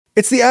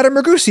It's the Adam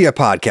Ragusia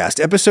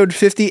podcast, episode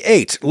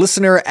 58.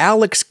 Listener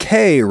Alex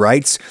K.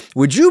 writes,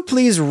 "Would you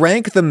please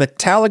rank the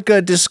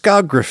Metallica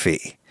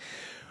discography?"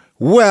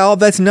 Well,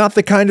 that's not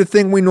the kind of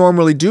thing we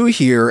normally do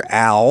here,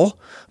 Al,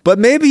 but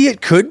maybe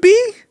it could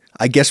be?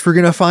 I guess we're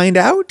gonna find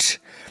out.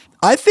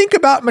 I think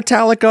about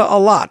Metallica a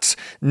lot,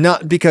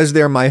 not because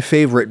they're my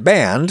favorite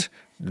band.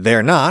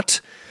 They're not,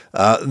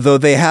 though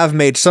they have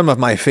made some of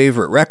my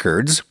favorite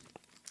records.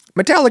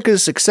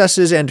 Metallica's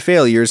successes and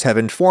failures have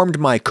informed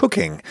my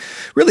cooking,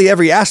 really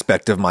every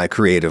aspect of my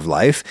creative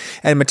life,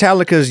 and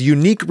Metallica's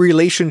unique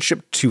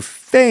relationship to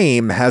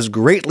fame has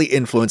greatly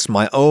influenced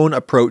my own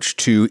approach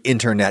to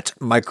internet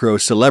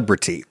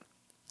micro-celebrity.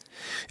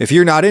 If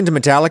you're not into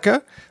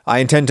Metallica, I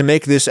intend to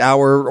make this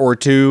hour or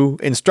two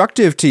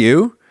instructive to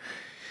you.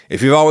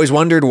 If you've always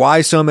wondered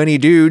why so many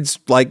dudes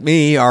like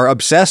me are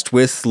obsessed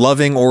with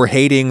loving or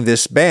hating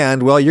this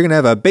band, well, you're going to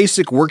have a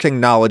basic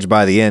working knowledge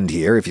by the end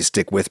here if you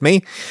stick with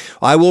me.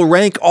 I will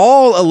rank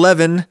all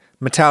 11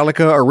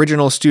 Metallica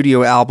original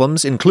studio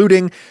albums,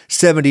 including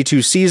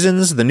 72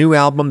 Seasons, the new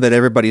album that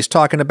everybody's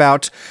talking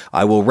about.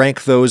 I will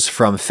rank those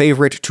from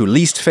favorite to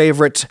least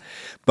favorite,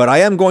 but I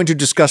am going to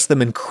discuss them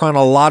in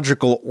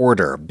chronological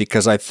order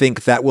because I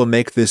think that will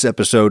make this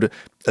episode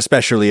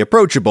especially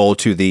approachable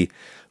to the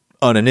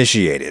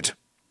uninitiated.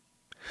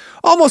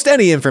 Almost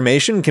any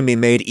information can be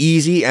made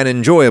easy and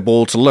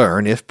enjoyable to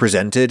learn if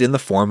presented in the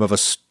form of a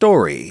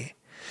story.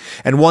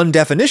 And one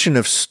definition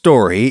of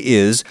story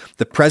is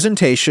the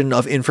presentation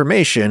of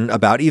information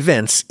about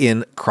events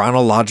in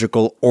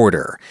chronological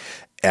order.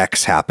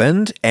 X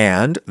happened,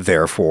 and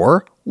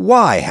therefore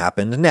Y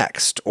happened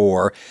next.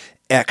 Or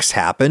X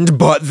happened,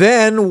 but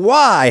then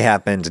Y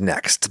happened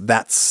next.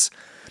 That's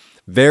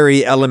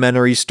very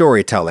elementary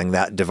storytelling,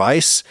 that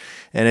device.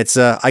 And it's,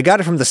 I got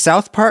it from the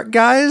South Park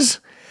guys.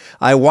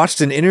 I watched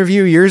an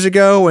interview years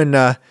ago when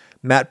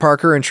Matt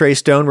Parker and Trey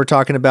Stone were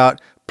talking about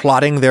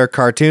plotting their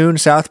cartoon,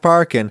 South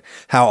Park, and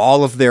how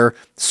all of their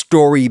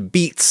story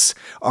beats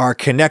are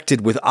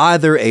connected with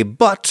either a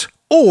but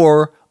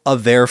or a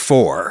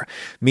therefore,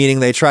 meaning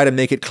they try to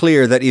make it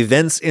clear that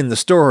events in the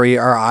story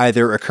are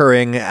either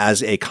occurring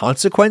as a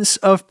consequence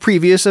of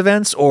previous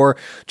events or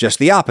just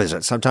the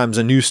opposite. Sometimes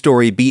a new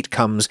story beat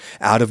comes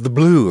out of the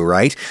blue,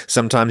 right?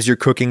 Sometimes you're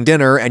cooking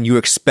dinner and you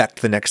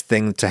expect the next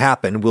thing to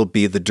happen will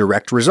be the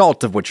direct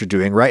result of what you're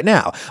doing right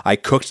now. I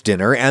cooked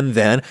dinner and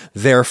then,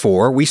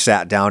 therefore, we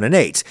sat down and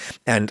ate.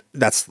 And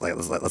that's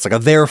like a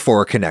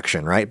therefore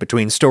connection, right?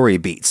 Between story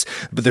beats.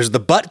 But there's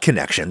the but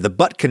connection. The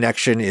but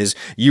connection is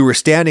you were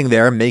standing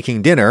there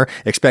making dinner,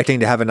 expecting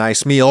to have a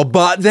nice meal,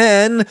 but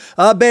then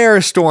a bear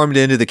stormed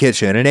into the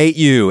kitchen and ate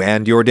you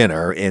and your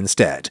dinner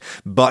instead.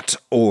 But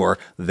or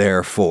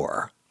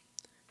therefore.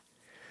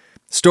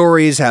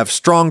 Stories have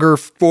stronger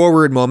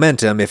forward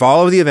momentum if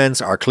all of the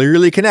events are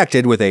clearly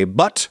connected with a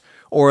but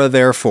or a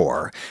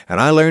therefore. And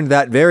I learned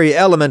that very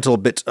elemental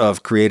bit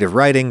of creative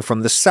writing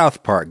from the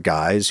South Park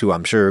guys, who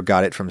I'm sure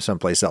got it from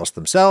someplace else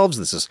themselves.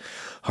 This is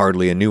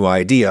hardly a new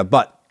idea,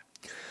 but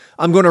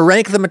I'm going to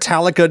rank the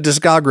Metallica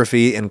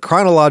discography in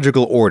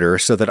chronological order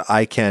so that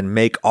I can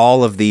make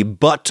all of the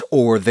but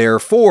or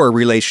therefore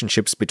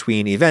relationships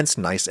between events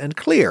nice and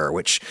clear,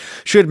 which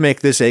should make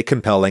this a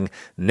compelling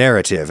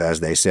narrative, as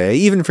they say,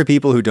 even for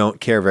people who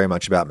don't care very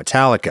much about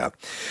Metallica.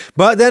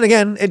 But then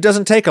again, it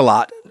doesn't take a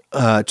lot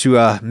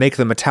to make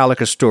the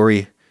Metallica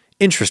story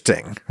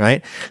interesting,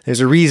 right?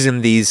 There's a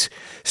reason these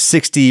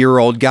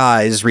 60-year-old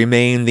guys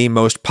remain the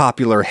most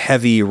popular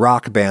heavy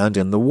rock band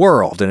in the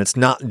world, and it's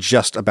not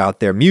just about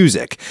their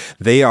music.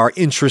 They are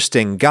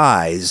interesting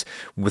guys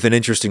with an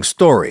interesting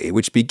story,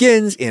 which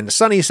begins in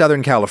sunny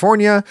Southern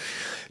California,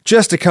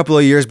 just a couple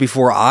of years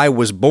before I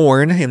was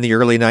born in the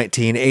early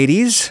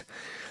 1980s.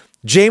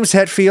 James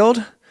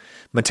Hetfield,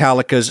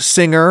 Metallica's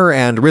singer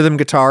and rhythm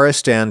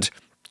guitarist and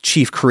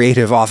chief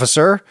creative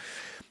officer.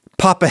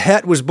 Papa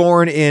Het was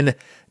born in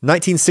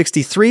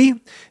 1963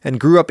 and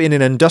grew up in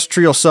an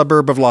industrial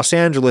suburb of Los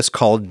Angeles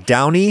called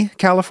Downey,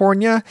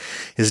 California.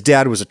 His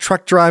dad was a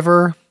truck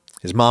driver,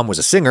 his mom was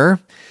a singer,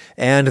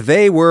 and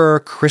they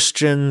were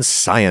Christian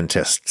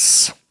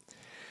Scientists.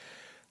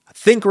 I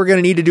think we're going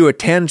to need to do a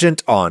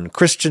tangent on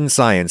Christian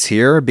Science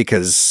here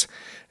because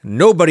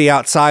nobody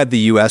outside the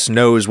U.S.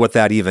 knows what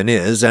that even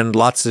is, and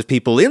lots of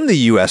people in the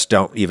U.S.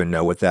 don't even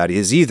know what that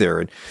is either,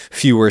 and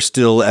fewer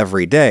still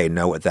every day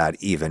know what that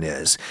even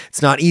is.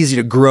 It's not easy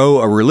to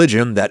grow a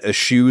religion that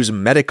eschews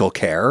medical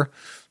care.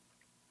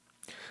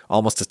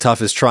 Almost as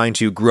tough as trying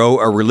to grow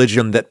a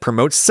religion that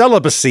promotes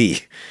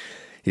celibacy.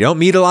 You don't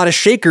meet a lot of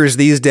Shakers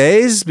these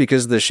days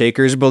because the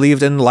Shakers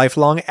believed in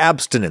lifelong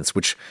abstinence,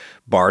 which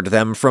barred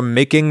them from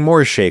making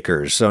more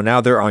Shakers, so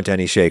now there aren't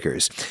any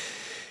Shakers.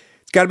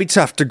 It's got to be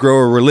tough to grow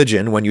a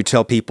religion when you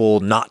tell people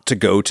not to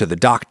go to the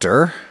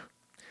doctor.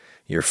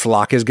 Your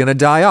flock is going to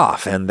die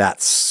off, and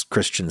that's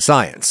Christian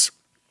Science.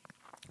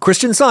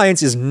 Christian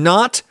Science is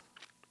not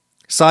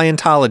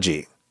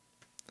Scientology.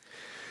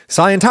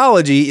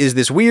 Scientology is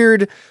this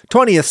weird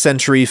 20th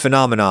century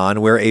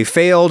phenomenon where a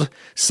failed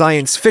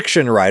science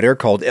fiction writer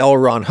called L.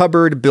 Ron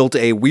Hubbard built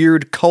a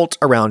weird cult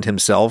around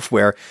himself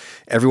where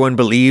Everyone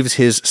believes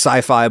his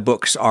sci-fi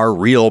books are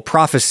real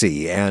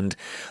prophecy, and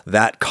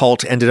that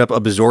cult ended up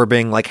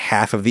absorbing like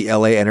half of the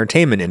LA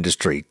entertainment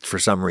industry for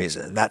some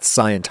reason. That's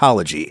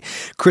Scientology.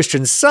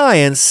 Christian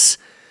Science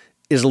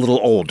is a little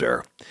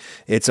older.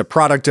 It's a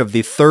product of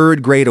the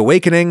Third Great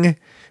Awakening,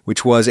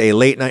 which was a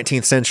late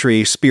 19th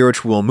century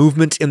spiritual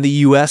movement in the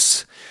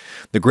U.S.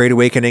 The Great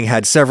Awakening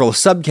had several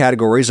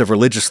subcategories of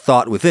religious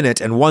thought within it,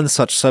 and one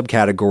such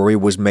subcategory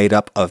was made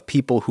up of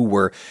people who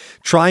were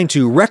trying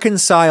to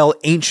reconcile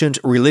ancient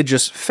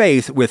religious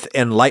faith with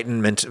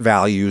Enlightenment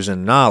values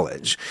and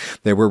knowledge.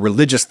 There were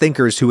religious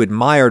thinkers who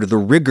admired the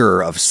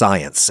rigor of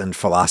science and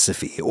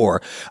philosophy, or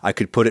I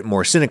could put it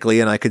more cynically,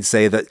 and I could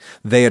say that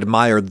they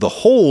admired the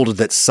hold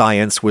that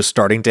science was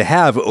starting to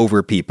have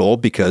over people,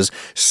 because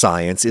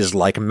science is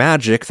like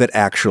magic that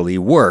actually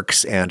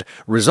works, and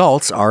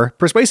results are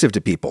persuasive to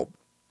people.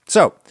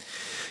 So,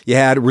 you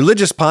had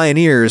religious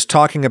pioneers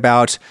talking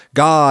about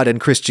God and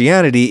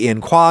Christianity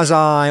in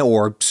quasi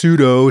or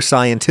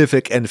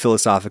pseudo-scientific and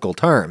philosophical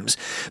terms.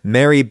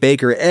 Mary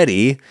Baker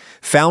Eddy,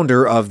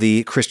 founder of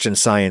the Christian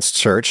Science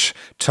Church,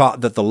 taught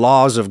that the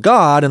laws of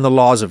God and the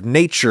laws of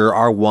nature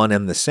are one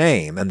and the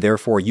same, and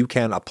therefore you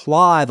can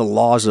apply the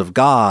laws of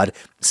God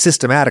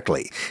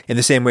systematically, in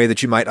the same way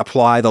that you might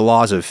apply the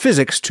laws of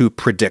physics to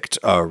predict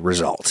a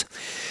result.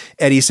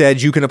 Eddy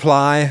said you can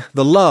apply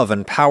the love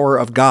and power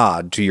of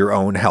God to your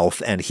own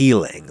health and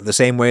healing, the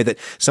same way that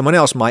someone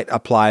else might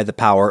apply the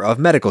power of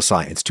medical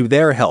science to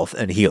their health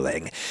and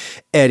healing.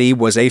 Eddy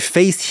was a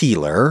faith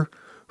healer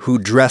who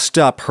dressed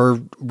up her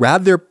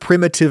rather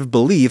primitive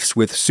beliefs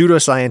with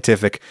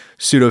pseudoscientific,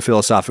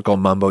 pseudo-philosophical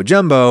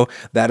mumbo-jumbo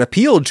that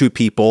appealed to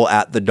people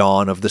at the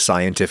dawn of the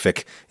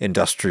scientific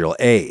industrial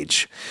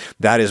age.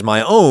 That is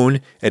my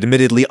own,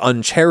 admittedly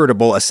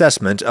uncharitable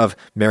assessment of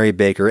Mary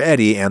Baker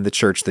Eddy and the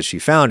church that she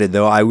founded,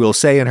 though I will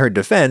say in her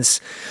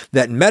defense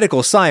that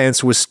medical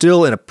science was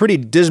still in a pretty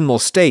dismal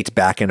state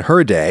back in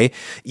her day,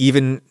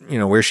 even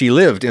where she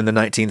lived in the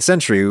 19th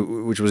century,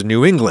 which was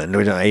New England,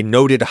 a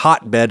noted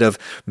hotbed of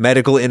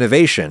medical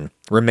innovation,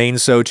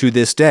 remains so to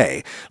this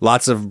day.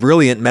 Lots of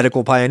brilliant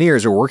medical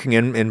pioneers are working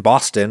in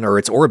Boston or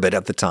its orbit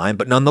at the time,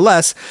 but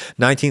nonetheless,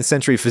 19th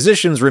century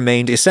physicians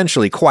remained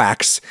essentially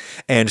quacks,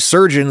 and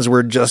surgeons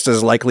were just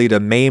as likely to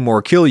maim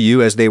or kill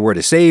you as they were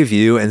to save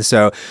you, and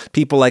so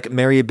people like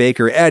Mary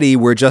Baker Eddy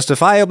were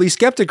justifiably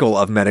skeptical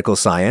of medical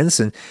science,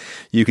 and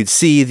you could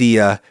see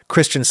the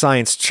Christian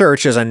Science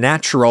Church as a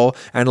natural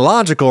and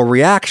logical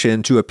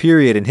reaction to a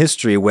period in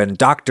history when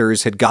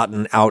doctors had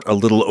gotten out a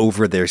little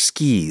over their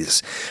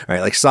skis.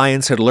 Right? Like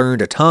science had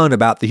learned a ton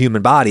about the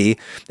human body,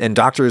 and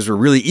doctors were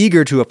really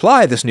eager to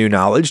apply this new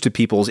knowledge to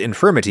people's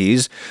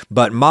infirmities,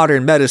 but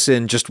modern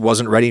medicine just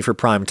wasn't ready for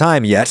prime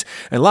time yet,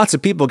 and lots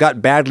of people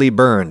got badly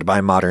burned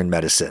by modern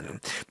medicine.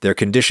 Their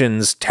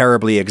conditions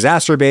terribly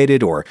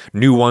exacerbated, or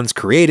new ones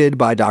created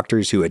by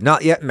doctors who had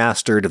not yet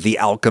mastered the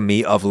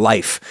alchemy of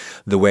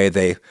life the way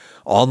they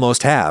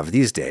almost have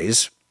these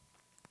days.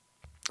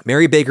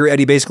 Mary Baker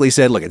Eddy basically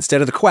said, look,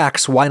 instead of the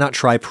quacks, why not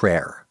try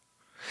prayer?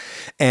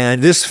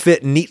 And this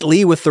fit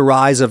neatly with the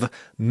rise of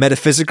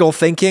metaphysical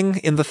thinking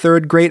in the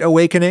Third Great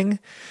Awakening.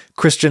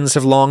 Christians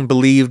have long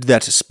believed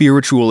that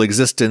spiritual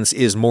existence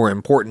is more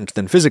important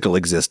than physical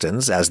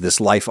existence, as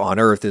this life on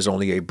earth is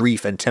only a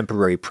brief and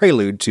temporary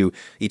prelude to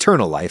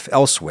eternal life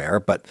elsewhere.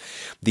 But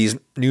these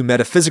new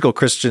metaphysical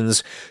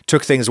Christians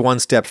took things one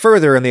step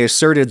further, and they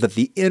asserted that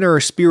the inner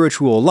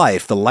spiritual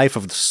life, the life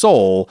of the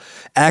soul,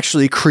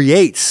 actually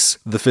creates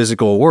the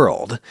physical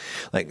world.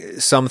 Like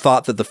some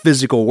thought that the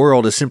physical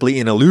world is simply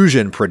an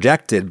illusion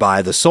projected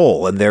by the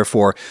soul, and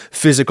therefore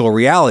physical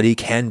reality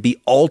can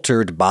be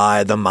altered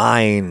by the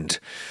mind.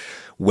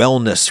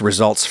 Wellness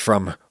results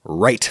from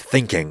right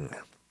thinking.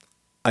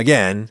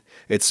 Again,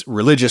 it's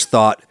religious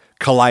thought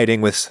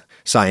colliding with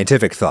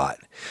scientific thought.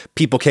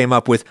 People came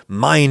up with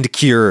mind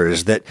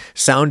cures that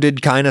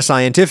sounded kind of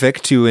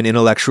scientific to an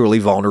intellectually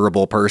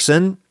vulnerable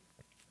person.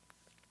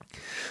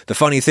 The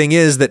funny thing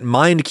is that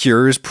mind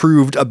cures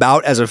proved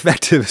about as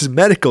effective as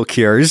medical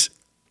cures,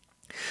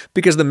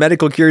 because the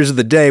medical cures of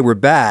the day were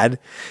bad,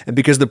 and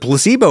because the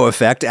placebo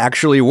effect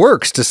actually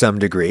works to some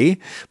degree.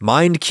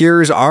 Mind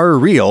cures are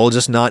real,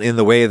 just not in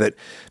the way that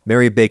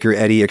Mary Baker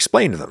Eddy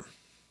explained them.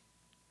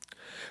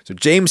 So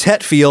James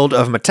Hetfield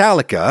of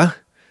Metallica,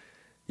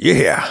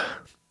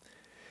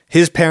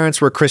 his parents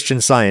were Christian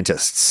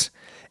Scientists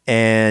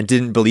and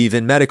didn't believe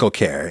in medical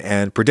care,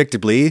 and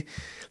predictably,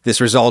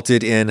 this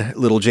resulted in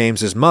little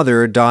James's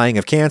mother dying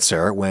of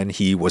cancer when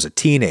he was a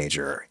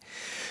teenager.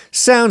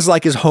 Sounds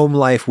like his home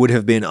life would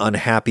have been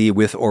unhappy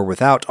with or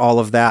without all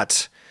of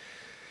that.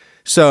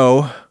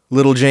 So,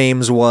 little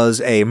James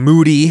was a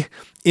moody,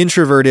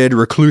 introverted,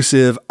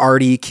 reclusive,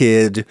 arty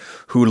kid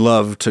who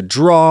loved to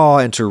draw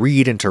and to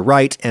read and to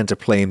write and to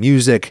play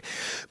music.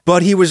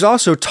 But he was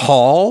also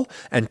tall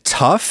and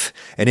tough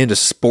and into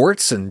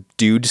sports and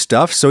dude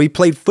stuff, so he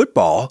played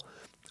football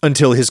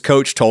until his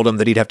coach told him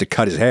that he'd have to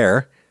cut his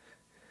hair.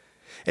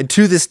 And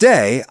to this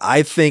day,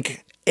 I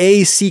think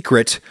a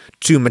secret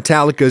to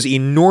Metallica's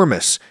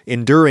enormous,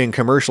 enduring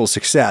commercial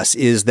success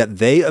is that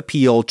they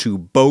appeal to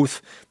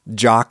both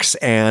jocks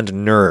and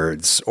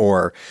nerds,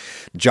 or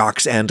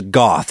jocks and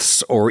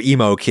goths, or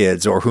emo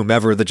kids, or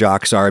whomever the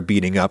jocks are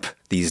beating up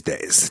these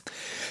days.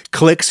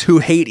 Cliques who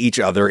hate each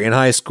other in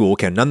high school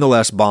can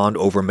nonetheless bond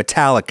over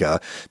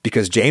Metallica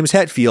because James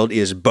Hetfield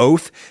is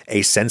both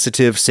a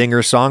sensitive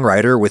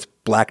singer-songwriter with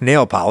black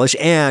nail polish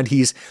and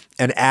he's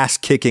an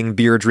ass-kicking,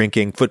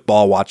 beer-drinking,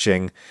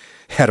 football-watching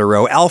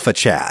hetero alpha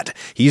Chad.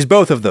 He's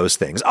both of those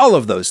things, all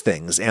of those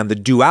things, and the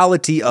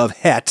duality of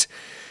Het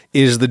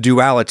is the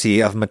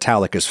duality of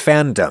Metallica's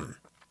fandom.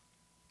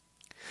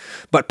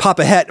 But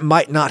Papa Het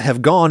might not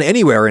have gone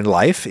anywhere in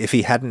life if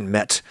he hadn't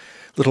met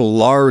little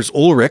Lars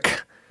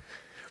Ulrich,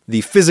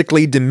 the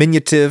physically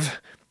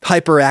diminutive,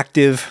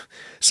 hyperactive,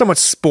 somewhat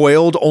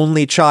spoiled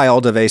only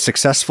child of a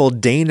successful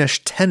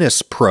Danish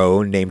tennis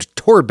pro named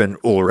Torben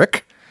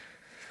Ulrich.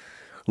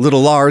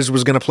 Little Lars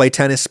was going to play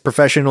tennis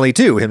professionally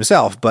too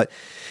himself, but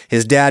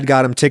his dad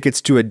got him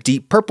tickets to a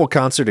Deep Purple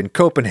concert in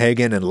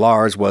Copenhagen, and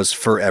Lars was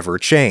forever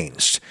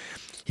changed.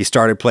 He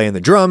started playing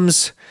the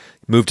drums,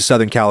 moved to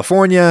Southern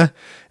California,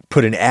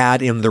 put an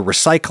ad in The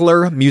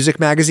Recycler music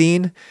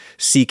magazine,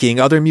 seeking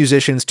other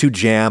musicians to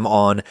jam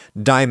on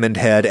Diamond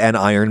Head and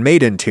Iron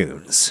Maiden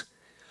tunes.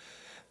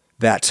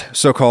 That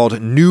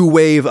so-called new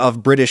wave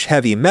of British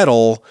heavy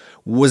metal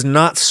was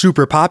not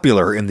super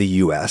popular in the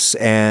US,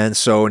 and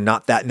so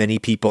not that many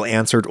people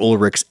answered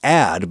Ulrich's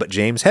ad, but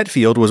James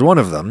Hetfield was one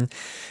of them,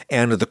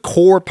 and the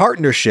core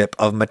partnership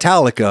of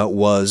Metallica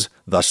was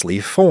thusly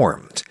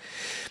formed.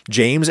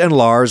 James and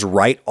Lars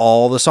write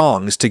all the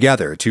songs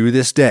together to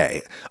this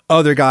day.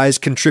 Other guys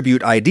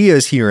contribute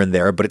ideas here and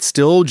there, but it's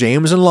still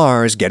James and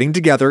Lars getting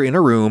together in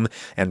a room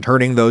and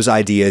turning those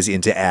ideas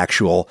into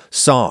actual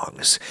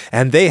songs.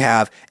 And they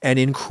have an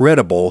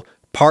incredible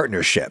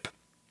partnership.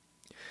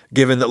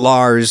 Given that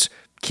Lars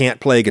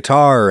can't play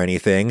guitar or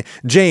anything,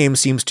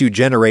 James seems to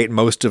generate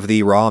most of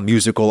the raw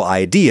musical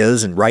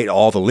ideas and write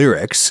all the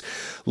lyrics.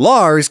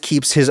 Lars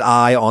keeps his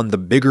eye on the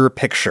bigger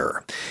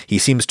picture. He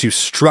seems to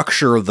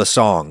structure the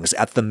songs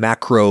at the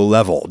macro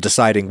level,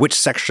 deciding which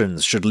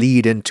sections should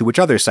lead into which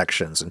other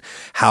sections and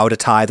how to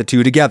tie the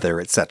two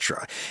together,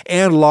 etc.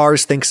 And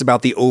Lars thinks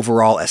about the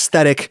overall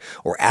aesthetic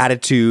or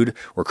attitude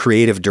or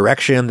creative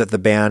direction that the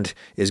band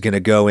is going to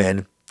go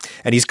in.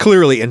 And he's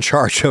clearly in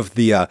charge of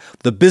the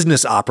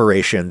business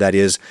operation that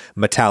is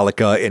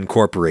Metallica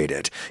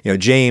Incorporated. You know,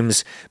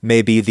 James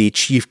may be the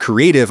chief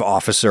creative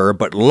officer,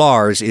 but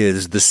Lars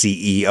is the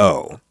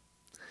CEO.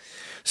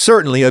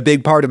 Certainly, a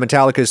big part of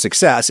Metallica's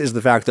success is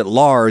the fact that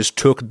Lars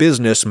took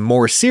business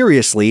more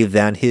seriously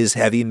than his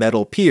heavy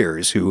metal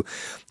peers, who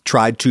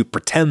tried to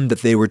pretend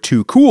that they were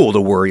too cool to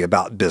worry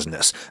about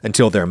business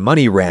until their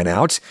money ran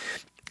out.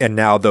 And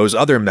now those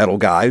other metal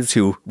guys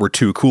who were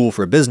too cool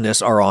for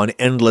business are on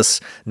endless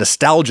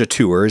nostalgia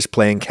tours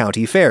playing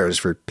county fairs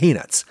for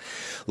peanuts.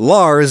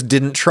 Lars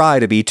didn't try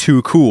to be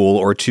too cool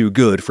or too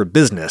good for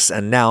business,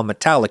 and now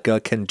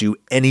Metallica can do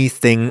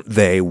anything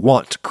they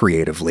want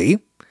creatively.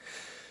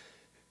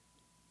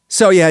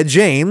 So you had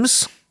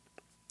James,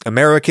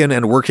 American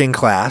and working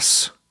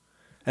class,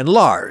 and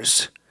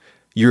Lars,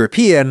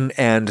 European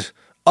and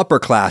upper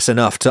class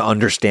enough to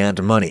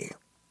understand money.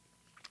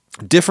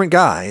 Different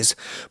guys,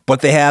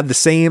 but they had the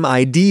same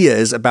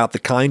ideas about the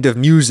kind of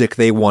music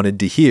they wanted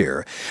to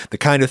hear, the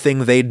kind of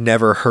thing they'd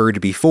never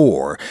heard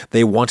before.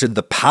 They wanted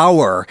the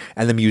power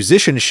and the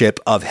musicianship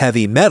of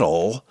heavy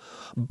metal,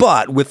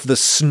 but with the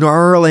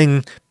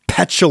snarling,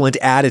 petulant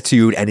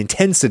attitude and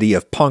intensity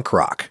of punk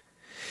rock.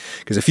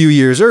 Because a few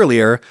years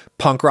earlier,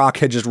 punk rock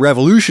had just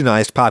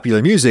revolutionized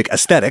popular music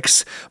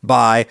aesthetics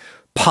by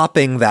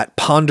popping that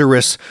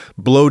ponderous,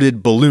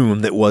 bloated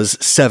balloon that was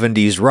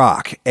 70s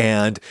rock.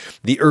 And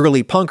the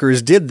early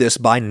punkers did this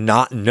by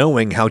not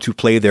knowing how to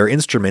play their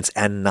instruments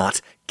and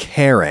not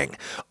caring.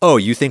 Oh,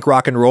 you think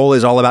rock and roll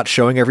is all about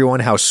showing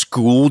everyone how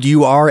schooled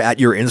you are at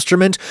your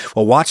instrument?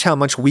 Well, watch how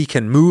much we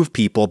can move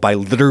people by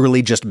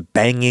literally just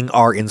banging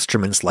our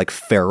instruments like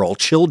feral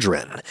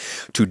children.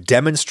 To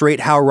demonstrate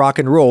how rock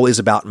and roll is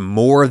about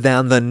more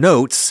than the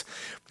notes,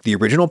 the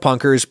original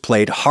punkers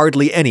played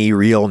hardly any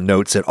real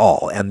notes at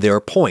all, and their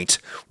point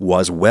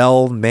was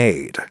well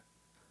made.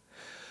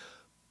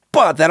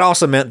 But that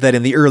also meant that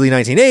in the early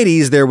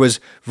 1980s, there was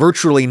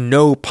virtually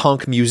no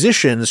punk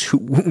musicians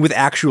with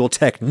actual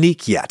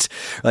technique yet.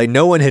 Like,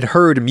 no one had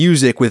heard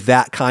music with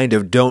that kind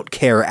of don't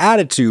care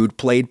attitude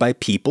played by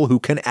people who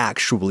can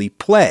actually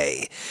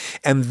play.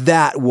 And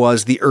that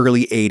was the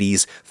early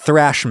 80s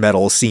thrash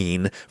metal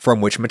scene from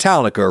which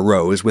Metallica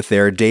rose with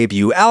their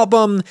debut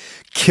album,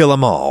 Kill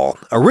 'Em All,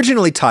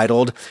 originally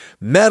titled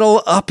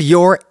Metal Up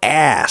Your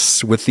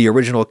Ass, with the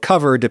original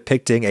cover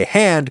depicting a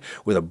hand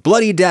with a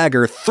bloody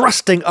dagger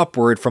thrusting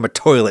upward from a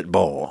toilet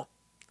bowl.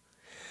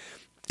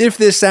 If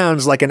this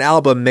sounds like an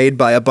album made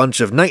by a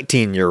bunch of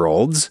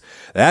 19-year-olds,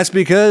 that's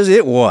because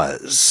it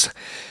was.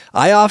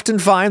 I often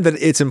find that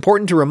it's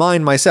important to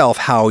remind myself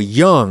how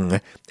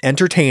young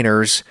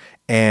entertainers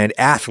and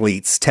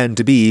athletes tend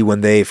to be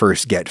when they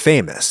first get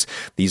famous.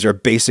 These are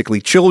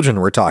basically children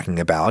we're talking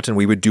about, and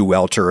we would do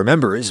well to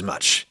remember as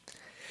much.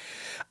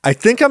 I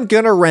think I'm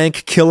going to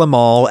rank Kill 'Em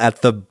All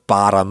at the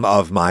bottom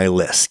of my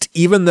list,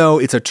 even though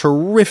it's a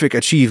terrific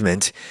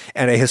achievement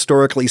and a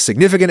historically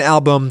significant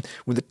album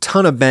with a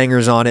ton of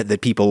bangers on it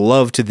that people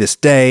love to this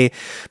day.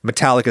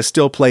 Metallica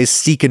still plays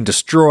Seek and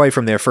Destroy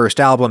from their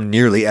first album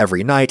nearly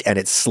every night, and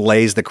it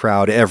slays the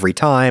crowd every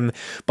time.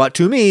 But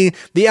to me,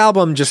 the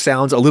album just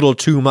sounds a little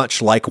too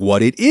much like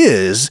what it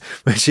is,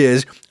 which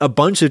is a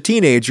bunch of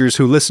teenagers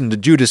who listen to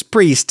Judas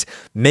Priest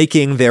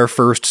making their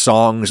first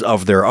songs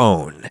of their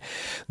own.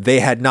 They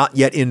had not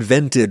yet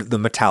invented the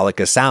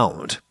Metallica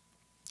sound.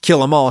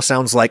 Kill 'Em All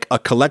sounds like a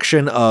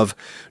collection of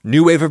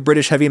new wave of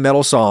British heavy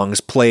metal songs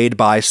played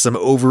by some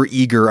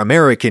overeager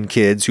American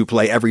kids who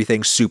play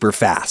everything super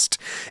fast.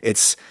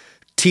 It's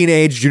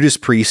teenage Judas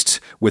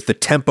Priest with the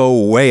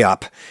tempo way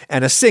up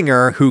and a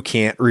singer who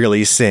can't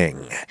really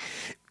sing.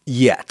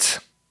 Yet.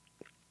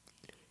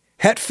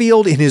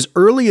 Hetfield, in his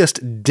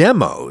earliest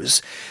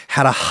demos,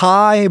 had a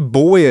high,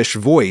 boyish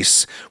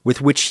voice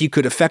with which he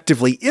could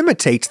effectively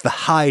imitate the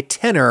high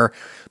tenor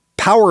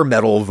power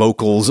metal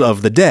vocals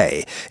of the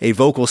day, a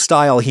vocal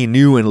style he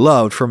knew and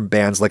loved from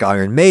bands like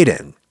Iron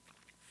Maiden.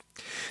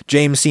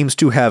 James seems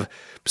to have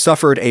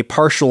suffered a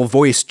partial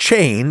voice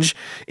change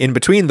in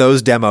between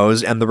those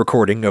demos and the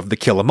recording of the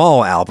Kill 'Em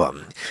All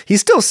album. He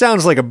still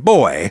sounds like a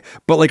boy,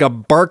 but like a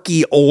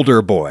barky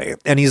older boy,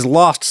 and he's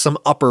lost some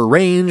upper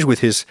range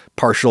with his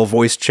partial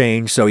voice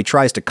change, so he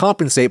tries to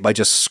compensate by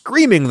just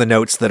screaming the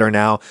notes that are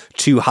now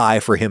too high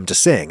for him to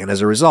sing, and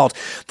as a result,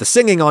 the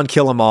singing on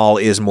Kill 'Em All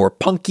is more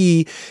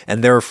punky,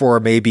 and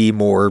therefore maybe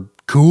more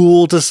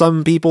cool to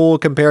some people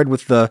compared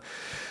with the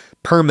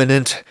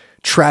permanent,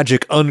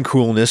 tragic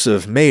uncoolness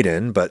of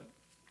Maiden, but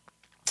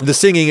the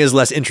singing is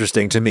less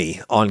interesting to me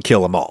on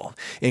Kill 'Em All.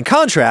 In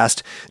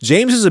contrast,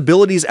 James's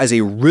abilities as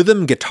a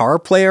rhythm guitar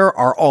player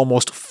are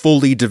almost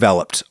fully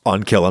developed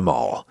on Kill 'Em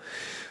All.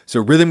 So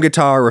rhythm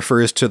guitar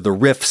refers to the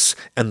riffs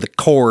and the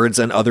chords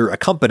and other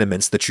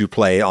accompaniments that you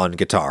play on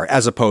guitar,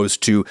 as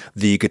opposed to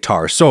the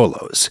guitar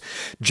solos.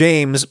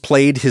 James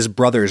played his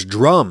brother's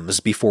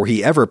drums before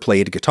he ever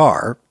played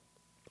guitar,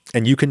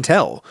 and you can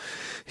tell.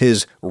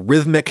 His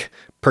rhythmic,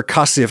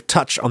 percussive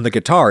touch on the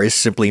guitar is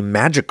simply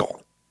magical.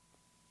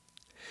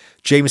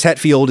 James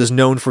Hetfield is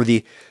known for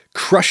the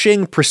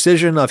crushing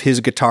precision of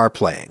his guitar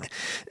playing.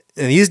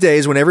 And these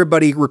days, when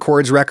everybody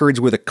records records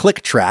with a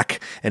click track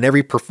and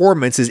every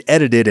performance is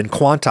edited and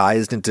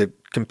quantized into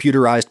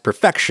computerized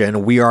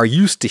perfection, we are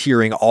used to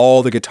hearing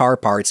all the guitar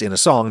parts in a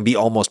song be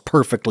almost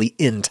perfectly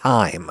in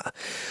time.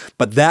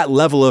 But that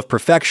level of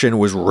perfection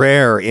was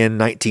rare in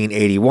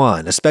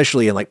 1981,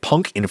 especially in like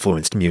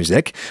punk-influenced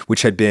music,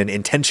 which had been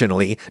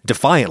intentionally,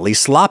 defiantly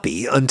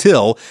sloppy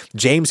until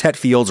James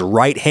Hetfield's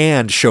right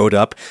hand showed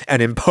up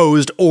and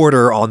imposed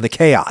order on the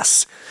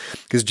chaos.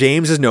 Because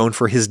James is known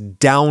for his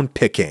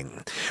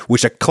down-picking,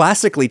 which a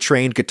classically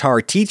trained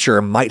guitar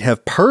teacher might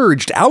have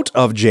purged out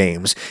of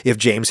James if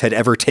James had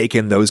ever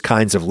taken those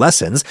kinds of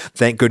lessons.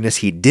 Thank goodness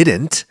he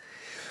didn't.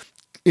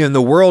 In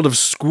the world of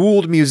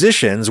schooled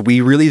musicians,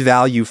 we really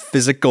value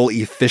physical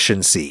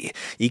efficiency,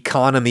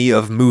 economy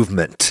of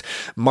movement,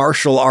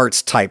 martial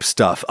arts type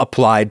stuff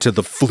applied to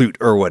the flute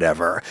or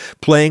whatever,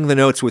 playing the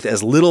notes with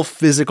as little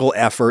physical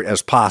effort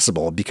as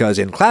possible, because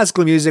in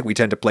classical music, we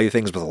tend to play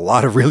things with a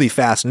lot of really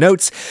fast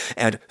notes,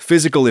 and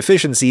physical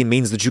efficiency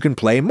means that you can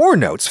play more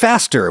notes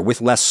faster with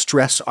less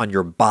stress on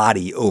your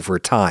body over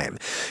time,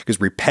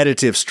 because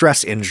repetitive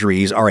stress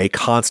injuries are a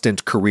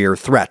constant career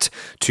threat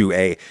to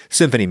a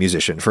symphony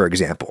musician, for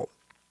example.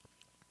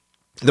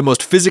 The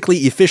most physically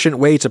efficient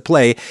way to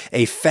play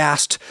a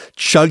fast,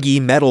 chuggy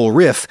metal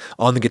riff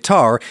on the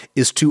guitar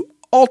is to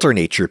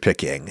alternate your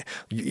picking.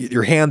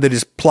 Your hand that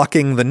is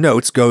plucking the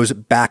notes goes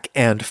back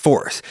and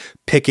forth,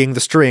 picking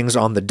the strings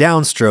on the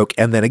downstroke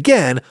and then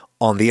again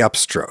on the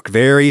upstroke.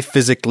 Very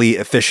physically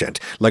efficient.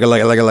 That's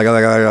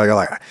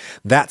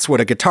what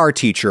a guitar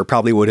teacher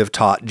probably would have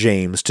taught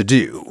James to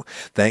do.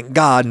 Thank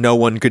God no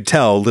one could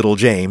tell little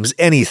James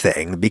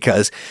anything,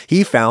 because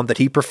he found that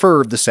he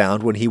preferred the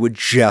sound when he would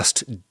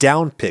just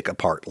downpick a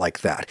part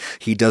like that.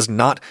 He does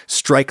not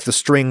strike the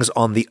strings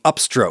on the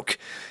upstroke.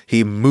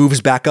 He moves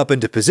back up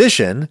into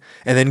position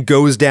and then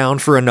goes down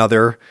for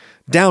another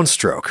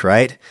downstroke,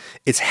 right?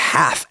 It's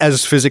half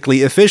as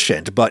physically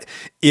efficient, but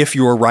if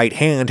your right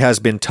hand has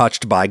been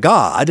touched by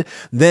God,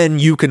 then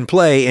you can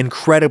play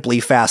incredibly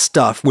fast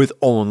stuff with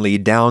only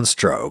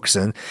downstrokes,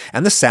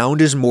 and the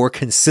sound is more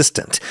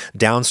consistent.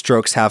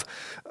 Downstrokes have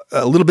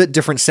a little bit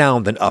different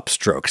sound than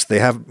upstrokes. They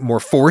have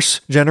more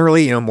force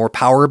generally, more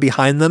power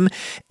behind them.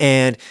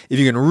 And if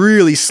you can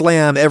really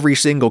slam every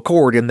single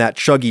chord in that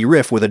chuggy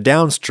riff with a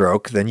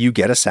downstroke, then you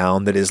get a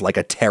sound that is like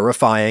a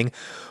terrifying,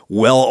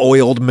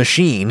 well-oiled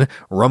machine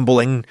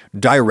rumbling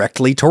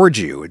directly towards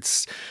you.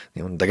 It's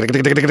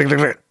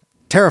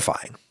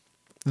terrifying.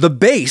 The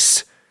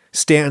bass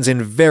stands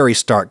in very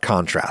stark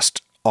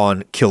contrast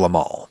on Kill 'Em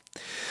All.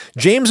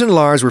 James and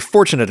Lars were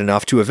fortunate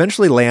enough to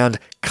eventually land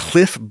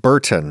Cliff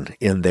Burton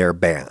in their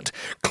band.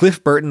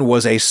 Cliff Burton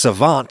was a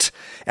savant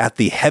at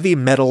the heavy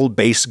metal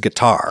bass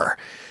guitar.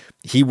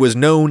 He was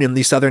known in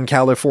the Southern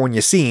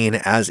California scene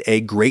as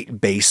a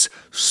great bass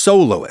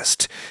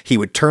soloist. He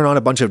would turn on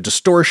a bunch of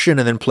distortion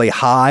and then play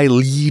high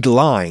lead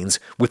lines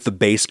with the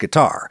bass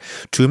guitar.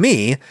 To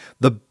me,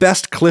 the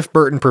best Cliff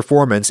Burton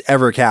performance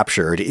ever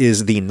captured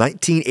is the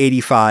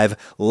 1985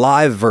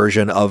 live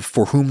version of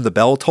For Whom the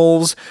Bell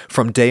Tolls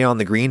from Day on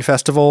the Green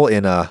Festival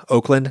in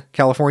Oakland,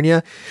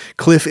 California.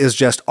 Cliff is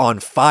just on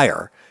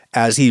fire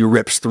as he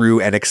rips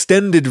through an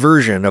extended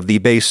version of the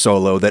bass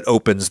solo that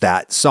opens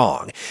that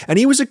song. And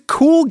he was a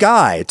cool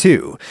guy,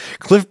 too.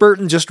 Cliff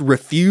Burton just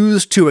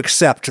refused to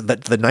accept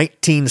that the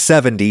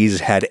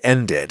 1970s had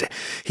ended.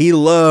 He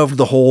loved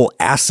the whole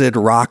acid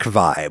rock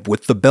vibe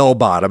with the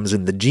bell-bottoms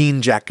and the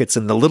jean jackets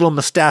and the little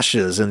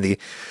mustaches and the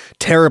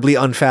terribly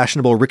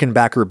unfashionable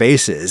Rickenbacker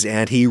basses,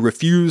 and he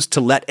refused to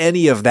let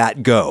any of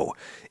that go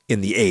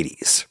in the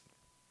 80s.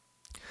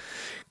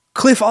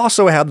 Cliff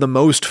also had the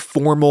most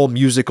formal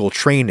musical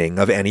training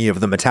of any of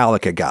the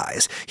Metallica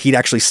guys. He'd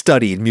actually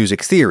studied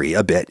music theory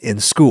a bit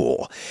in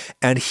school,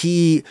 and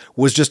he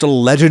was just a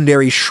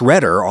legendary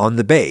shredder on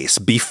the bass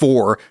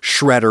before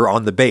shredder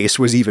on the bass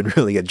was even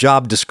really a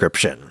job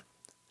description.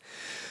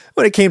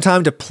 When it came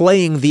time to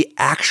playing the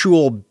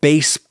actual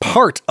bass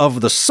part of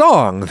the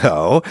song,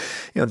 though,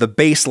 the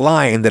bass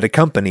line that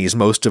accompanies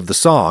most of the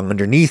song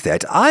underneath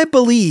it, I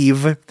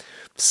believe,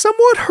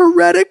 somewhat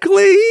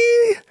heretically,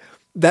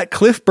 that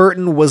Cliff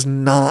Burton was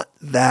not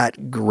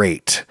that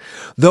great,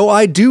 though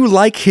I do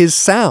like his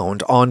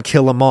sound on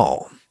Kill 'Em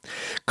All.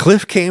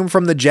 Cliff came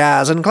from the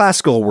jazz and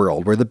classical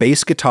world, where the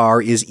bass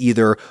guitar is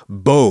either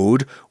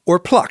bowed or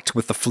plucked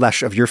with the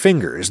flesh of your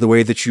fingers, the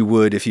way that you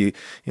would if you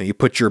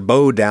put your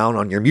bow down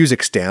on your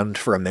music stand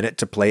for a minute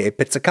to play a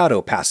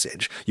pizzicato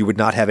passage. You would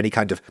not have any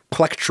kind of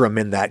plectrum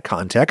in that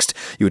context.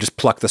 You would just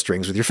pluck the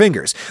strings with your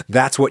fingers.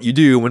 That's what you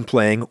do when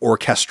playing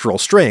orchestral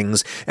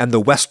strings, and the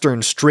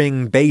Western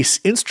string bass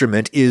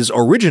instrument is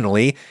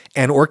originally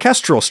an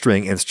orchestral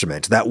string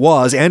instrument that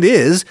was and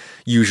is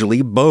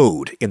usually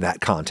bowed in that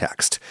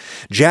context.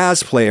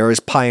 Jazz players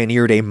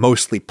pioneered a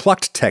mostly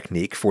plucked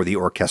technique for the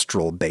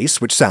orchestral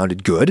bass, which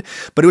sounded good,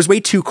 but it was way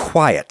too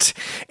quiet,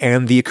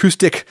 and the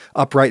acoustic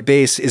upright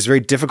bass is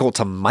very difficult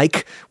to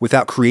mic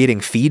without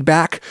creating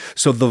feedback,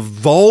 so the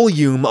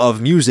volume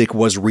of music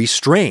was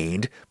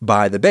restrained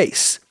by the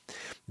bass.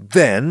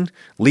 Then,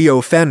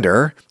 Leo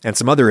Fender and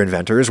some other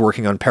inventors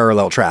working on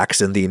parallel tracks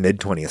in the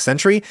mid-20th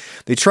century,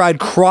 they tried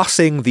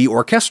crossing the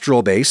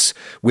orchestral bass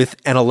with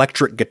an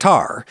electric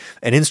guitar,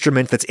 an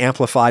instrument that's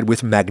amplified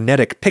with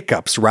magnetic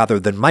pickups rather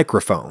than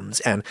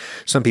microphones. And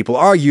some people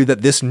argue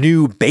that this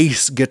new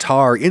bass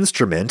guitar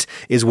instrument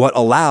is what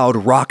allowed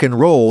rock and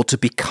roll to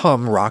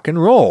become rock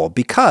and roll,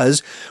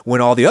 because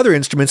when all the other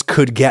instruments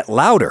could get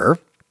louder,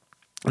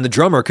 and the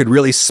drummer could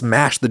really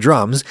smash the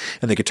drums,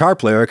 and the guitar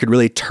player could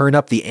really turn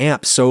up the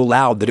amp so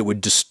loud that it would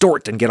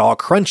distort and get all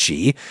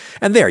crunchy.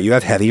 And there you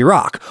have heavy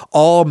rock,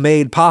 all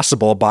made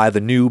possible by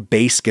the new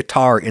bass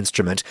guitar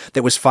instrument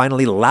that was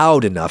finally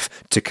loud enough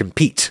to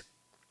compete.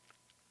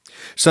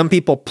 Some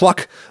people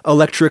pluck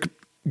electric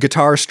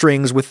guitar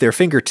strings with their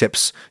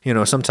fingertips,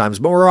 sometimes,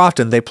 but more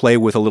often they play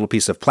with a little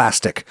piece of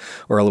plastic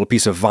or a little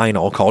piece of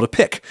vinyl called a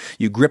pick.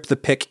 You grip the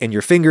pick in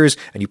your fingers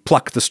and you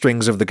pluck the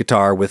strings of the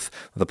guitar with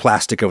the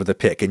plastic of the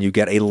pick, and you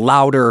get a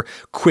louder,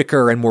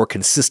 quicker, and more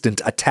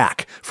consistent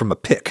attack from a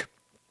pick.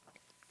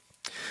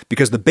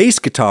 Because the bass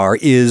guitar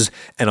is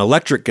an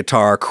electric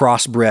guitar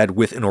crossbred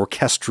with an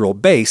orchestral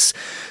bass,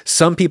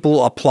 some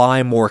people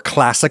apply more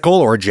classical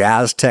or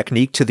jazz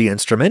technique to the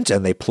instrument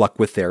and they pluck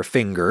with their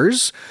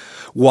fingers,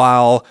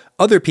 while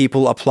other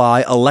people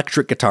apply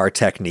electric guitar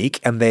technique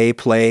and they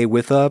play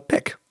with a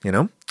pick,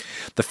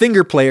 The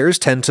finger players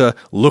tend to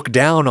look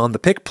down on the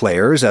pick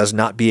players as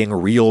not being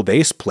real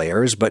bass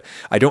players, but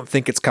I don't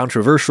think it's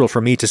controversial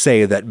for me to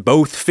say that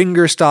both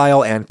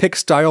fingerstyle and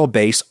pick-style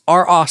bass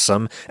are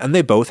awesome, and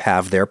they both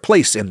have their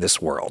place in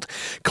this world.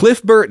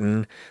 Cliff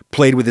Burton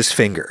played with his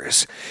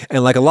fingers,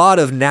 and like a lot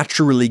of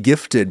naturally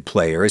gifted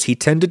players, he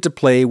tended to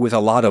play with a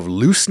lot of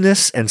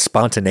looseness and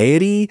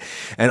spontaneity,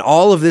 and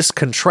all of this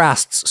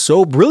contrasts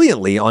so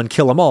brilliantly on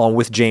Kill 'Em All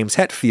with James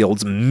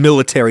Hetfield's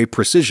military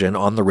precision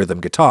on the rhythm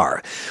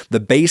guitar.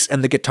 The bass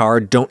and the guitar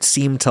don't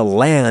seem to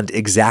land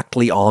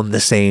exactly on the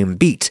same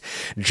beat.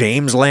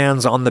 James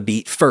lands on the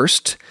beat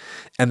first,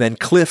 and then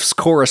Cliff's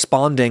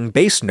corresponding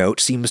bass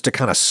note seems to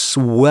kind of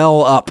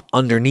swell up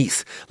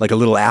underneath like a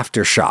little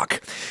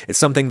aftershock. It's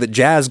something that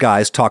jazz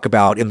guys talk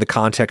about in the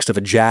context of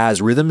a jazz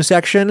rhythm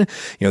section.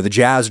 The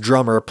jazz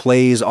drummer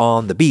plays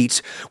on the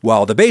beat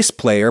while the bass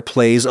player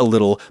plays a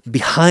little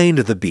behind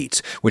the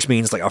beat, which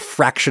means like a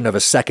fraction of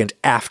a second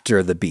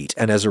after the beat.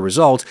 And as a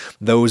result,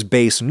 those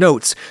bass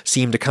notes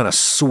seem to kind of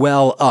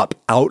swell up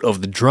out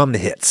of the drum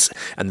hits,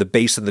 and the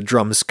bass and the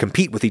drums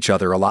compete with each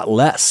other a lot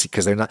less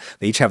because they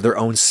each have their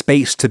own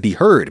space to be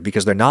heard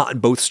because they're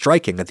not both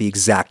striking at the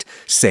exact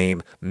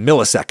same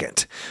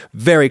millisecond.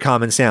 Very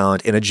common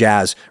sound in a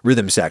jazz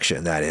rhythm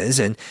section, that is,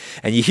 and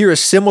you hear a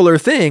similar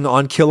thing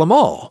on Kill 'Em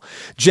All,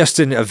 just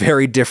in a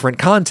very different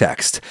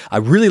context. I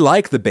really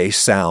like the bass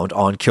sound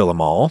on Kill 'Em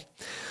All.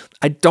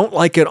 I don't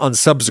like it on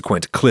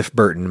subsequent Cliff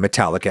Burton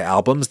Metallica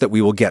albums that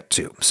we will get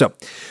to. So,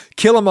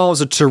 Kill 'Em All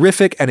is a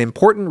terrific and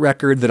important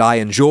record that I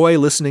enjoy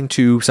listening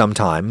to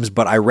sometimes,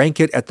 but I rank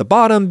it at the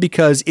bottom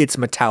because it's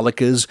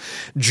Metallica's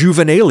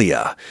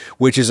juvenilia,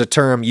 which is a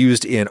term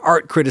used in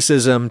art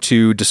criticism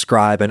to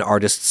describe an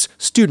artist's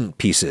student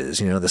pieces,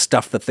 the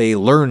stuff that they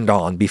learned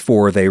on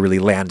before they really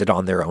landed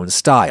on their own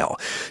style.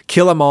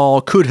 Kill 'Em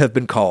All could have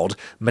been called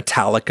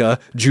Metallica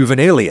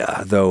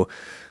Juvenilia, though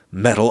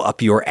Metal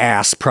Up Your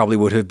Ass probably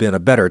would have been a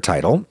better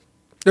title.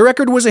 The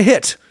record was a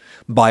hit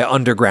by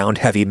underground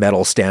heavy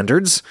metal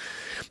standards.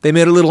 They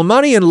made a little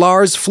money, and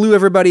Lars flew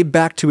everybody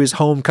back to his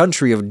home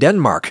country of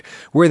Denmark,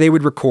 where they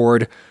would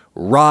record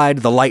Ride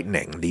the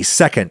Lightning, the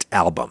second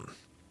album.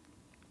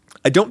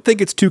 I don't think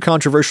it's too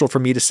controversial for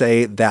me to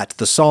say that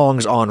the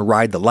songs on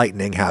Ride the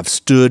Lightning have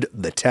stood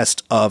the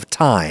test of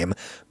time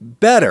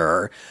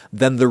better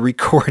than the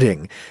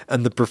recording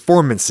and the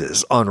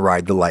performances on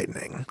Ride the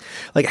Lightning.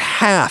 Like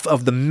half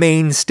of the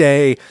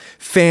mainstay,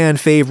 fan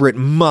favorite,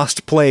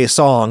 must-play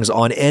songs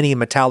on any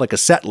Metallica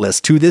set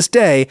list to this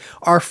day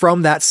are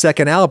from that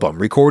second album,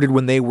 recorded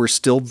when they were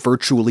still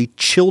virtually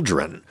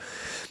children.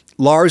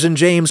 Lars and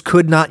James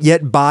could not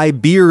yet buy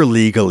beer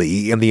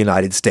legally in the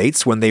United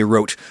States when they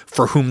wrote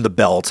For Whom the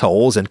Bell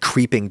Tolls and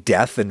Creeping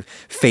Death and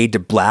Fade to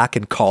Black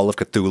and Call of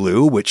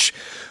Cthulhu, which,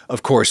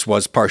 of course,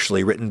 was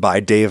partially written by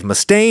Dave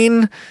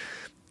Mustaine.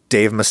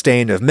 Dave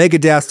Mustaine of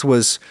Megadeth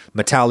was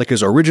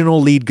Metallica's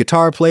original lead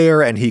guitar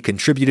player, and he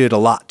contributed a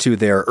lot to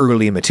their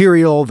early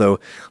material, though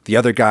the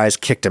other guys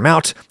kicked him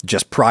out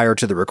just prior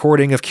to the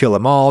recording of Kill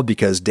 'Em All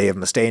because Dave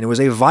Mustaine was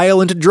a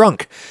violent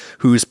drunk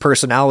whose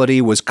personality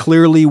was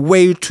clearly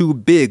way too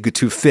big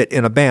to fit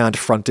in a band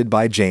fronted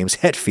by James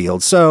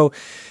Hetfield. So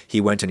he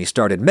went and he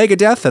started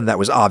Megadeth, and that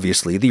was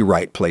obviously the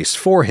right place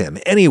for him.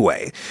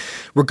 Anyway,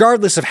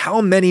 regardless of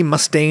how many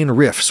Mustaine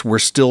riffs were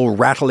still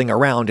rattling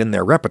around in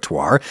their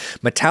repertoire,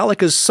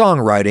 Metallica's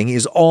songwriting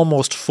is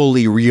almost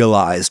fully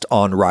realized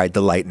on Ride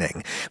the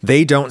Lightning.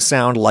 They don't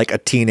sound like a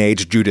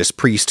teenage Judas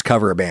Priest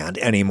cover band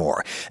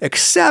anymore,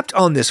 except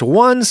on this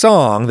one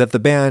song that the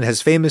band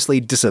has famously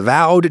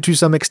disavowed to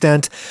some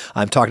extent.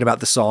 I'm talking about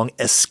the song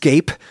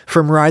Escape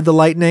from Ride the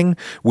Lightning,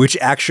 which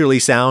actually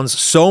sounds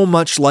so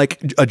much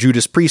like a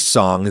Judas Priest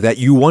song that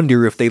you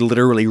wonder if they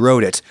literally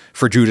wrote it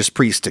for Judas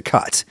Priest to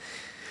cut.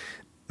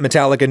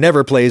 Metallica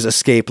never plays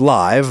Escape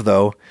live,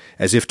 though,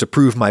 as if to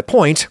prove my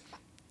point,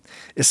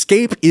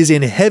 Escape is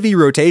in heavy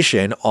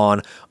rotation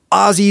on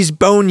Ozzy's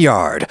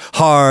Boneyard,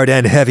 hard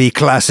and heavy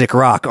classic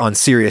rock on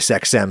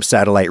SiriusXM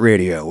satellite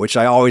radio, which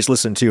I always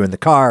listen to in the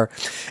car.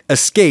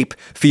 Escape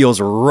feels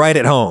right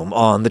at home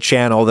on the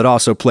channel that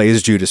also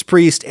plays Judas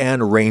Priest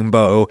and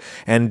Rainbow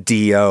and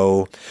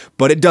Dio,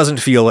 but it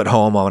doesn't feel at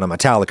home on a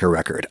Metallica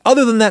record.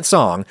 Other than that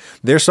song,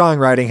 their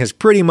songwriting has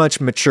pretty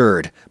much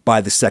matured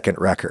by the second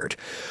record.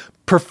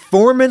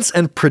 Performance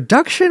and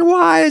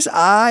production-wise,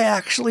 I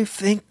actually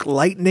think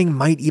Lightning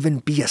might even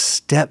be a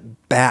step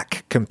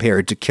back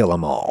compared to Kill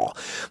 'Em All,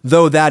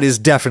 though that is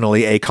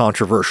definitely a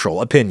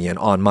controversial opinion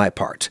on my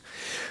part.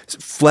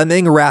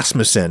 Flemming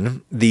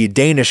Rasmussen, the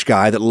Danish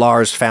guy that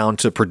Lars found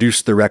to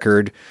produce the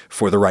record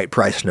for the right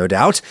price, no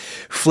doubt,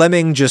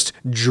 Flemming just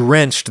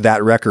drenched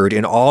that record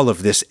in all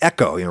of this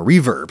echo,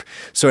 reverb.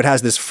 So it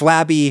has this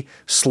flabby,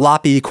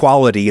 sloppy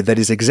quality that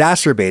is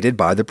exacerbated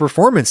by the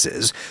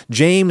performances.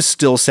 James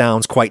still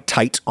sounds quite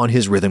tight on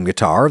his rhythm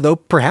guitar, though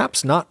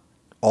perhaps not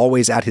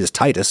always at his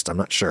tightest, I'm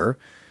not sure.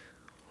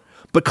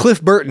 But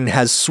Cliff Burton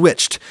has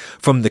switched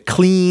from the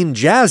clean,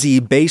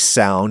 jazzy bass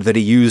sound that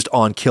he used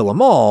on Kill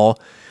 'Em All.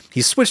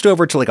 He's switched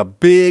over to like a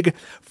big,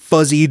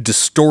 fuzzy,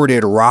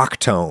 distorted rock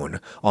tone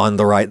on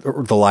the Ride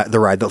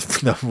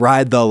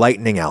the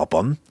Lightning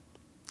album.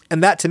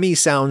 And that to me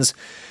sounds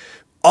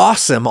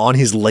awesome on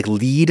his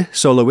lead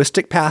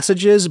soloistic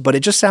passages, but it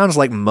just sounds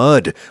like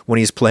mud when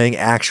he's playing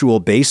actual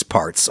bass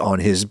parts on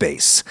his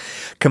bass.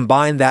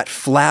 Combine that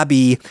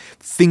flabby,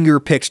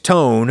 finger-picked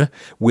tone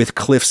with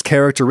Cliff's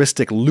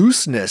characteristic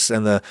looseness,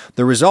 and the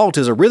result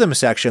is a rhythm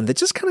section that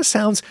just kind of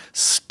sounds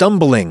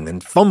stumbling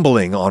and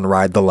fumbling on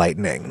Ride the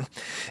Lightning.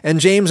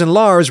 And James and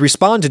Lars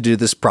responded to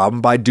this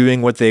problem by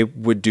doing what they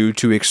would do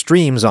to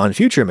extremes on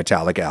future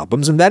Metallica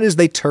albums, and that is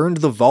they turned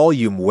the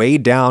volume way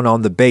down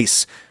on the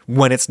bass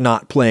when it's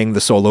not playing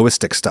the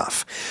soloistic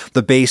stuff.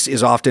 The bass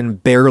is often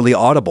barely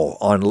audible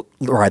on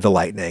Ride the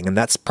Lightning, and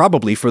that's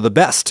probably for the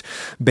best,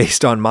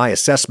 based on my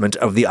assessment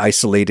of the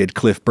isolated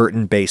Cliff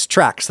Burton bass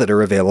tracks that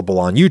are available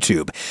on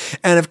YouTube.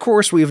 And of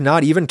course, we've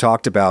not even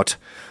talked about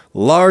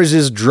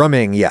Lars's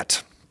drumming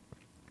yet.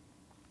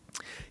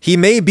 He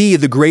may be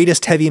the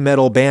greatest heavy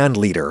metal band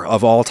leader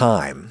of all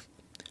time,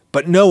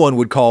 but no one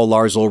would call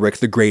Lars Ulrich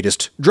the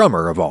greatest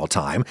drummer of all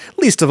time,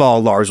 least of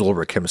all Lars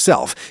Ulrich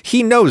himself.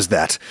 He knows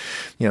that.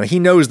 He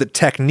knows that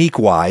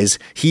technique-wise,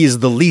 he is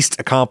the least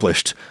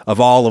accomplished of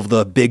all of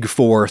the big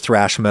four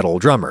thrash metal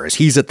drummers.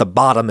 He's at the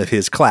bottom of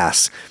his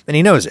class, and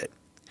he knows it.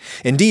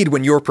 Indeed,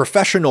 when your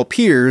professional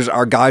peers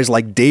are guys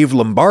like Dave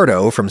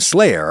Lombardo from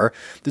Slayer,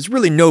 there's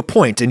really no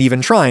point in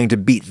even trying to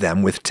beat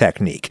them with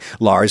technique.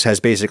 Lars has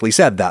basically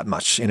said that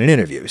much in an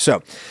interview.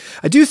 So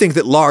I do think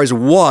that Lars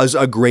was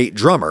a great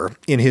drummer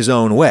in his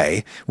own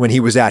way when he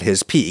was at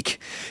his peak.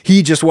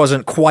 He just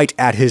wasn't quite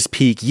at his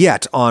peak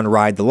yet on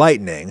Ride the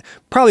Lightning,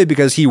 probably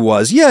because he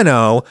was,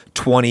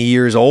 20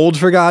 years old,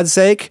 for God's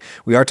sake.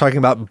 We are talking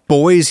about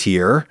boys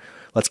here.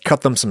 Let's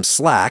cut them some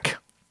slack.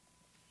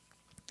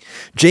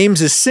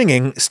 James's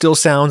singing still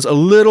sounds a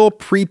little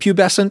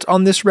prepubescent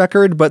on this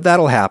record, but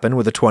that'll happen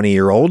with a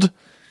 20-year-old.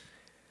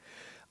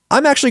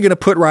 I'm actually going to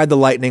put Ride the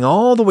Lightning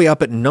all the way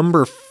up at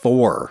number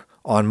 4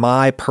 on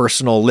my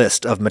personal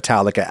list of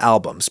Metallica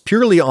albums,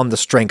 purely on the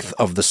strength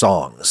of the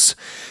songs.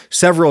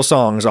 Several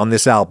songs on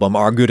this album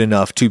are good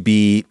enough to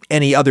be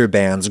any other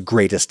band's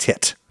greatest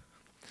hit.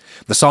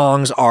 The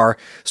songs are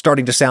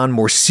starting to sound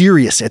more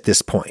serious at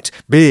this point,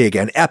 big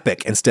and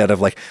epic instead of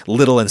like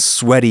little and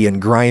sweaty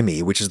and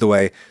grimy, which is the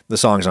way the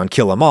songs on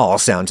Kill 'Em All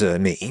sound to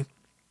me.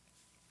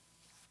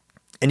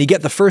 And you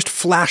get the first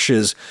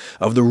flashes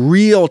of the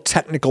real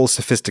technical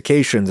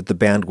sophistication that the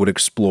band would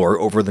explore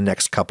over the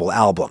next couple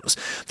albums.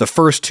 The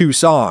first 2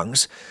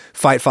 songs,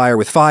 Fight Fire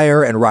with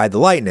Fire and Ride the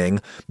Lightning,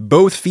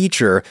 both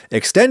feature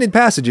extended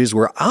passages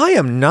where I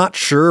am not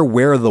sure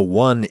where the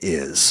one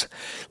is.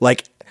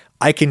 Like,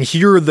 I can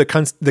hear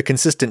the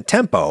consistent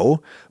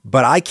tempo,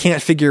 but I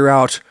can't figure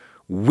out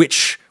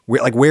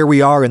where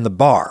we are in the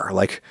bar.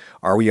 Like,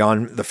 are we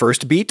on the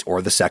first beat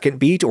or the second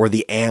beat or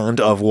the and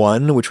of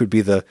one, which would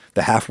be the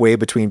halfway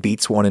between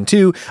beats 1 and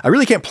 2? I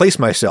really can't place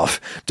myself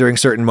during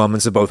certain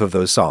moments of both of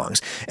those songs.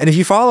 And if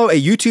you follow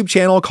a YouTube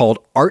channel called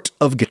Art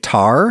of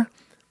Guitar,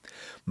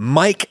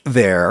 Mike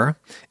there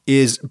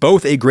is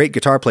both a great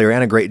guitar player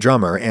and a great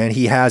drummer, and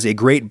he has a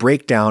great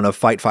breakdown of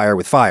Fight Fire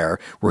with Fire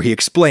where he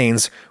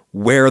explains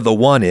where the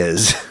one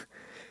is.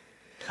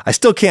 I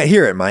still can't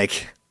hear it,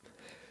 Mike,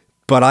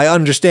 but I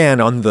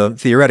understand on the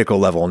theoretical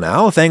level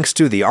now, thanks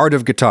to the Art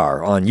of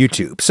Guitar on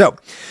YouTube. So,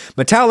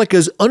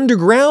 Metallica's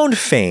underground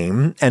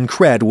fame and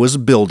cred was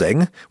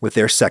building with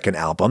their second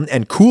album,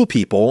 and cool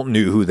people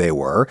knew who they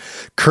were.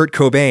 Kurt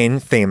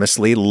Cobain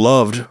famously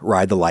loved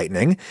Ride the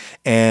Lightning,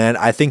 and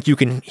I think you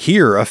can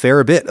hear a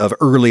fair bit of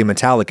early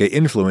Metallica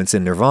influence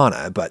in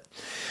Nirvana, but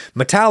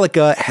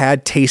Metallica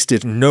had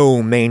tasted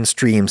no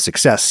mainstream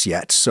success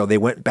yet, so they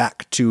went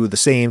back to the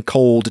same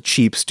cold,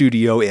 cheap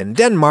studio in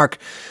Denmark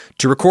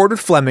to record with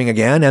Fleming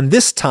again, and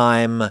this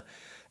time,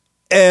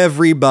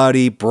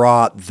 everybody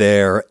brought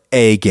their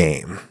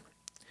A-game.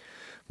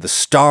 The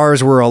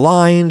stars were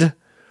aligned,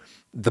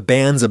 the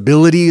band's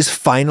abilities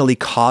finally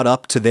caught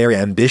up to their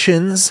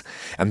ambitions,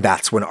 and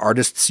that's when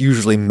artists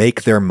usually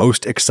make their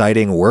most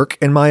exciting work,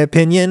 in my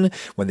opinion,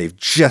 when they've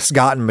just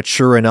gotten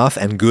mature enough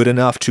and good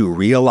enough to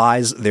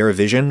realize their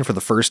vision for the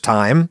first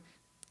time.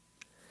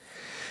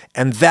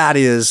 And that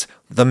is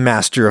the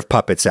Master of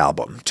Puppets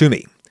album, to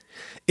me.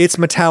 It's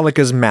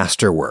Metallica's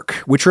masterwork,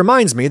 which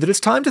reminds me that it's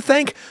time to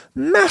thank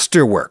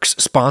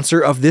Masterworks, sponsor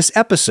of this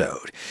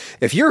episode.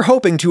 If you're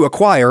hoping to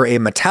acquire a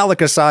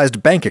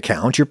Metallica-sized bank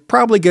account, you're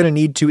probably going to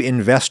need to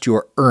invest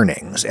your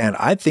earnings, and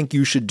I think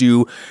you should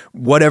do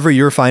whatever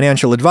your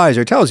financial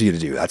advisor tells you to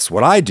do. That's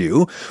what I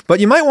do, but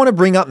you might want to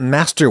bring up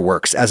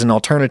Masterworks as an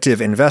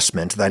alternative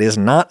investment that is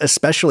not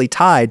especially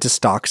tied to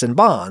stocks and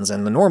bonds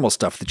and the normal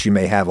stuff that you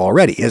may have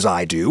already, as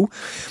I do.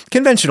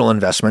 Conventional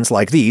investments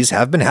like these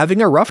have been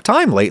having a rough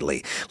time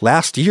lately.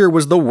 Last year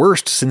was the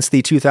worst since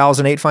the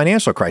 2008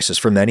 financial crisis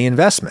for many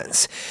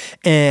investments.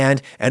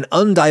 And an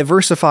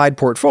undiversified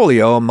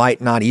portfolio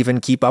might not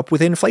even keep up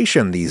with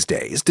inflation these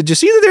days. Did you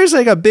see that there's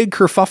like a big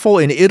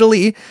kerfuffle in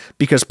Italy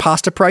because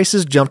pasta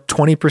prices jumped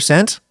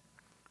 20%?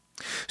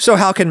 So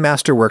how can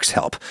Masterworks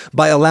help?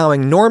 By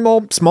allowing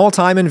normal,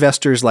 small-time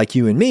investors like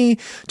you and me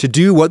to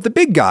do what the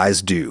big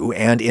guys do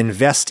and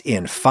invest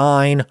in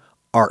fine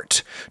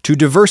art to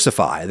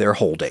diversify their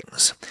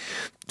holdings.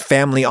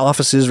 Family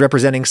offices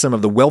representing some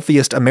of the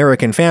wealthiest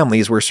American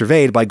families were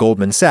surveyed by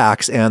Goldman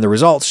Sachs, and the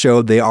results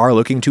showed they are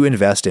looking to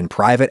invest in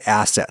private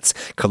assets,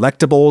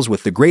 collectibles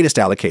with the greatest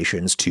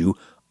allocations to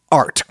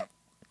art.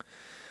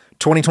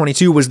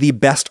 2022 was the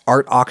best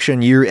art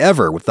auction year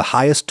ever, with the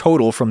highest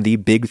total from the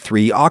big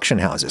 3 auction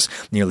houses,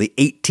 nearly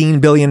 $18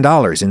 billion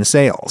in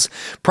sales.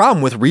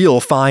 Problem with real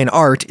fine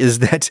art is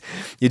that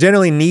you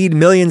generally need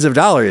millions of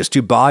dollars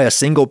to buy a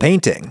single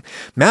painting.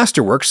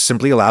 Masterworks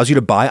simply allows you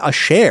to buy a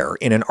share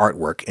in an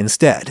artwork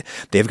instead.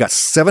 They've got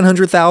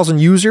 700,000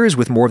 users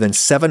with more than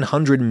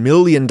 $700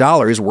 million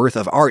worth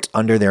of art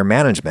under their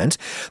management.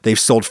 They've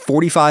sold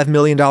 $45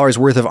 million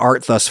worth of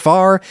art thus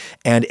far,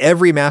 and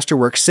every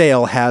Masterworks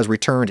sale has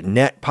returned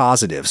net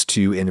positives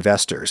to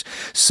investors,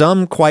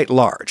 some quite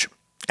large.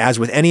 As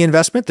with any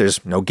investment,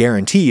 there's no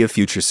guarantee of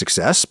future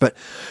success, but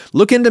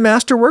look into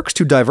Masterworks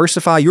to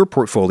diversify your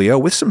portfolio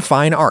with some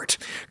fine art.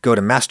 Go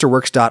to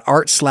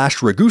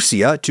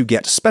masterworks.art/Ragusia to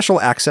get special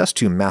access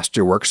to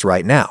Masterworks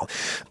right now.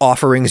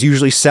 Offerings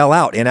usually sell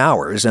out in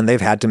hours, and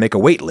they've had to make a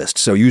wait list,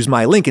 so use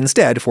my link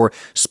instead for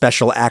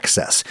special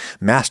access.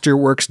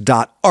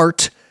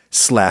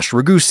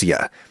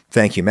 masterworks.art/Ragusia.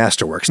 Thank you,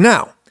 Masterworks.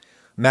 Now,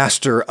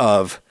 Master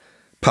of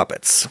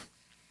Puppets.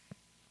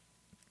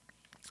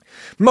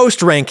 Most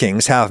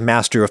rankings have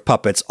Master of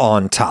Puppets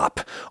on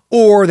top,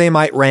 or they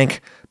might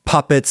rank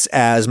Puppets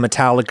as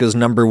Metallica's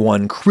number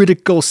one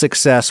critical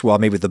success, while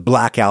maybe the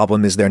Black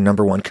Album is their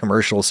number one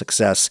commercial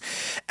success.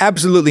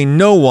 Absolutely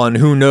no one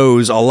who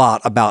knows a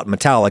lot about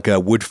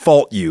Metallica would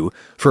fault you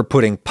for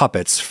putting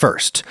Puppets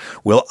first.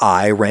 Will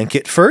I rank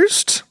it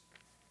first?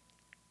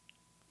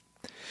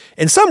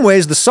 In some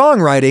ways, the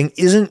songwriting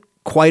isn't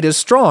quite as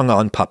strong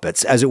on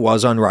Puppets as it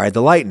was on Ride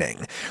the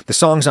Lightning. The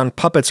songs on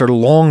Puppets are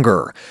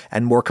longer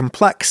and more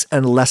complex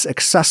and less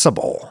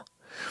accessible.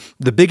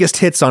 The biggest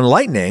hits on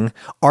Lightning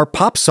are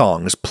pop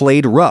songs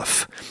played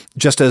rough,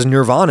 just as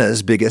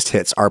Nirvana's biggest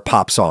hits are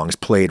pop songs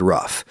played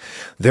rough.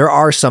 There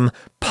are some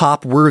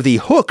pop-worthy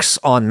hooks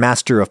on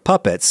Master of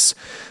Puppets,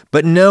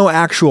 but no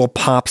actual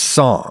pop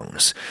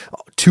songs.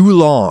 Too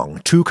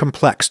long, too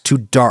complex, too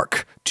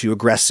dark, too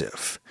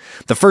aggressive.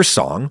 The first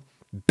song,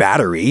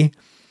 Battery,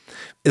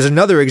 is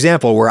another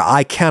example where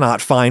I cannot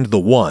find the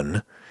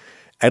one,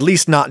 at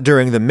least not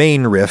during the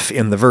main riff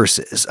in the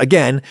verses.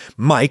 Again,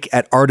 Mike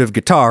at Art of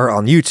Guitar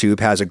on YouTube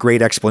has a great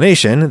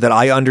explanation that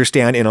I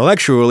understand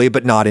intellectually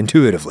but not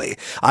intuitively.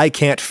 I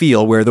can't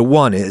feel where the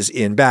one is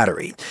in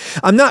Battery.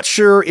 I'm not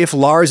sure if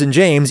Lars and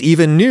James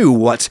even knew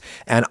what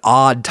an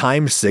odd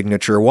time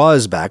signature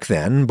was back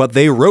then, but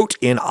they wrote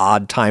in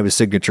odd time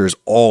signatures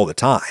all the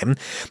time.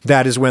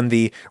 That is when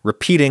the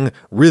repeating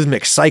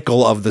rhythmic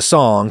cycle of the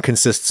song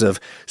consists of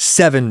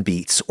 7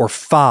 beats or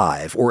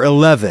 5 or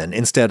 11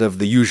 instead of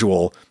the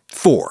usual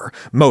 4.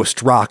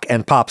 Most rock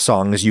and pop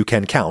songs you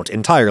can count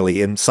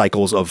entirely in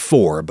cycles of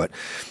 4, but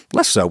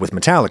less so with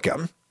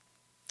Metallica.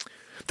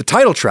 The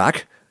title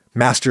track,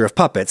 Master of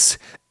Puppets,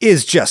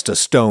 is just a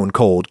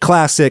stone-cold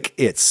classic.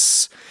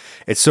 It's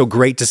so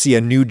great to see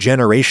a new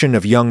generation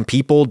of young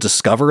people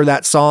discover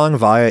that song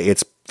via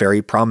its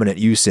very prominent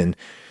use in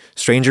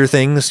Stranger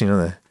Things,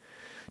 the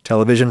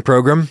television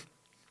program.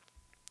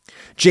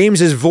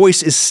 James's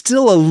voice is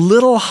still a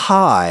little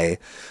high,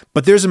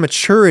 but there's a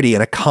maturity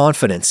and a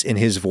confidence in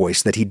his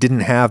voice that he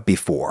didn't have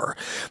before.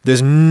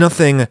 There's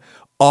nothing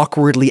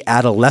awkwardly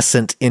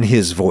adolescent in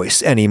his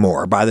voice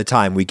anymore by the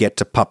time we get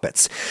to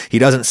Puppets. He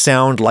doesn't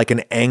sound like an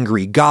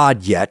angry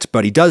god yet,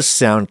 but he does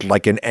sound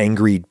like an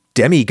angry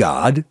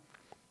demigod.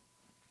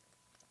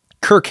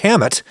 Kirk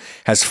Hammett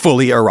has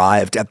fully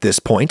arrived at this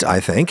point, I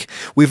think.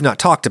 We've not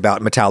talked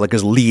about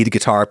Metallica's lead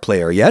guitar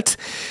player yet.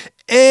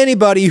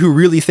 Anybody who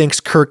really thinks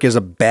Kirk is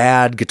a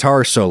bad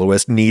guitar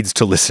soloist needs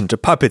to listen to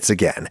Puppets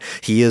again.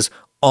 He is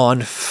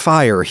on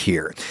fire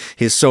here.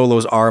 His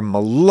solos are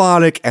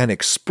melodic and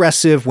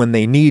expressive when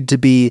they need to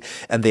be,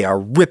 and they are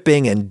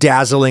ripping and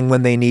dazzling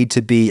when they need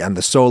to be, and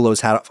the solos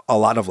have a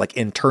lot of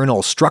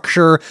internal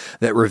structure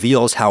that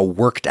reveals how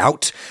worked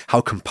out, how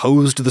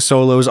composed the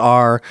solos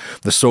are.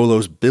 The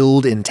solos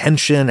build in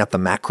tension at the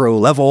macro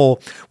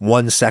level.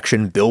 One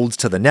section builds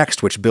to the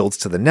next, which builds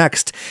to the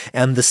next,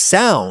 and the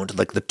sound,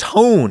 the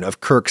tone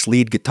of Kirk's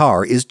lead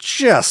guitar is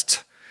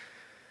just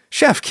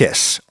chef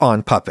kiss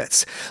on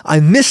Puppets. I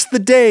miss the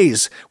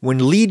days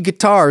when lead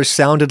guitars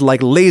sounded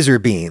like laser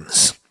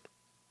beams.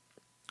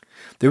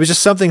 There was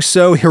just something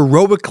so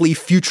heroically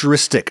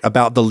futuristic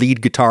about the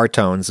lead guitar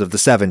tones of the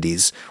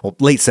 70s,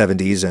 late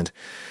 70s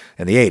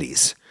and the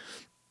 80s.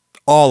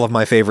 All of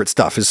my favorite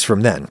stuff is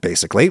from then,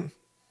 basically.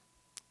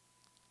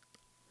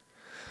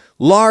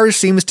 Lars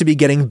seems to be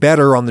getting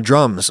better on the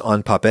drums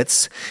on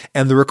Puppets,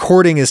 and the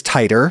recording is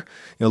tighter,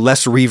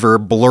 less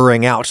reverb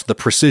blurring out the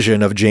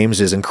precision of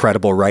James's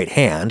incredible right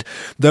hand,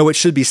 though it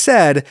should be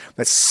said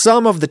that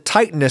some of the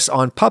tightness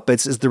on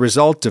Puppets is the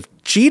result of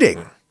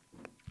cheating.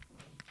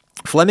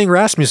 Flemming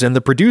Rasmussen,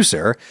 the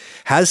producer,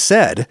 has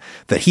said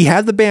that he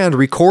had the band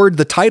record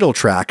the title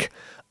track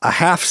a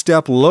half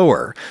step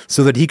lower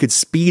so that he could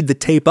speed the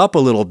tape up a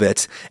little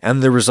bit,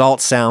 and the result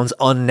sounds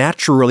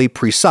unnaturally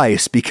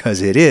precise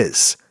because it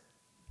is.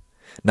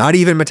 Not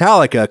even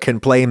Metallica can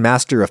play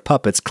Master of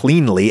Puppets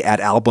cleanly at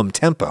album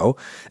tempo,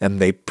 and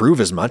they prove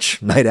as much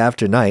night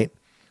after night.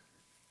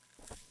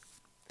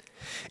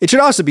 It should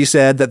also be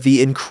said that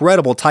the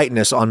incredible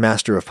tightness on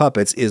Master of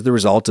Puppets is the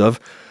result of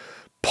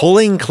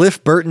pulling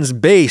Cliff Burton's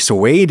bass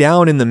way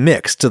down in the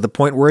mix to the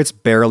point where it's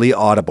barely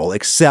audible,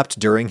 except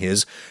during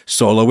his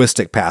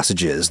soloistic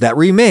passages that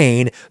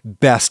remain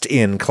best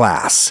in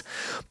class.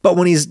 But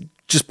when he's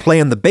just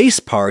playing the bass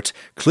part,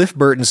 Cliff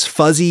Burton's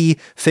fuzzy,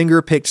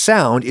 finger-picked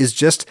sound is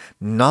just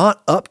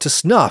not up to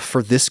snuff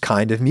for this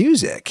kind of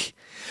music.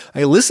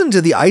 I listened to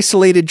the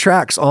isolated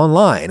tracks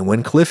online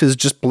when Cliff is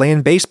just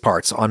playing bass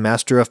parts on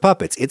Master of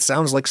Puppets. It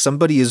sounds like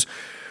somebody is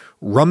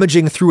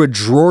rummaging through a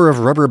drawer of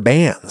rubber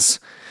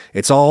bands.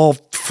 It's all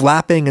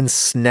flapping and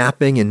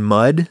snapping in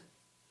mud.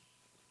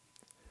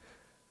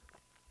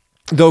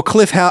 Though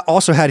Cliff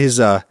also had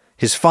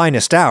his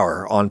finest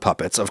hour on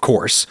Puppets, of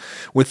course,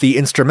 with the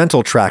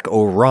instrumental track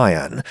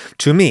Orion,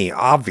 to me,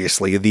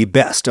 obviously the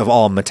best of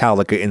all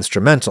Metallica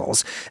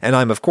instrumentals, and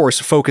I'm of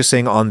course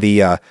focusing on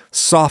the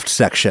soft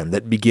section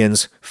that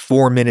begins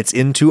 4 minutes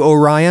into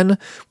Orion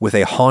with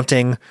a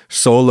haunting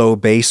solo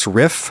bass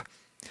riff.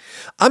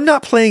 I'm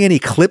not playing any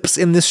clips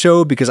in this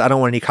show because I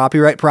don't want any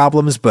copyright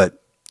problems,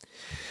 but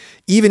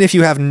even if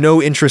you have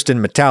no interest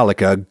in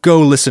Metallica, go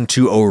listen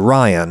to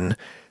Orion,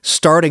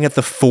 starting at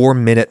the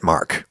 4-minute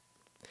mark.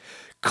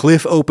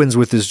 Cliff opens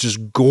with this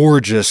just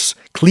gorgeous,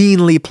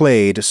 cleanly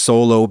played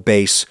solo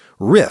bass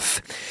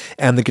riff,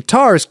 and the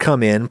guitars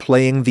come in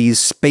playing these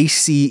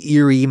spacey,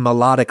 eerie,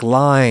 melodic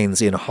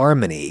lines in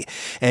harmony.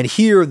 And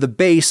here the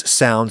bass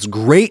sounds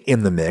great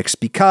in the mix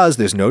because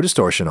there's no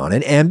distortion on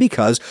it, and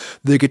because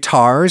the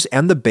guitars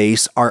and the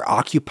bass are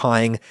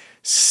occupying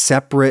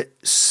separate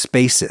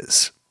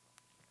spaces.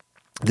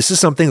 This is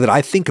something that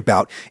I think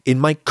about in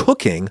my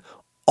cooking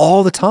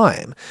all the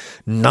time,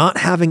 not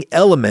having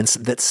elements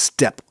that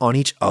step on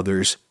each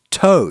other's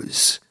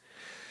toes.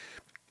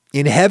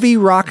 In heavy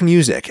rock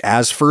music,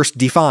 as first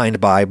defined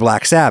by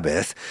Black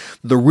Sabbath,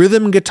 the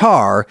rhythm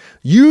guitar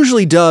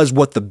usually does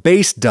what the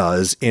bass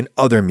does in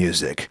other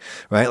music,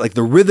 right? Like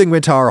the rhythm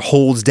guitar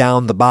holds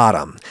down the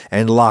bottom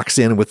and locks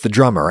in with the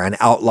drummer and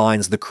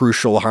outlines the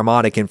crucial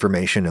harmonic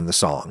information in the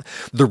song.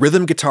 The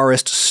rhythm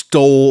guitarist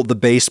stole the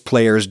bass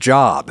player's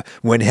job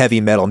when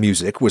heavy metal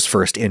music was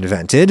first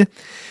invented.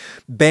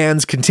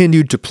 Bands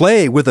continued to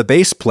play with a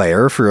bass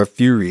player for a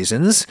few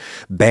reasons.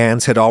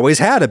 Bands had always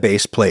had a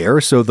bass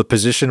player, so the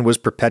position was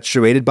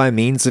perpetuated by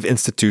means of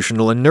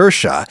institutional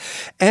inertia.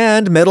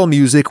 And metal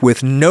music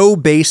with no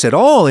bass at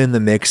all in the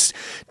mix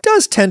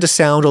does tend to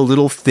sound a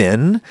little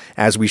thin,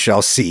 as we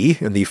shall see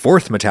in the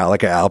 4th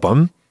Metallica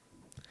album.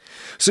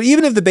 So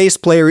even if the bass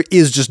player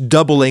is just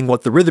doubling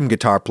what the rhythm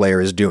guitar player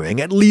is doing,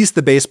 at least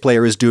the bass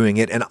player is doing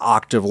it an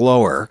octave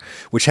lower,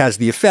 which has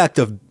the effect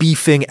of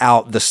beefing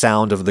out the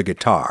sound of the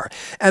guitar.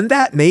 And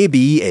that may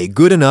be a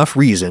good enough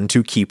reason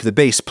to keep the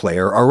bass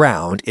player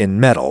around in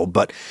metal,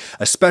 but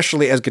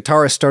especially as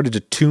guitarists started to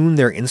tune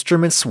their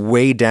instruments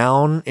way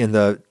down in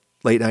the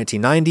late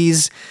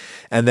 1990s,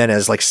 and then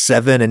as like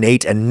 7 and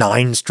 8 and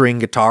 9 string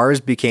guitars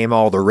became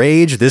all the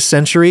rage this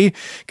century,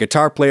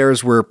 guitar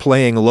players were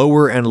playing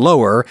lower and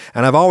lower,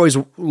 and I've always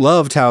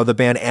loved how the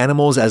band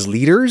Animals as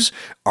Leaders,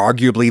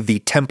 arguably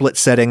the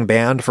template-setting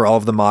band for all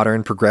of the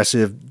modern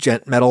progressive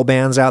gent metal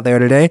bands out there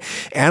today,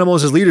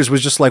 Animals as Leaders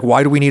was just like,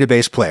 why do we need a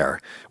bass player?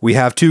 We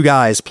have 2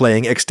 guys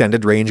playing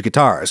extended range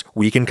guitars.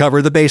 We can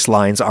cover the bass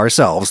lines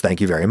ourselves,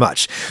 thank you very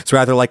much. It's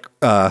rather like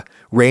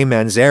Ray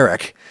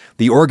Manzarek,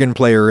 the organ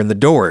player in The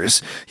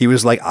Doors. He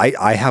was like,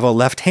 I have a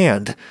left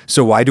hand,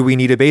 so why do we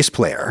need a bass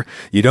player?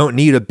 You don't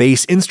need a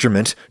bass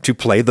instrument to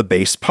play the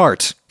bass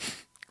part.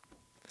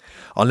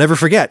 I'll never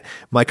forget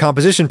my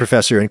composition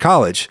professor in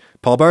college,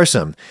 Paul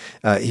Barsom.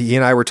 He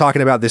and I were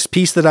talking about this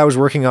piece that I was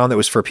working on that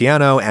was for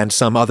piano and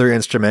some other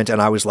instrument,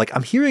 and I was like,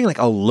 I'm hearing like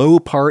a low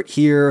part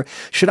here.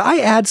 Should I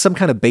add some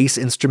kind of bass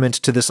instrument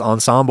to this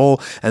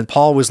ensemble? And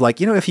Paul was like,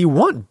 if you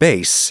want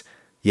bass,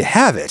 you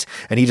have it.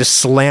 And he just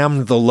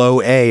slammed the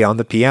low A on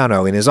the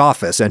piano in his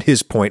office, and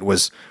his point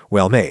was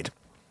well made.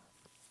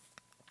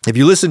 If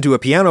you listen to a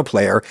piano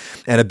player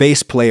and a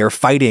bass player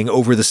fighting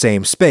over the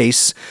same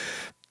space,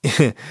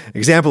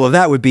 example of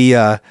that would be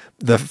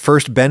the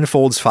first Ben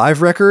Folds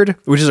 5 record,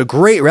 which is a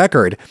great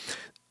record,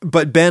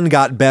 but Ben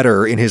got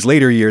better in his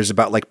later years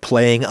about like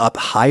playing up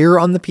higher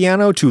on the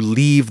piano to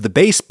leave the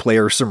bass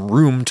player some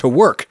room to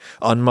work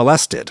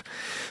unmolested.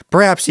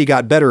 Perhaps he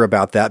got better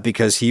about that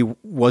because he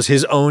was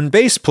his own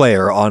bass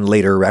player on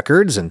later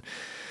records, and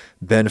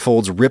Ben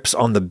Folds rips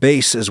on the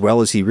bass as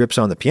well as he rips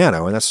on the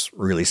piano, and that's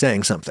really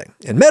saying something.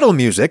 In metal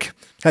music,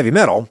 heavy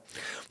metal,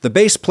 the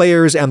bass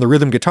players and the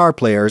rhythm guitar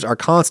players are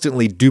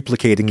constantly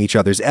duplicating each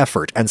other's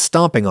effort and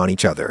stomping on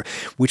each other,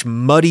 which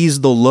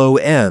muddies the low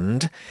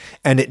end,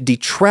 and it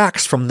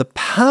detracts from the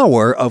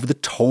power of the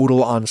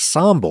total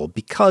ensemble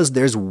because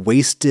there's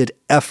wasted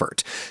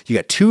effort. You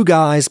got 2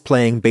 guys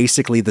playing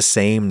basically the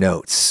same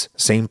notes,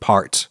 same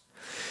part.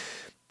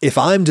 If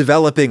I'm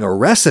developing a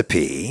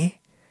recipe,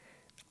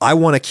 I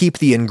want to keep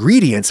the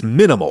ingredients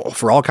minimal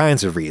for all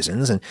kinds of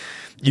reasons, and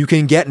you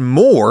can get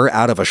more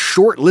out of a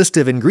short list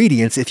of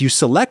ingredients if you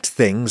select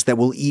things that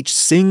will each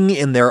sing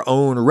in their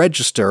own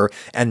register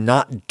and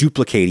not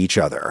duplicate each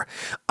other.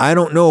 I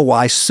don't know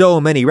why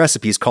so many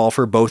recipes call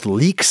for both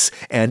leeks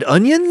and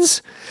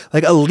onions.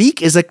 Like a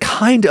leek is a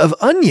kind of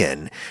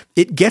onion.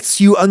 It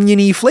gets you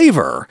oniony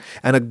flavor,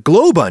 and a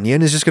globe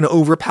onion is just going to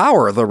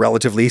overpower the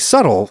relatively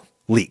subtle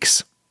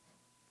leeks.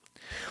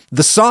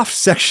 The soft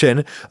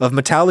section of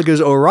Metallica's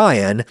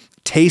Orion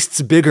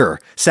tastes bigger,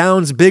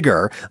 sounds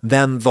bigger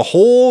than the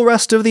whole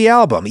rest of the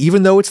album,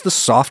 even though it's the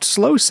soft,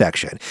 slow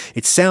section.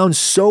 It sounds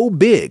so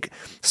big,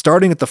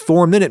 starting at the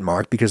 4-minute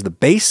mark, because the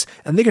bass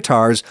and the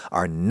guitars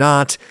are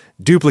not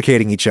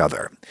duplicating each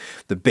other.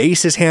 The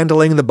bass is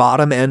handling the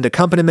bottom end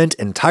accompaniment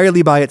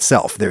entirely by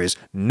itself. There is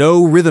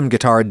no rhythm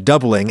guitar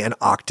doubling an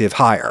octave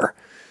higher.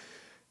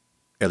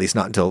 At least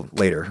not until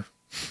later.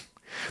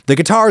 The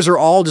guitars are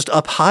all just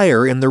up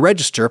higher in the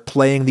register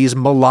playing these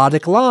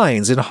melodic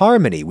lines in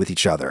harmony with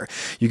each other.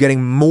 You're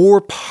getting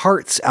more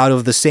parts out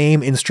of the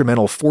same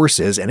instrumental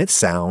forces, and it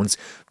sounds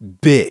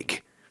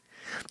big.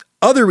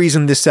 Other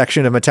reason this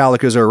section of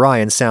Metallica's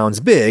Orion sounds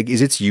big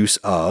is its use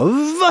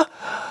of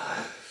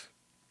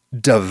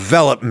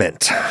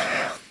development.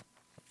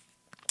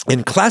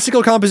 In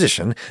classical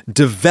composition,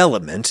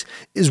 development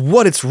is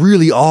what it's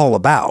really all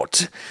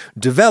about.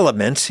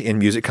 Development in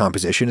music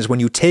composition is when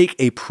you take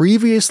a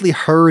previously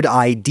heard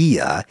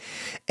idea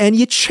and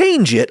you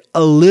change it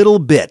a little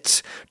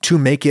bit to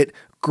make it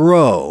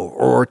grow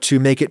or to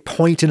make it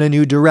point in a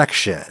new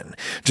direction.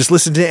 Just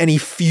listen to any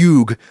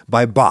fugue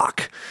by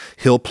Bach.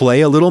 He'll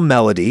play a little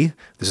melody.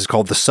 This is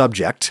called the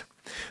subject.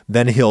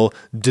 Then he'll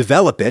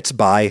develop it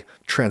by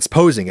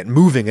transposing it,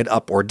 moving it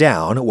up or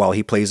down, while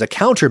he plays a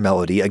counter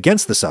melody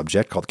against the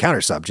subject called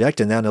counter subject,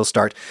 and then he'll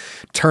start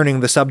turning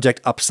the subject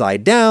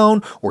upside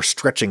down or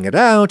stretching it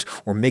out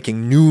or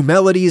making new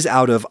melodies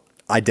out of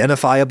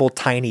identifiable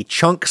tiny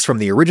chunks from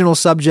the original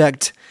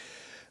subject.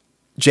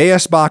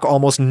 J.S. Bach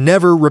almost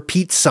never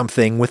repeats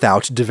something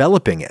without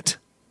developing it.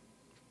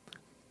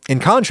 In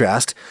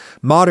contrast,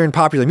 modern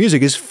popular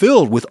music is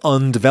filled with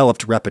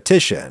undeveloped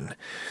repetition,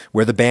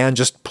 where the band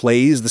just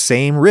plays the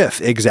same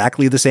riff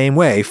exactly the same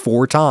way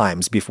 4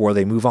 times before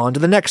they move on to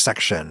the next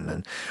section.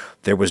 And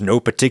there was no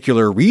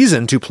particular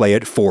reason to play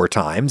it 4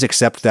 times,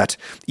 except that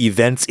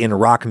events in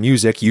rock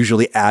music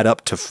usually add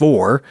up to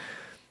 4,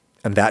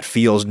 and that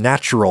feels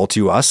natural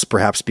to us,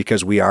 perhaps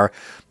because we are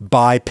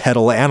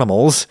bipedal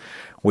animals.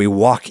 We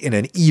walk in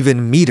an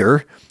even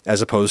meter,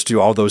 as opposed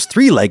to all those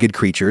 3-legged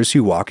creatures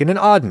who walk in an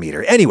odd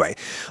meter. Anyway,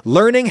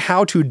 learning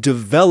how to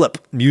develop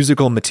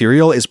musical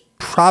material is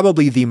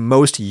probably the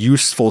most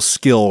useful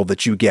skill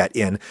that you get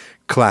in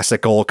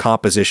classical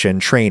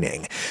composition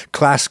training.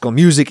 Classical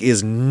music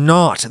is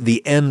not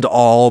the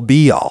end-all,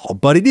 be-all,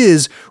 but it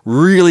is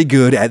really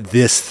good at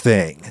this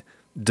thing: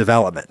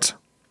 development.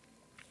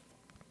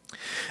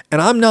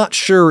 And I'm not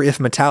sure if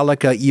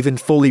Metallica even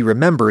fully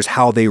remembers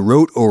how they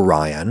wrote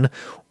Orion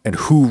and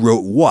who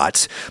wrote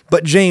what,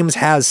 but James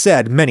has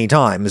said many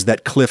times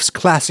that Cliff's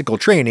classical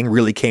training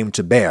really came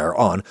to bear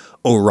on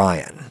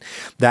Orion.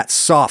 That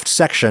soft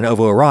section of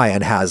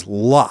Orion has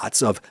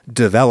lots of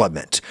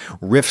development.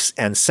 Riffs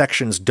and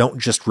sections don't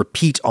just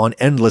repeat on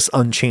endless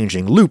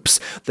unchanging loops.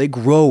 They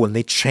grow and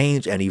they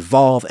change and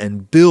evolve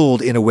and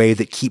build in a way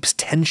that keeps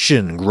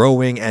tension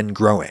growing and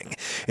growing.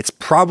 It's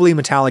probably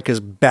Metallica's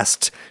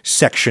best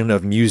section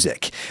of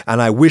music,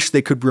 and I wish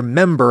they could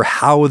remember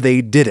how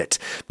they did it,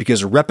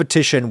 because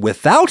repetition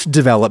without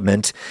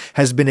development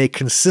has been a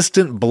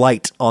consistent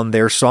blight on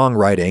their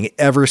songwriting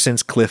ever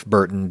since Cliff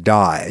Burton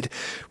died,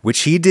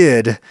 which he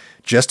did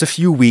just a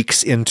few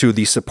weeks into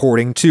the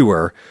supporting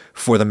tour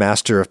for the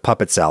Master of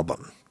Puppets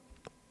album.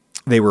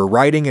 They were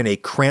riding in a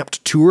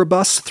cramped tour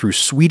bus through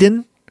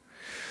Sweden.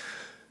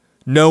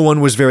 No one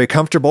was very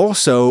comfortable,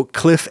 so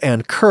Cliff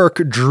and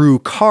Kirk drew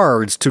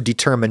cards to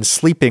determine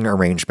sleeping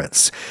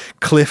arrangements.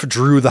 Cliff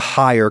drew the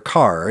higher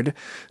card,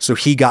 so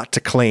he got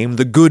to claim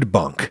the good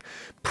bunk,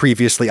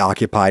 previously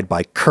occupied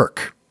by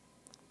Kirk.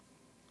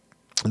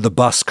 The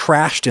bus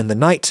crashed in the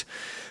night,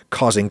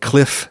 causing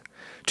Cliff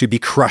to be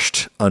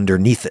crushed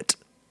underneath it.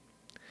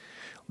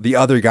 The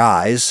other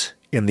guys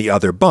in the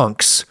other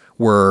bunks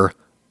were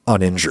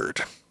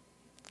uninjured.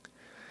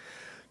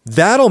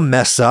 That'll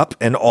mess up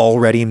an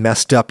already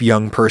messed up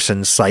young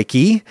person's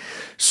psyche,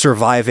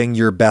 surviving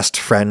your best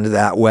friend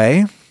that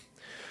way.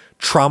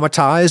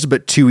 Traumatized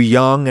but too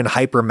young and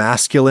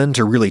hypermasculine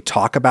to really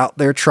talk about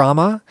their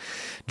trauma,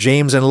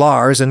 James and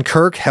Lars and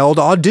Kirk held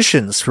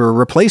auditions for a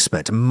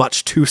replacement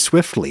much too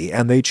swiftly,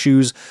 and they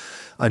choose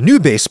a new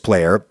bass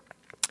player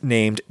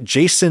named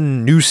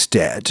Jason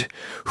Newsted,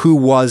 who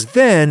was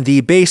then the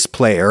bass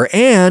player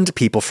and,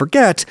 people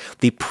forget,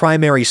 the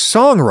primary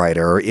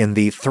songwriter in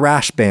the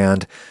thrash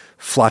band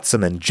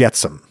Flotsam and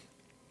Jetsam.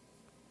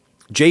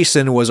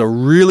 Jason was a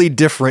really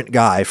different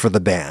guy for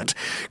the band.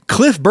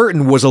 Cliff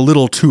Burton was a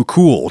little too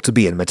cool to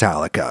be in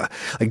Metallica.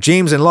 Like,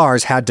 James and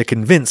Lars had to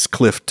convince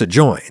Cliff to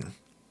join.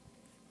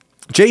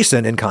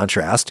 Jason, in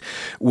contrast,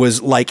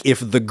 was like if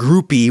the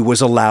groupie was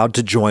allowed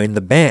to join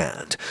the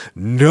band.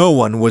 No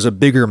one was a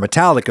bigger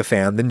Metallica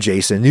fan than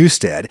Jason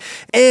Newsted,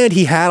 and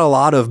he had a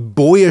lot of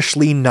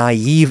boyishly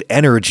naive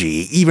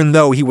energy, even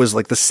though he was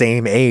like the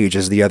same age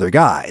as the other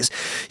guys.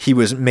 He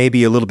was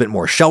maybe a little bit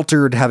more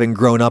sheltered, having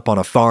grown up on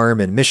a farm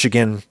in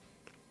Michigan.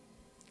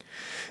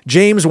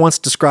 James once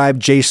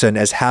described Jason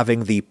as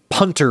having the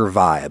punter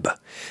vibe,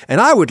 and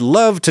I would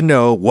love to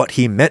know what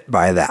he meant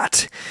by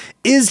that.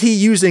 Is he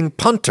using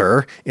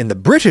punter in the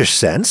British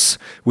sense,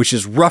 which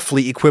is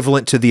roughly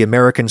equivalent to the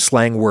American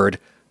slang word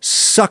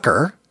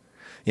sucker,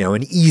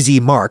 an easy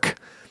mark,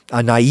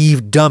 a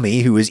naive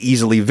dummy who is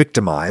easily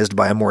victimized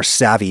by a more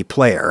savvy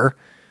player?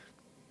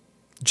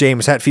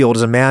 James Hetfield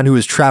is a man who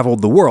has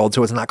traveled the world,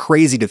 so it's not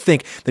crazy to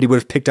think that he would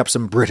have picked up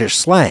some British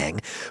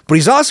slang. But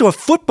he's also a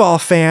football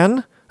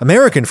fan,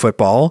 American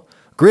football,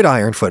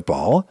 gridiron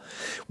football,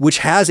 which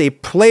has a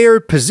player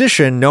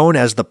position known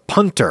as the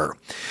punter,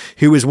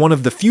 who is one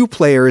of the few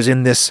players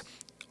in this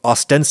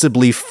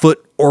ostensibly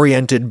foot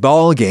oriented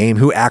ball game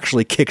who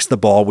actually kicks the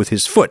ball with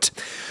his foot.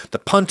 The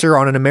punter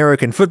on an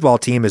American football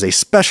team is a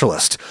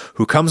specialist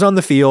who comes on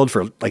the field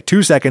for like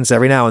 2 seconds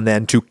every now and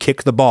then to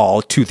kick the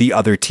ball to the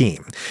other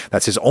team.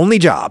 That's his only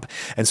job.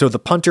 And so the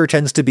punter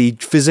tends to be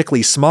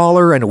physically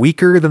smaller and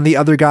weaker than the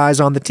other guys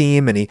on the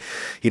team, and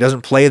he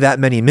doesn't play that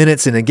many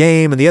minutes in a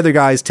game, and the other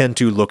guys tend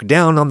to look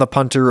down on the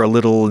punter a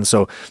little, and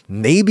so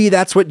maybe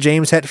that's what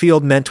James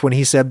Hetfield meant when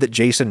he said that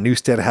Jason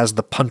Newsted has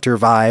the punter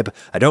vibe.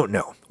 I don't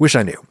know. Wish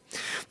I knew.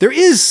 There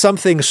is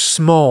something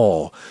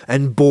small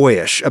and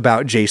boyish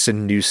about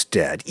Jason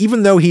Newsted,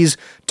 even though he's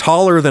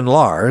taller than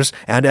Lars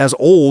and as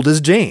old as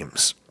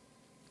James.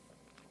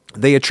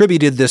 They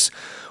attributed this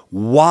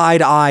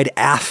wide-eyed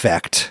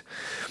affect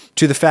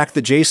to the fact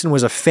that Jason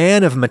was a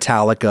fan of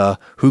Metallica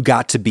who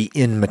got to be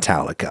in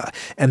Metallica,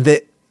 and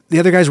that the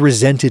other guys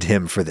resented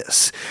him for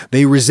this.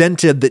 They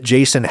resented that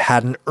Jason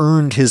hadn't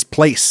earned his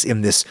place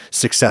in this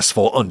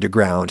successful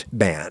underground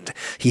band.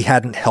 He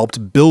hadn't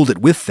helped build it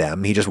with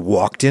them. He just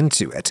walked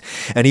into it.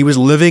 And he was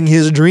living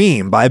his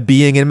dream by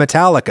being in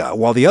Metallica,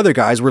 while the other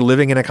guys were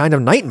living in a kind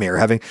of nightmare,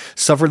 having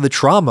suffered the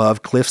trauma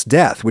of Cliff's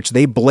death, which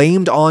they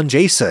blamed on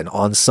Jason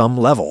on some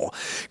level.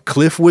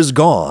 Cliff was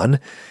gone,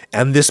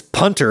 and this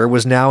punter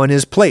was now in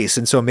his place,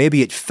 and so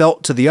maybe it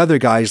felt to the other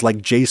guys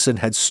like Jason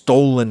had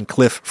stolen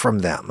Cliff from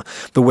them,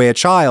 the way a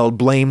child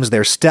blames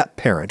their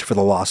step-parent for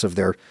the loss of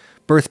their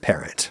birth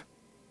parent.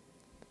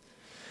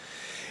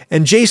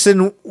 And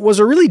Jason was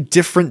a really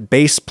different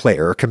bass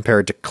player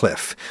compared to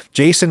Cliff.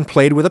 Jason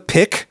played with a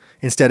pick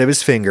instead of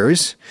his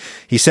fingers.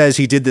 He says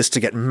he did this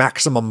to get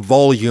maximum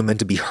volume and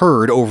to be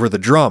heard over the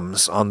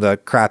drums on the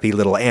crappy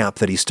little amp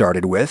that he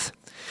started with.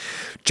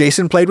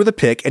 Jason played with a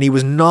pick, and he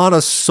was not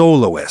a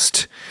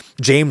soloist.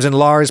 James and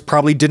Lars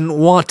probably didn't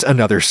want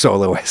another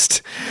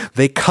soloist.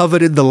 They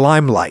coveted the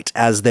limelight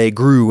as they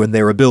grew in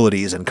their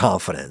abilities and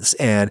confidence,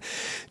 and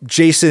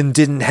Jason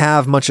didn't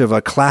have much of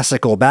a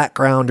classical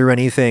background or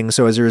anything,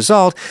 so as a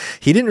result,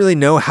 he didn't really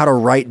know how to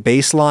write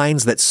bass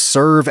lines that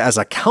serve as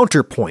a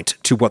counterpoint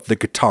to what the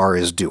guitar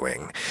is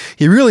doing.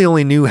 He really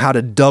only knew how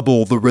to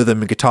double the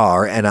rhythm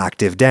guitar an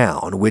octave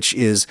down, which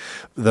is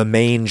the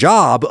main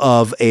job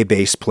of a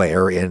bass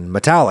player in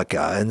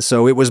Metallica, and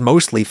so it was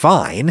mostly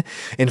fine.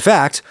 In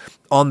fact,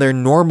 on their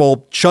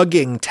normal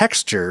chugging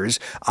textures,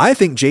 I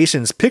think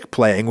Jason's pick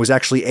playing was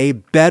actually a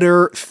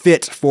better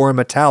fit for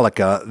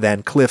Metallica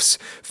than Cliff's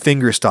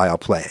fingerstyle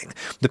playing.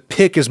 The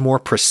pick is more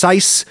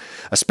precise,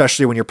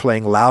 especially when you're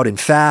playing loud and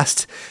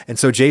fast, and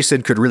so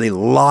Jason could really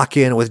lock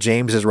in with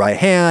James's right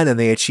hand, and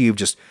they achieved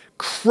just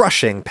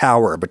crushing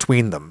power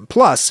between them.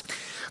 Plus,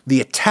 the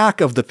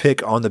attack of the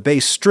pick on the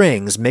bass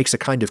strings makes a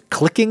kind of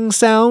clicking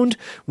sound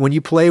when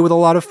you play with a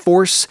lot of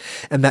force,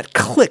 and that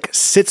click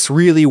sits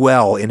really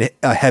well in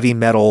a heavy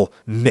metal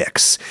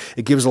mix.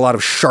 It gives a lot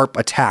of sharp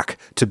attack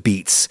to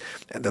beats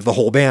that the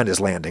whole band is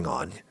landing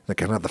on. Like,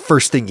 the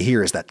first thing you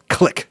hear is that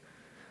click.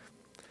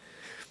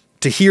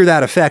 To hear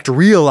that effect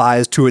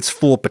realized to its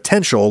full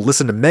potential,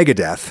 listen to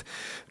Megadeth,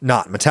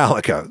 not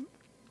Metallica.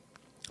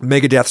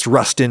 Megadeth's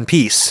Rust in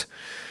Peace.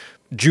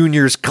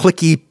 Junior's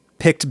clicky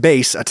picked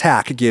bass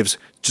attack gives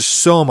just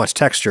so much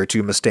texture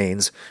to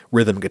Mustaine's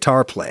rhythm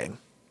guitar playing.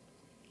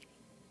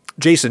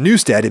 Jason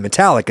Newsted in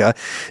Metallica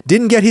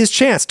didn't get his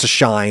chance to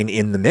shine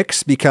in the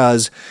mix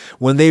because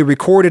when they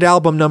recorded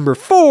album number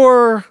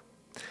 4,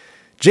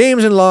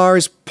 James and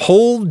Lars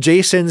pulled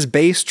Jason's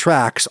bass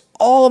tracks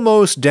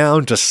almost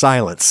down to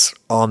silence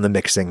on the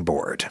mixing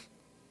board.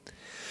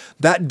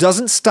 That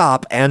doesn't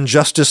stop And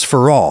Justice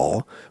for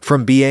All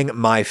from being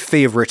my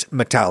favorite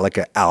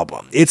Metallica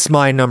album. It's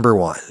my number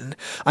 1.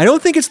 I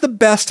don't think it's the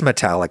best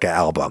Metallica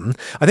album.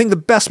 I think the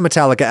best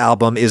Metallica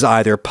album is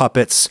either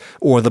Puppets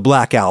or the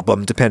Black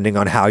Album, depending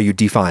on how you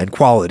define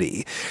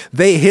quality.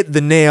 They hit the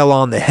nail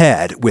on the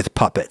head with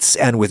Puppets,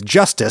 and with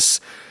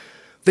Justice,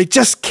 they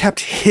just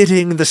kept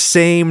hitting the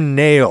same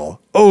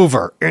nail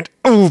over and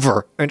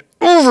over and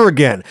over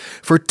again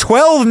for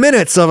 12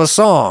 minutes of a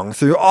song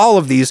through all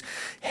of these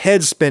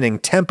head-spinning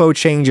tempo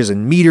changes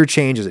and meter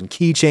changes and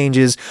key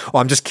changes. Oh,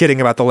 I'm just kidding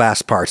about the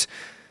last part.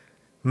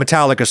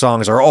 Metallica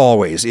songs are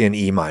always in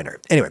E minor.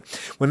 Anyway,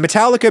 when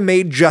Metallica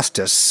made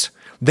Justice,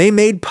 they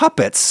made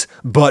Puppets,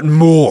 but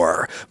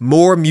more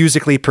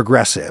musically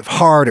progressive,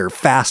 harder,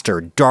 faster,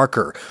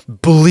 darker,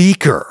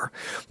 bleaker.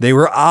 They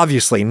were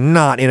obviously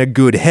not in a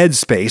good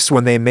headspace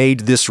when they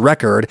made this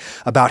record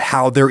about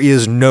how there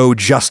is no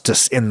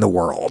justice in the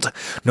world.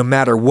 No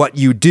matter what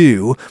you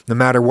do, no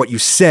matter what you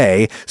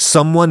say,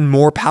 someone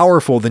more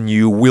powerful than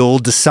you will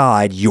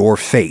decide your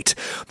fate.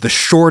 The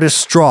shortest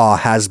straw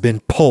has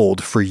been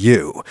pulled for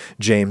you,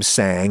 James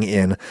sang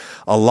in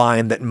a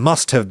line that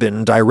must have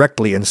been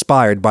directly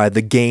inspired by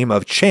the game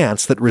of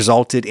chance that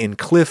resulted in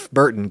Cliff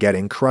Burton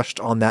getting crushed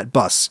on that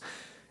bus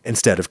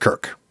instead of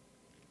Kirk.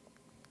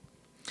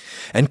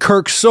 And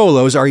Kirk's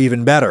solos are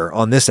even better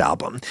on this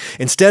album.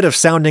 Instead of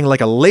sounding like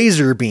a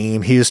laser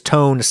beam, his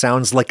tone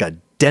sounds like a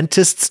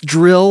dentist's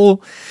drill.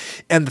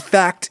 And the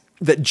fact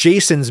that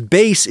Jason's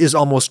bass is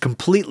almost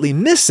completely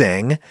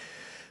missing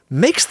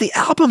makes the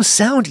album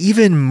sound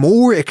even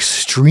more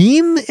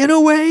extreme in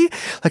a way.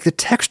 Like the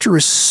texture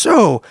is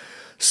so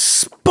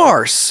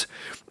sparse.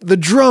 The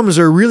drums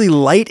are really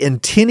light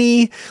and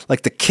tinny,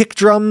 like the kick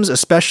drums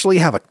especially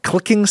have a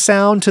clicking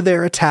sound to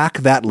their attack.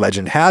 That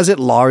legend has it.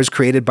 Lars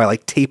created by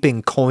like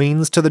taping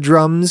coins to the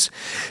drums.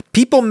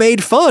 People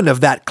made fun of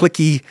that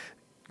clicky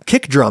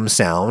kick drum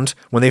sound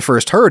when they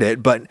first heard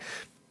it, but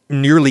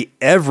nearly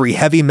every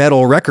heavy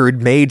metal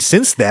record made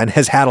since then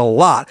has had a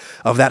lot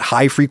of that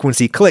high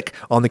frequency click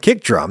on the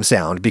kick drum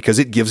sound because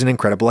it gives an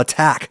incredible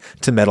attack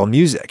to metal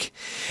music.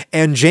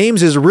 And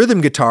James's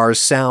rhythm guitars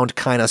sound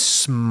kind of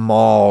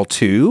small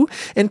too,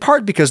 in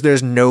part because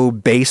there's no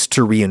bass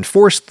to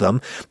reinforce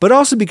them, but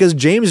also because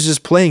James is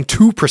just playing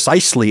too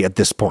precisely at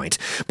this point.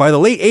 By the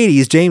late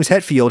 80s, James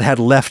Hetfield had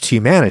left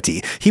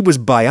humanity. He was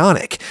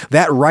bionic.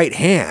 That right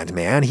hand,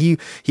 man, he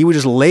would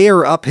just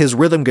layer up his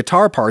rhythm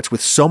guitar parts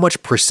with so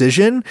much precision.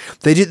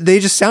 They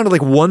just sounded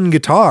like one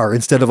guitar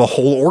instead of a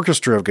whole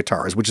orchestra of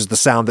guitars, which is the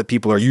sound that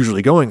people are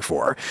usually going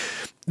for.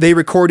 They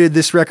recorded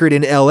this record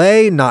in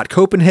LA, not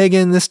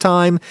Copenhagen this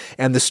time,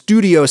 and the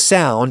studio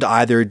sound,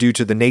 either due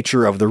to the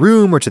nature of the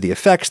room or to the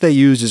effects they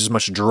used, is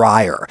much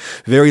drier,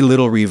 very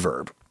little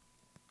reverb.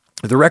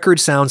 The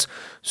record sounds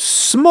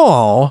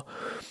small,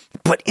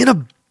 but in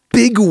a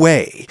big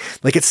way.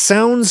 Like it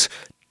sounds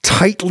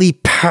tightly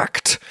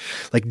packed,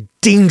 like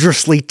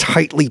dangerously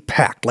tightly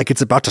packed, like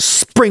it's about to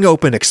spring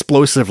open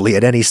explosively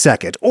at any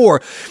second,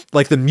 or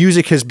like the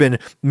music has been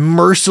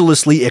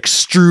mercilessly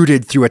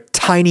extruded through a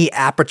tiny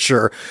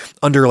aperture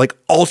under like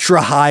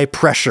ultra high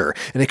pressure,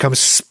 and it comes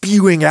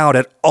spewing out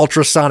at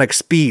ultrasonic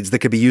speeds that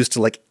could be used to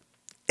like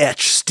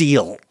etch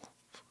steel.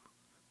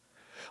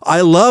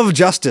 I love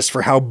Justice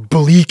for how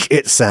bleak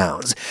it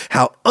sounds,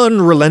 how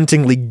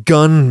unrelentingly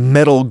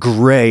gunmetal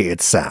gray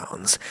it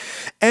sounds.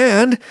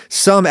 And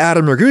some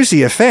Adam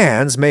Ragusa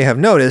fans may have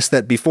noticed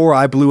that before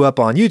I blew up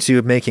on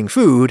YouTube making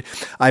food,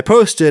 I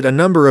posted a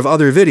number of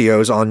other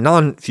videos on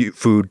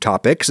non-food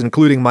topics,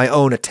 including my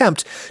own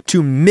attempt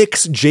to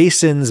mix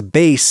Jason's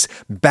bass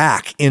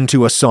back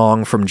into a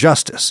song from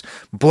Justice.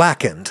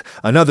 Blackened,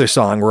 another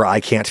song where I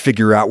can't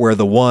figure out where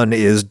the one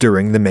is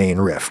during the main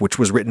riff, which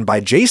was written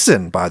by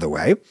Jason, by the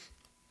way.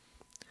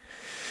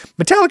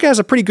 Metallica has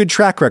a pretty good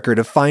track record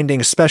of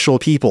finding special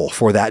people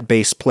for that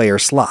bass player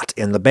slot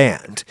in the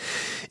band.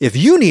 If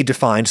you need to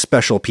find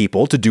special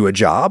people to do a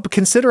job,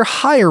 consider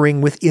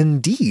hiring with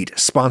Indeed,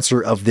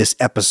 sponsor of this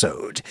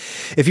episode.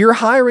 If you're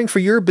hiring for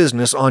your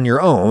business on your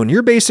own,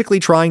 you're basically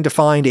trying to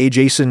find a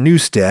Jason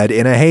Newsted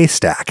in a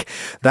haystack.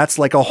 That's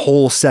like a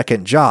whole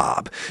second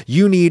job.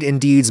 You need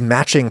Indeed's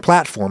matching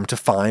platform to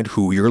find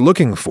who you're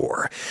looking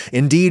for.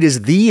 Indeed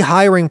is the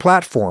hiring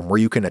platform where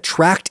you can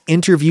attract,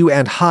 interview,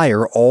 and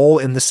hire all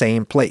in the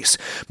same place.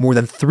 More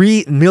than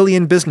 3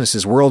 million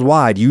businesses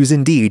worldwide use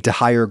Indeed to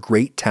hire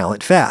great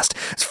talent fast.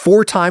 It's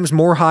 4 times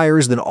more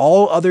hires than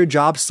all other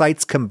job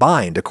sites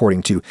combined,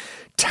 according to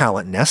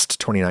Talent Nest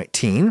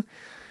 2019.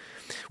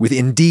 With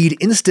Indeed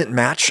Instant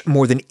Match,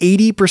 more than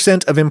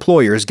 80% of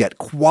employers get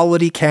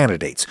quality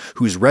candidates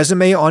whose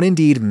resume on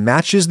Indeed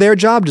matches their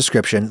job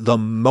description the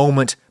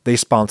moment they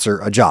sponsor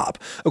a job,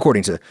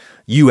 according to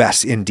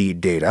US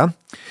Indeed data.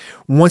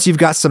 Once you've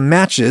got some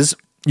matches,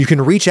 you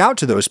can reach out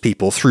to those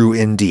people through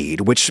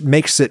Indeed, which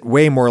makes it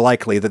way more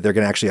likely that they're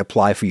going to actually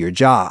apply for your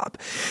job.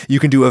 You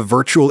can do a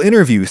virtual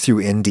interview through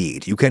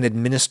Indeed. You can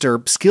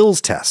administer skills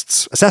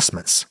tests,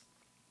 assessments.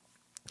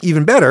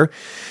 Even better,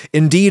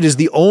 Indeed is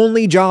the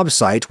only job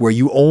site where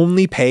you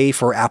only pay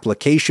for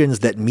applications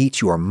that meet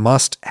your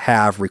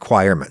must-have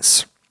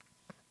requirements.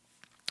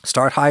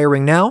 Start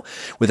hiring now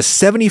with a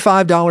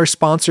 $75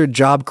 sponsored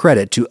job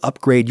credit to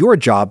upgrade your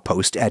job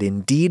post at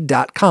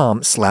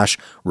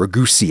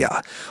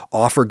Indeed.com/Ragusa.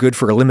 Offer good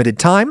for a limited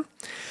time.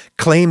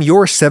 Claim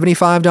your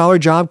 $75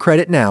 job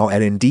credit now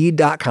at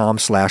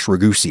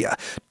Indeed.com/Ragusa.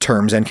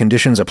 Terms and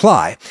conditions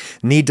apply.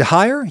 Need to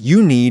hire?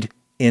 You need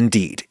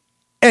Indeed.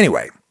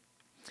 Anyway,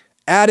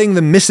 adding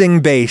the missing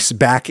bass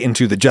back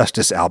into the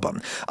Justice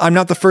album. I'm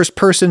not the first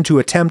person to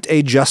attempt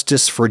a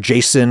Justice for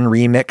Jason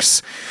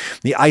remix.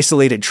 The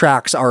isolated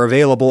tracks are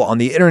available on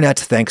the internet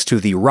thanks to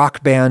the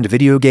Rock Band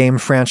video game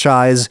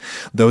franchise.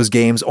 Those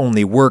games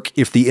only work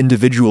if the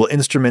individual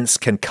instruments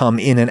can come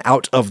in and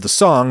out of the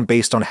song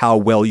based on how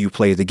well you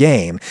play the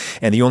game.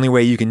 And the only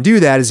way you can do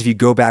that is if you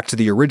go back to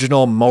the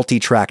original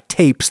multi-track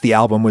tapes the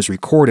album was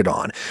recorded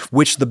on,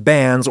 which the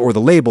bands or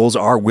the labels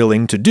are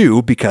willing to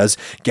do because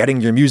getting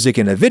your music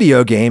in a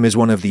video game is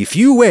one of the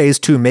few ways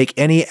to make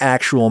any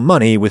actual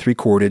money with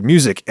recorded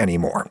music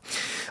anymore.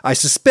 I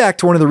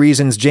suspect one of the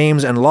reasons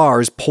James and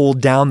Lars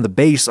pulled down the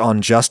bass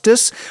on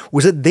Justice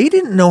was that they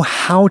didn't know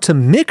how to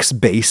mix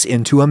bass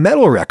into a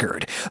metal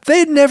record.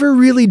 They'd never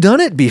really done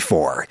it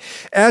before.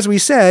 As we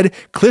said,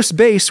 Cliff's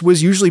bass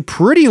was usually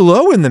pretty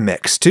low in the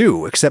mix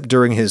too, except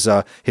during his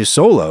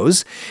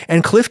solos,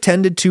 and Cliff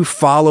tended to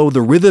follow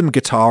the rhythm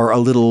guitar a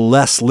little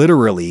less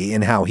literally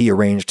in how he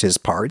arranged his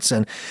parts,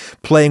 and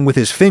playing with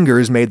his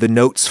fingers made the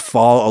notes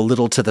fall a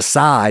little to the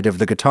side of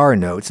the guitar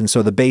notes, and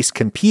so the bass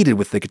competed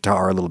with the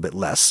guitar a little bit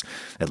less,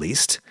 at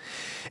least.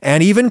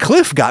 And even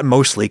Cliff got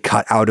mostly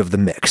cut out of the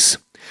mix.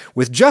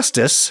 With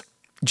Justice,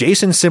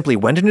 Jason simply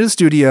went into the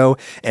studio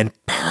and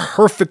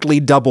perfectly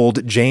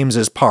doubled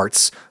James's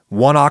parts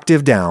 1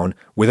 octave down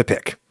with a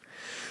pick.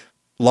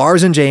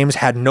 Lars and James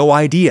had no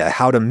idea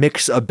how to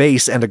mix a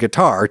bass and a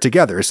guitar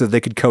together so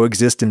they could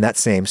coexist in that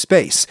same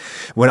space.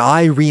 When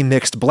I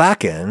remixed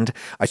Blackened,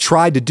 I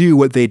tried to do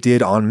what they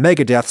did on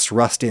Megadeth's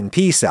Rust in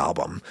Peace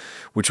album,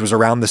 which was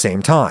around the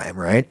same time,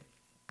 right?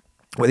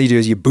 What you do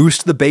is you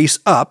boost the bass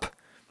up,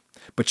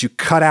 but you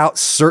cut out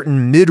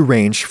certain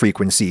mid-range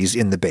frequencies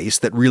in the bass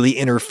that really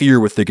interfere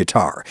with the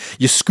guitar.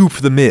 You scoop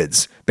the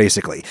mids,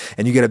 basically,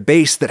 and you get a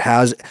bass that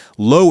has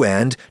low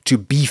end to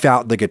beef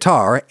out the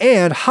guitar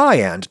and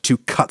high end to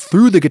cut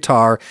through the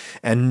guitar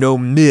and no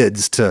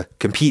mids to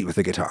compete with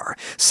the guitar.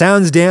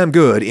 Sounds damn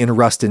good in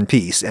Rust in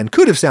Peace and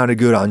could have sounded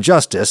good on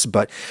Justice,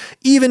 but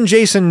even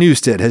Jason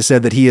Newsted has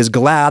said that he is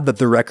glad that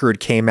the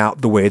record came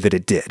out the way that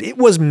it did. It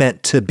was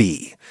meant to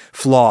be,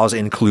 flaws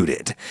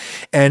included.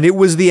 And it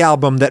was the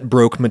album that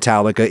broke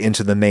Metallica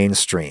into the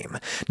mainstream.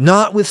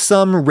 Not with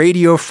some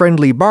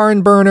radio-friendly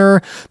barn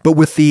burner, but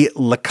with the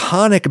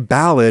laconic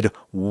ballad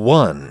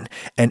One,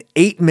 an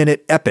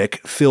 8-minute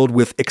epic filled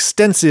with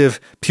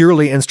extensive,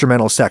 purely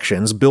instrumental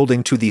sections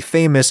building to the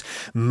famous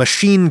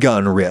machine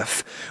gun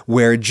riff,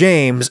 where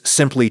James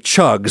simply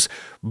chugs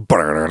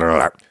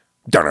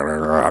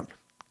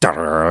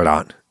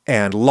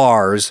and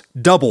Lars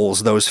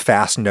doubles those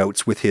fast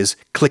notes with his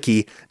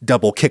clicky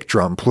double kick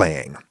drum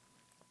playing.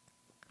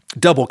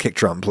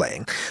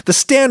 The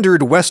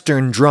standard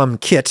Western drum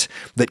kit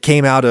that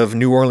came out of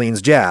New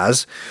Orleans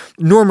jazz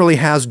normally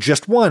has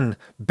just one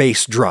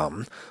bass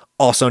drum,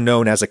 also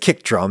known as a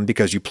kick drum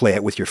because you play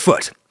it with your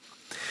foot.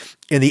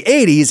 In the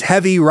 80s,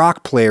 heavy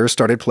rock players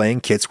started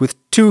playing kits with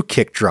 2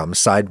 kick drums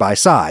side by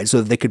side so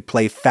that they could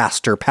play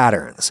faster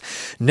patterns.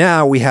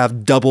 Now we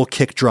have double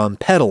kick drum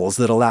pedals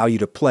that allow you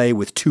to play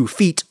with 2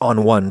 feet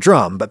on one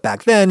drum, but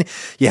back then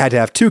you had to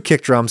have 2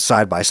 kick drums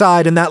side by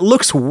side, and that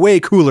looks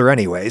way cooler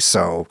anyway,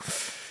 so...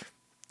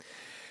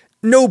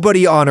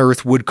 Nobody on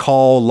earth would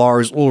call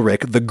Lars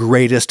Ulrich the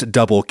greatest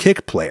double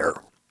kick player.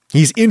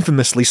 He's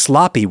infamously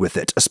sloppy with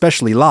it,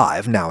 especially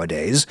live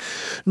nowadays.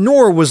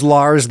 Nor was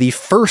Lars the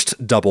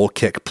first double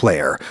kick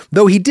player,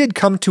 though he did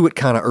come to it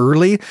kind of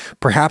early,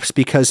 perhaps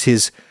because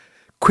his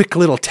quick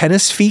little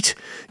tennis feet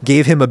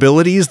gave him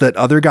abilities that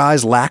other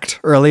guys lacked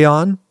early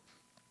on.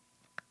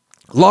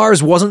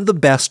 Lars wasn't the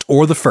best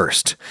or the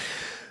first,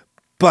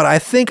 but I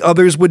think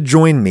others would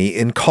join me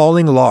in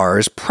calling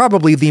Lars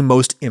probably the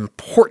most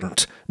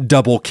important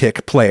double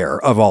kick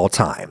player of all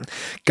time.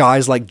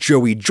 Guys like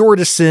Joey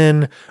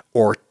Jordison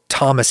or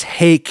Thomas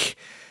Hack,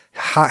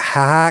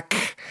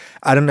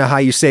 I don't know how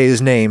you say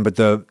his name, but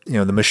the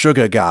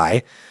Meshuggah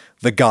guy,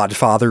 the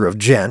godfather of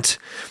gent,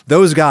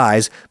 those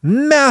guys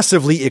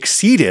massively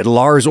exceeded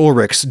Lars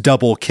Ulrich's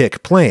double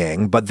kick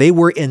playing, but they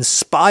were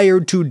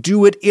inspired to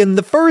do it in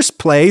the first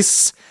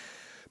place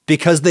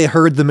because they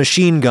heard the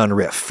machine gun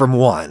riff from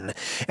One.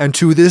 And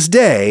to this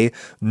day,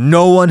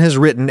 no one has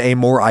written a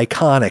more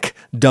iconic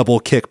double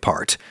kick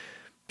part,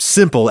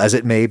 simple as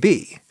it may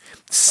be.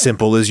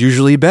 Simple is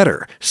usually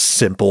better.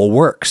 Simple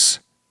works.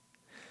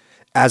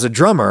 As a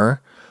drummer,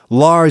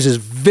 Lars is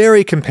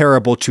very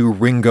comparable to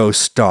Ringo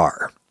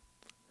Starr.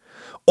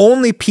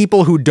 Only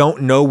people who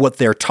don't know what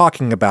they're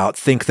talking about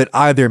think that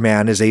either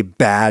man is a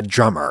bad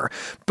drummer.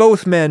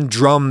 Both men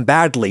drum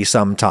badly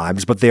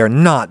sometimes, but they are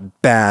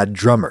not bad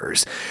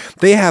drummers.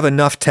 They have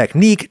enough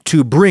technique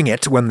to bring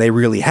it when they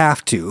really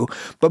have to,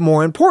 but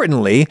more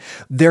importantly,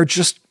 they're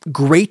just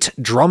great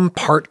drum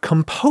part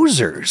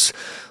composers.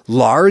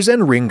 Lars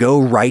and Ringo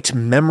write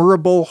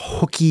memorable,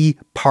 hooky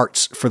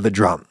parts for the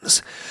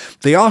drums.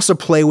 They also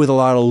play with a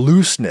lot of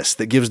looseness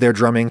that gives their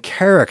drumming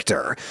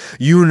character.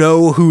 You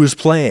know who's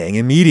playing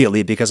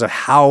immediately because of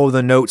how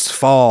the notes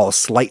fall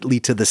slightly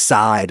to the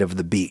side of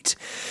the beat.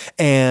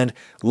 And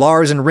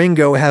Lars and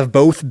Ringo have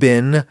both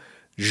been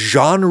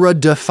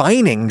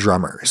genre-defining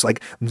drummers.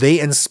 Like, they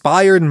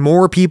inspired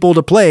more people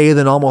to play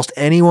than almost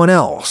anyone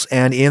else.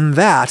 And in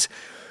that,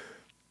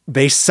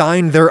 they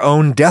signed their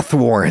own death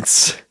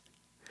warrants.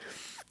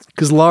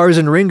 Because Lars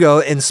and Ringo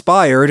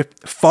inspired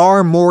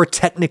far more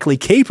technically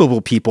capable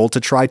people to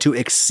try to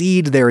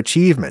exceed their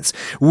achievements,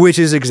 which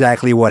is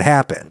exactly what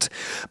happened.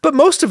 But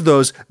most of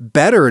those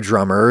better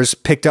drummers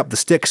picked up the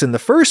sticks in the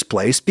first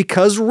place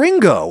because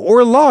Ringo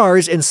or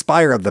Lars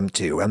inspired them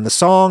to, and the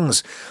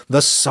songs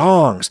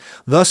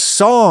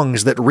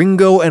that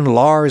Ringo and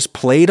Lars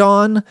played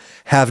on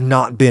have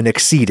not been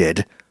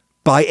exceeded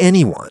by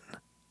anyone.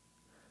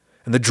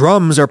 And the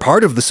drums are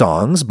part of the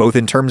songs, both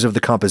in terms of the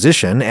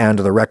composition and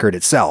the record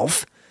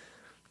itself.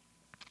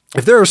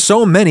 If there are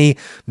so many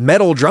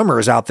metal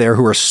drummers out there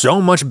who are so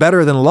much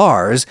better than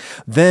Lars,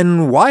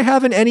 then why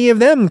haven't any of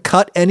them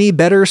cut any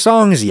better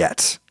songs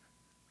yet?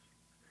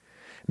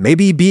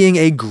 Maybe being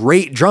a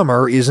great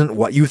drummer isn't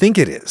what you think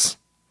it is.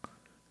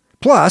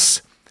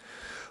 Plus,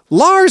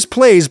 Lars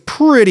plays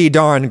pretty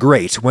darn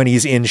great when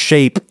he's in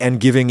shape and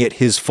giving it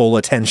his full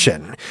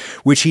attention,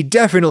 which he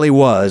definitely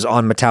was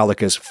on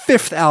Metallica's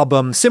 5th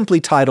album,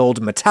 simply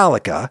titled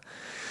Metallica,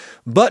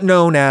 but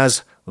known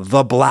as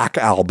the Black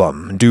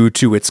Album due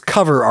to its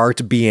cover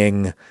art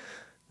being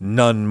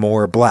none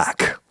more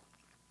black.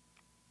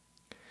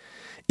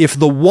 If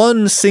the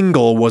one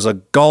single was a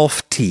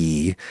golf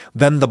tee,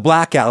 then the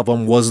Black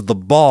Album was the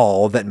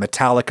ball that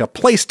Metallica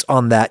placed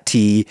on that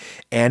tee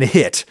and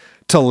hit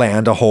to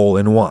land a hole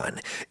in one.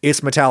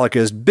 It's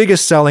Metallica's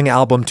biggest selling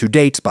album to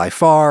date by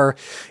far.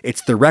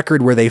 It's the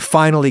record where they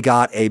finally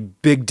got a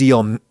big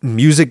deal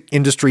music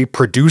industry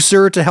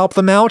producer to help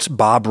them out.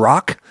 Bob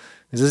Rock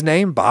is his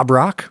name, Bob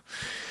Rock.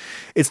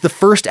 It's the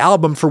first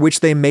album for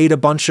which they made a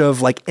bunch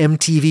of like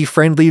MTV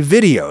friendly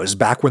videos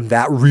back when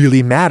that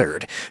really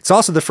mattered. It's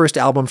also the first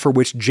album for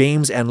which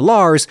James and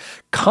Lars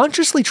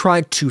consciously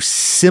tried to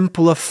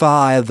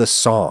simplify the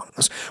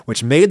songs,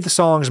 which made the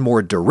songs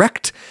more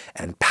direct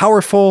and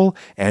powerful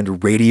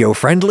and radio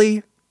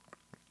friendly.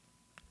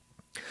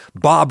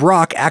 Bob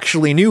Rock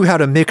actually knew how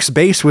to mix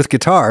bass with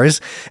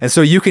guitars, and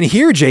so you can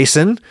hear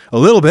Jason a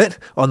little bit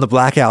on the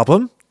Black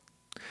Album.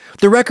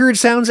 The record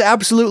sounds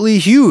absolutely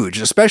huge,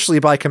 especially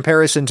by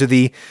comparison to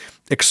the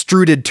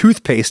extruded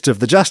toothpaste of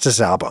the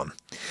Justice album.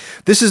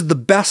 This is the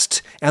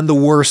best and the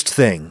worst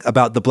thing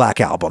about the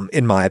Black Album,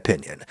 in my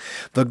opinion.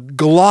 The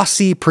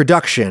glossy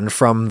production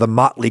from the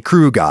Motley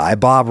Crue guy,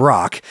 Bob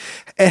Rock,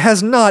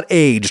 has not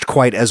aged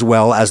quite as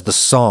well as the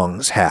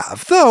songs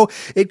have, though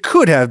it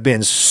could have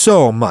been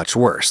so much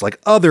worse. Like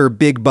other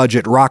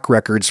big-budget rock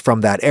records from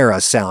that era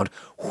sound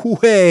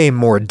way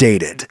more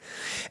dated.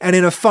 And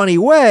in a funny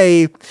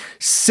way,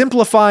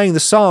 simplifying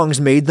the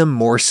songs made them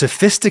more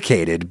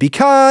sophisticated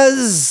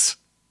because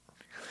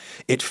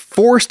it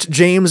forced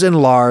James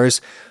and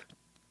Lars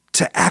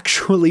to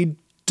actually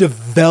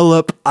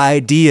develop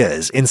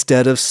ideas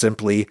instead of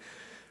simply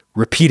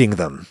repeating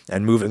them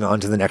and moving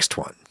on to the next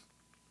one.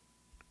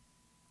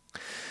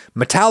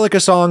 Metallica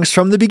songs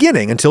from the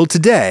beginning until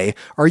today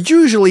are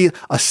usually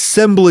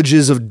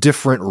assemblages of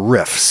different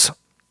riffs.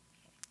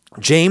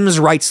 James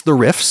writes the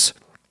riffs,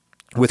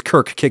 with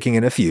Kirk kicking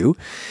in a few,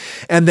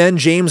 and then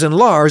James and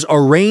Lars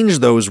arrange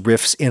those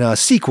riffs in a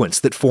sequence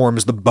that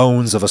forms the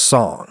bones of a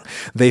song.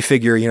 They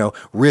figure,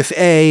 riff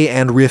A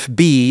and riff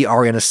B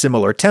are in a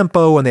similar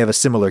tempo, and they have a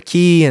similar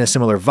key and a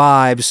similar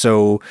vibe,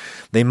 so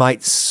they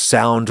might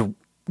sound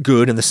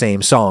good in the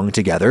same song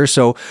together.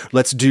 So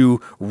let's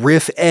do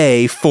riff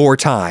A 4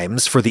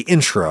 times for the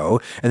intro,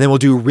 and then we'll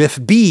do riff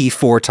B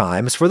 4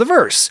 times for the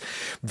verse.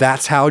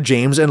 That's how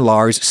James and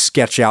Lars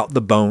sketch out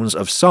the bones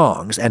of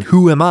songs. And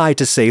who am I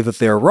to say that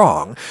they're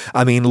wrong?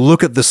 I mean,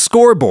 look at the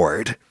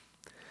scoreboard.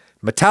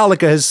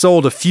 Metallica has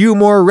sold a few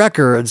more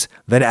records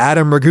than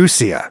Adam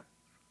Ragusa.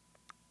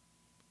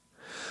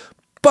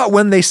 But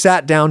when they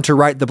sat down to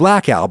write the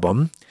Black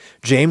Album,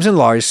 James and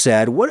Lars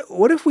said,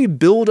 what if we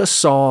build a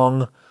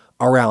song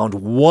around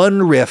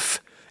one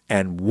riff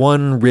and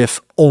one riff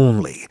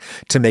only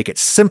to make it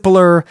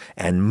simpler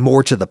and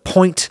more to the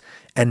point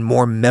and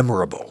more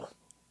memorable?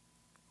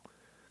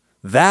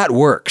 That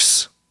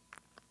works.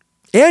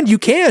 And you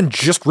can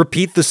just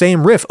repeat the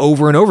same riff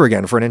over and over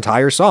again for an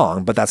entire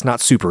song, but that's not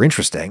super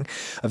interesting.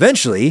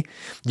 Eventually,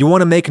 you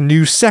want to make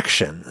new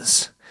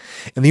sections.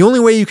 And the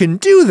only way you can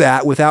do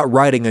that without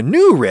writing a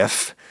new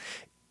riff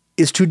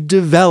is to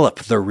develop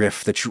the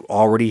riff that you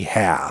already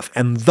have.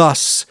 And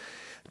thus,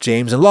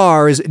 James and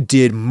Lars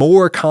did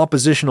more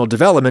compositional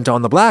development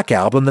on the Black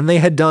Album than they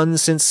had done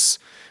since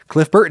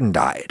Cliff Burton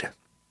died.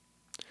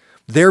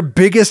 Their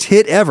biggest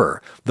hit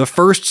ever, the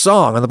first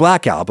song on the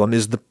Black Album,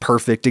 is the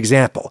perfect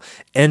example.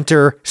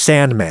 Enter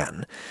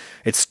Sandman.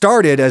 It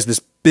started as this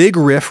big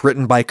riff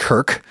written by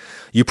Kirk.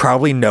 You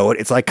probably know it.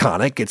 It's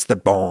iconic. It's the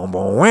boom,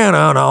 boom,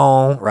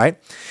 right?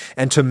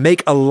 And to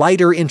make a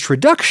lighter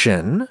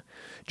introduction,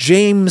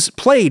 James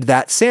played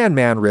that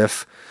Sandman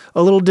riff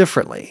a little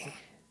differently.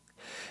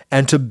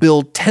 And to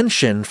build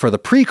tension for the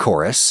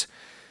pre-chorus,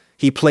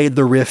 he played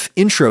the riff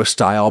intro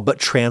style but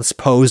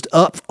transposed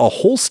up a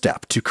whole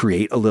step to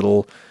create a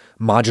little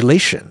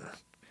modulation.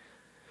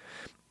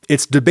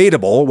 It's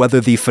debatable whether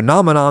the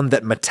phenomenon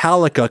that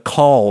Metallica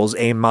calls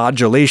a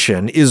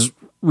modulation is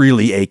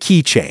really a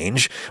key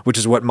change, which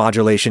is what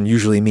modulation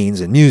usually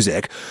means in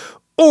music,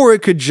 or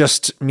it could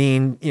just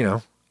mean,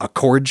 a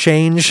chord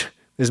change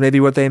is maybe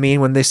what they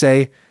mean when they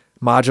say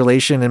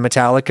modulation in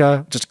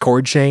Metallica, just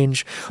chord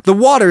change. The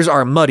waters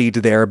are muddied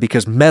there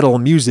because metal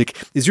music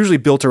is usually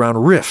built around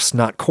riffs,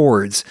 not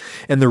chords,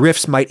 and the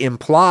riffs might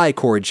imply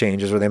chord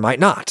changes or they might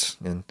not,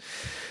 and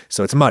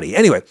so it's muddy.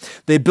 Anyway,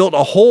 they built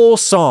a whole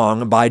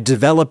song by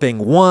developing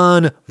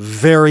one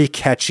very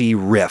catchy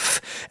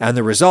riff, and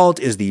the result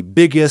is the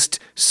biggest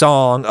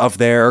song of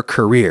their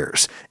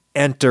careers.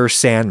 Enter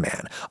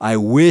Sandman. I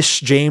wish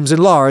James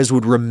and Lars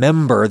would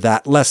remember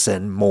that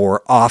lesson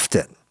more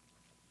often.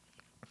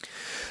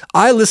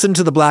 I listened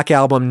to the Black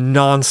Album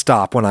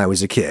nonstop when I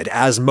was a kid,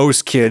 as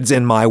most kids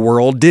in my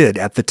world did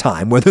at the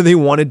time, whether they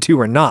wanted to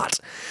or not.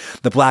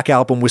 The Black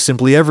Album was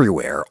simply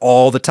everywhere,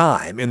 all the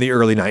time, in the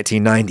early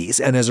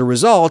 1990s, and as a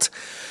result,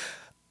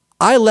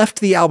 I left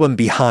the album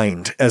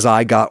behind as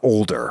I got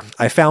older.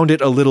 I found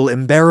it a little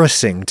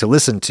embarrassing to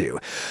listen to.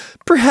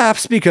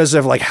 Perhaps because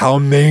of how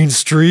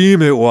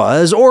mainstream it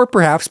was, or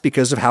perhaps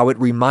because of how it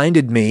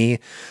reminded me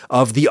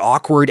of the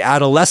awkward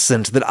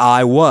adolescent that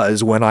I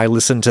was when I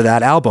listened to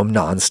that album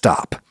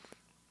nonstop.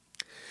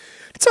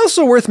 It's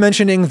also worth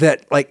mentioning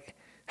that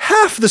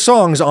half the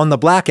songs on the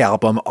Black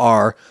Album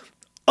are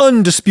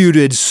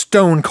undisputed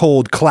stone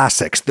cold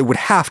classics that would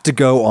have to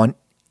go on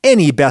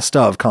any best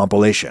of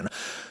compilation,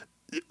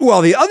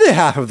 while the other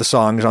half of the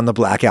songs on the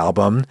Black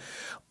Album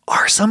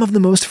are some of the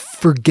most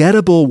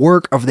forgettable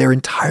work of their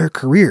entire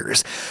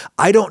careers.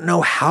 I don't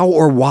know how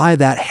or why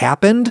that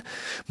happened,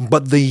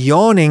 but the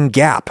yawning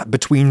gap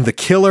between the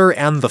killer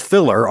and the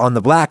filler on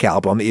the Black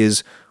Album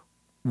is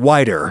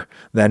wider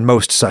than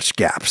most such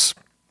gaps.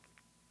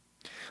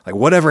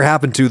 Whatever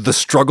happened to The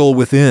Struggle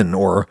Within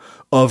or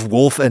Of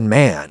Wolf and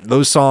Man?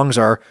 Those songs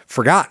are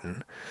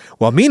forgotten.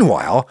 Well,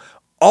 meanwhile,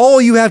 all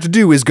you have to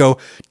do is go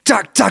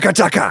tak taka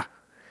taka,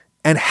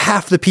 and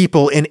half the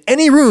people in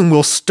any room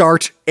will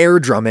start air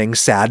drumming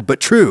Sad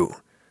But True.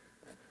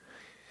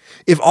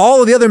 If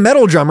all of the other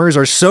metal drummers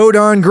are so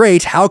darn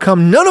great, how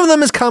come none of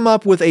them has come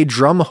up with a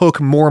drum hook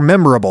more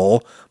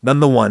memorable than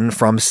the one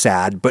from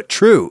Sad But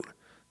True?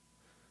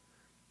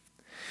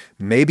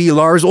 Maybe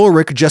Lars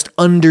Ulrich just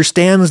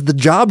understands the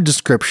job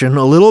description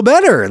a little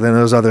better than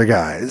those other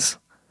guys.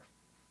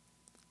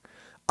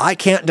 I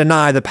can't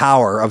deny the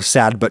power of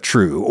Sad But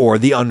True, or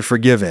The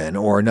Unforgiven,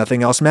 or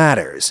Nothing Else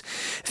Matters.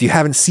 If you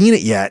haven't seen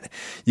it yet,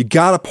 you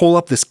gotta pull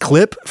up this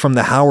clip from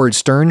the Howard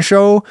Stern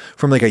show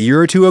from a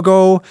year or two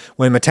ago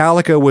when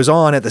Metallica was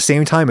on at the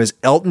same time as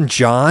Elton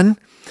John,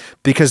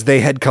 because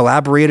they had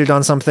collaborated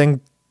on something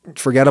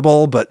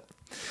forgettable. But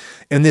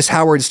in this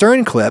Howard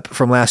Stern clip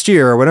from last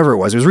year, or whatever it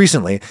was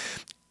recently,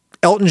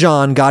 Elton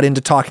John got into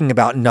talking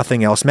about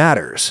Nothing Else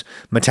Matters,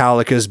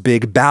 Metallica's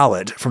big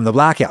ballad from the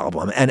Black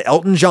Album, and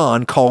Elton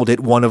John called it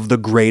one of the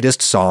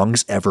greatest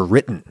songs ever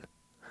written.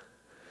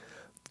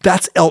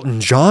 That's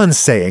Elton John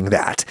saying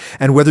that,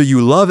 and whether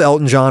you love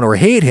Elton John or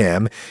hate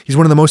him, he's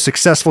one of the most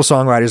successful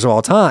songwriters of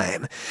all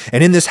time.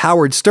 And in this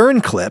Howard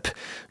Stern clip,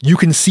 you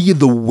can see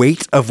the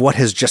weight of what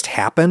has just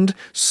happened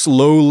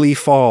slowly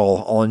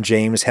fall on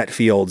James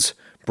Hetfield's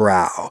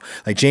brow.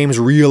 James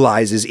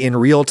realizes in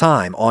real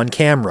time, on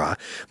camera,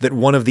 that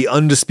one of the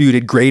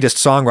undisputed greatest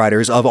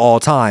songwriters of all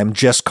time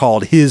just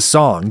called his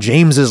song,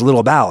 James's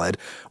Little Ballad,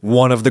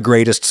 one of the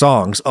greatest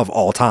songs of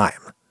all time.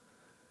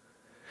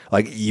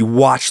 You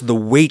watch the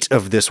weight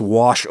of this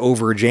wash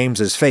over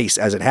James's face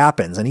as it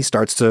happens, and he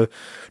starts to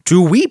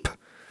weep.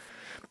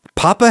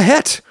 Papa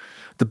Het,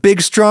 the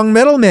big strong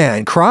metal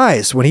man,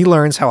 cries when he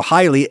learns how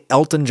highly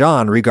Elton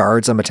John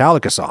regards a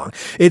Metallica song.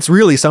 It's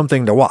really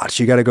something to watch.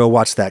 You got to go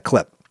watch that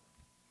clip.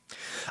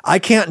 I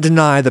can't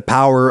deny the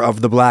power of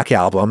the Black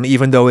Album,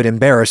 even though it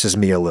embarrasses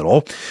me a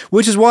little,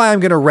 which is why I'm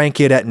going to rank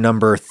it at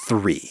number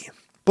 3.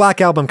 Black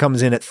Album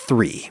comes in at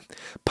 3.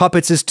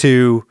 Puppets is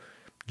 2.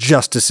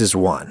 Justice is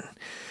 1.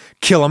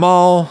 Kill 'Em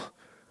All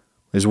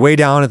is way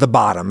down at the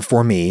bottom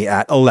for me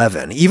at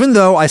 11. Even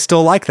though I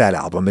still like that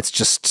album, it's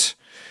just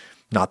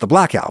not the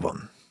Black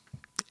Album.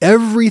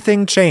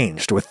 Everything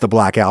changed with the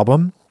Black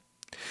Album.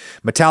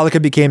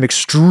 Metallica became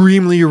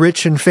extremely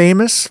rich and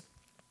famous,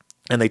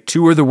 and they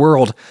toured the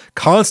world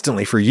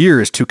constantly for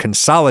years to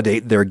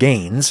consolidate their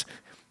gains.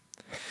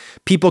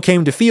 People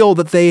came to feel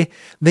that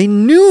they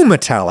knew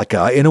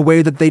Metallica in a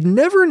way that they'd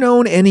never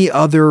known any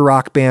other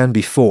rock band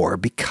before,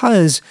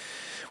 because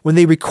when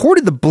they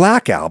recorded the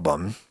Black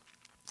Album,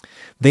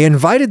 they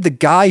invited the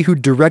guy who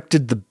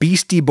directed the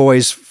Beastie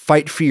Boys'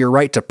 Fight for Your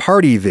Right to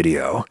Party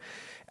video,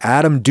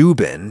 Adam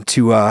Dubin,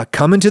 to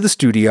come into the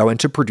studio and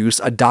to produce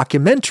a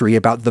documentary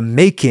about the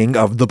making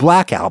of the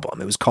Black Album.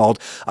 It was called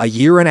A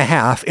Year and a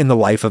Half in the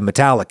Life of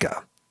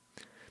Metallica.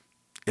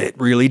 It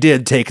really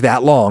did take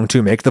that long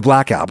to make the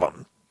Black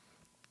Album.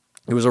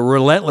 It was a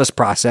relentless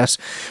process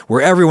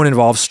where everyone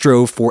involved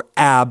strove for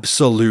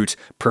absolute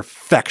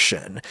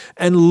perfection.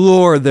 And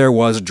Lord, there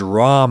was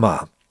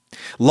drama.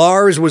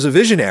 Lars was a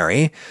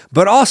visionary,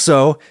 but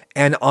also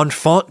an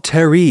enfant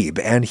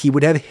terrible, and he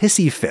would have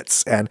hissy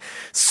fits and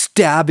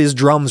stab his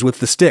drums with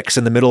the sticks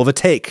in the middle of a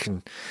take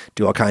and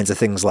do all kinds of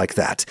things like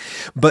that.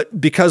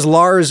 But because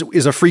Lars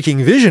is a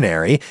freaking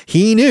visionary,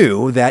 he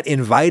knew that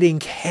inviting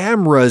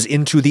cameras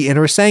into the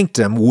inner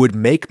sanctum would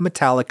make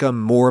Metallica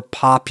more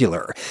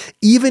popular,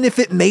 even if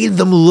it made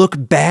them look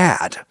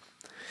bad.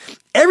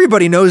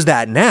 Everybody knows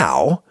that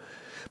now.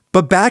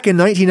 But back in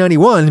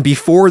 1991,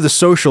 before the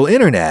social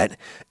internet,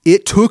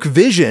 it took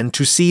vision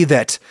to see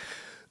that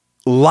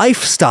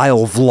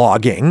lifestyle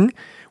vlogging,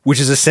 which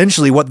is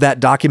essentially what that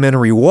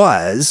documentary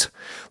was,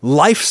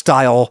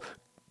 lifestyle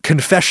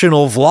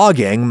confessional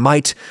vlogging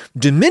might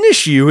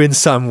diminish you in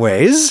some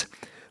ways,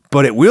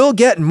 but it will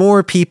get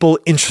more people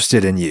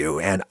interested in you,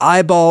 and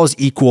eyeballs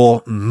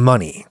equal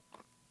money.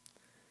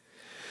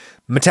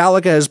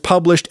 Metallica has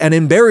published an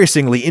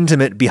embarrassingly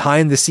intimate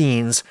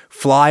behind-the-scenes,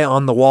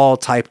 fly-on-the-wall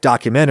type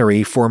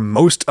documentary for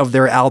most of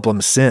their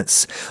albums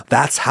since.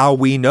 That's how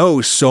we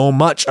know so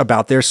much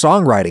about their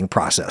songwriting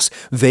process.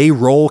 They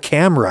roll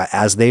camera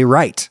as they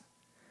write.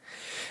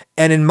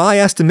 And in my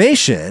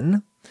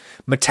estimation,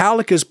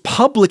 Metallica's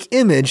public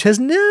image has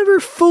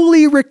never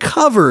fully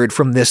recovered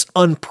from this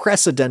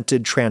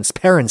unprecedented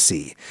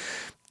transparency,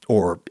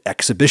 or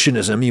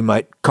exhibitionism, you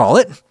might call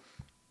it.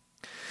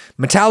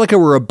 Metallica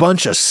were a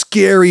bunch of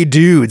scary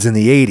dudes in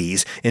the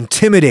 80s,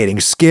 intimidating,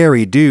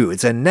 scary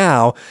dudes, and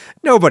now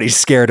nobody's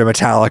scared of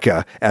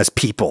Metallica as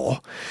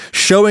people.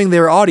 Showing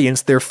their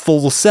audience their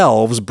full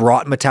selves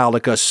brought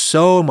Metallica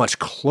so much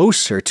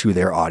closer to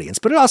their audience,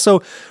 but it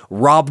also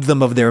robbed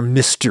them of their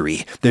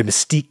mystery, their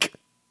mystique.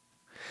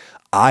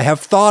 I have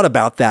thought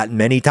about that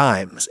many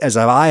times as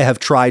I have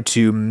tried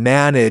to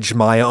manage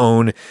my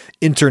own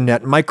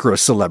internet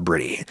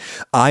micro-celebrity.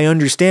 I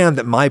understand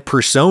that my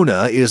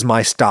persona is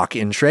my stock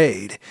in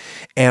trade,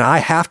 and I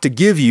have to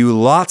give you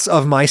lots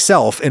of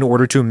myself in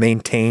order to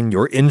maintain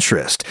your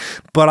interest.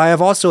 But I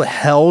have also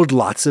held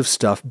lots of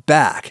stuff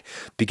back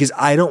because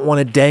I don't want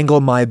to dangle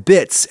my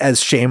bits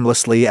as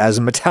shamelessly as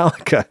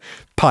Metallica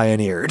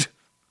pioneered.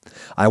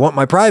 I want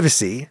my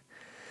privacy,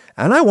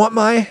 and I want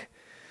my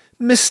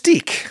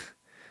mystique,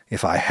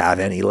 if I have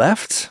any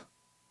left.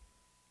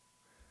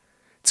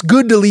 It's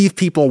good to leave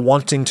people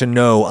wanting to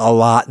know a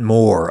lot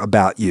more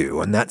about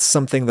you, and that's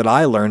something that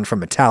I learned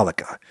from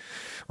Metallica.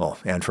 Well,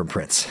 and from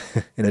Prince,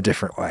 in a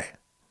different way.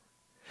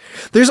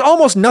 There's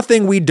almost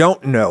nothing we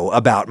don't know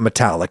about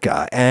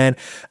Metallica, and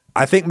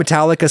I think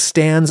Metallica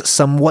stands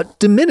somewhat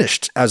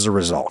diminished as a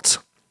result.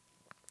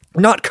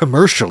 Not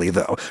commercially,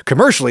 though.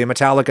 Commercially,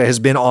 Metallica has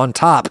been on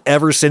top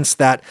ever since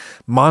that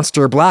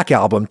Monster Black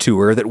Album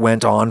tour that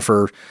went on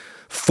for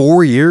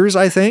 4 years,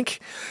 I think.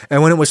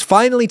 And when it was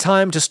finally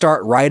time to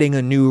start writing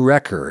a new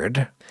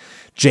record,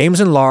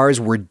 James and Lars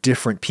were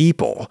different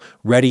people,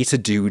 ready to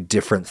do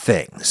different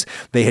things.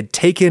 They had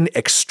taken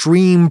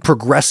extreme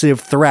progressive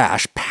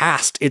thrash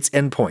past its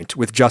endpoint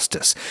with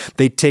Justice.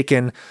 They'd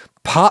taken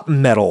pop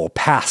metal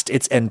past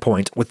its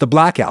endpoint with the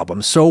Black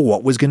Album. So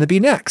what was going to be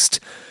next?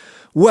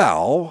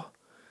 Well,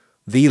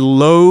 the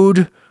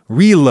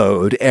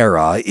Reload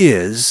era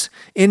is,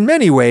 in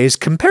many ways,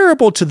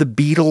 comparable to the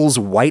Beatles'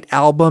 White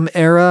Album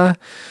era.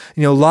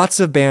 You know,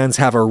 lots of bands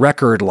have a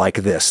record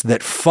like this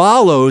that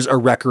follows a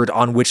record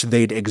on which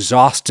they'd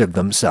exhausted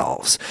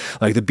themselves.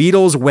 Like the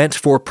Beatles went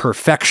for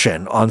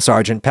perfection on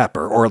Sgt.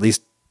 Pepper, or at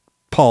least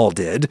Paul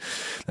did.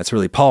 That's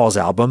really Paul's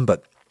album,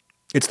 but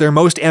it's their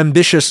most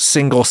ambitious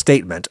single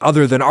statement,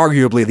 other than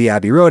arguably the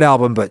Abbey Road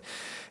album, but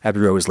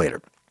Abbey Road was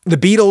later. The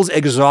Beatles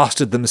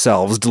exhausted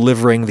themselves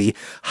delivering the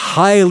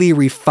highly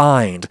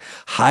refined,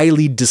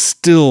 highly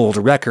distilled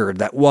record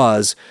that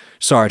was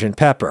Sgt.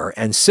 Pepper.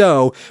 And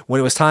so, when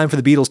it was time for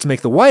the Beatles to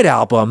make the White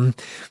Album,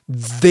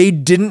 they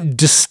didn't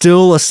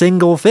distill a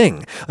single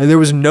thing. There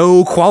was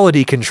no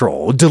quality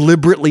control,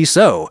 deliberately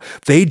so.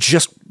 They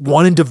just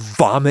wanted to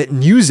vomit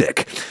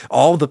music.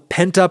 All the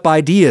pent-up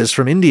ideas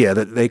from India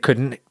that they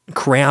couldn't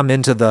cram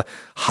into the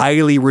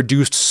highly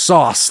reduced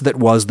sauce that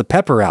was the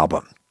Pepper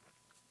album.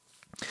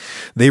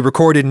 They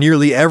recorded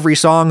nearly every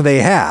song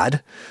they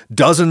had,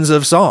 dozens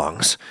of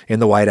songs in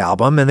the White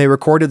Album, and they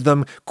recorded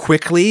them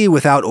quickly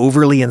without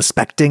overly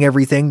inspecting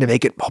everything to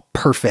make it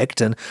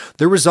perfect, and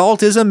the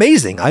result is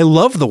amazing. I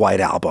love the White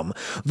Album,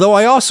 though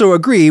I also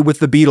agree with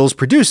the Beatles'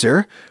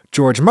 producer,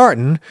 George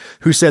Martin,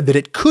 who said that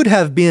it could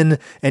have been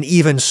an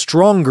even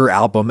stronger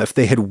album if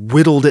they had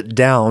whittled it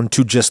down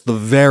to just the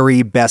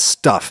very best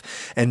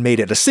stuff and made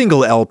it a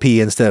single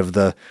LP instead of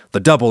the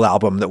double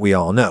album that we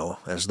all know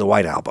as the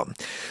White Album.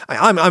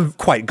 I'm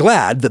quite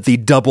glad that the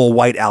double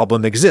White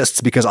Album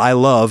exists because I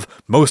love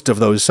most of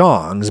those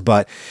songs,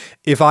 but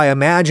if I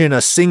imagine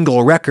a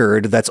single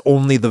record that's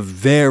only the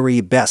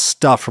very best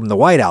stuff from the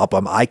White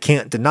Album, I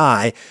can't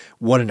deny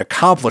what an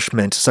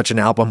accomplishment such an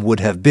album would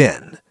have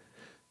been.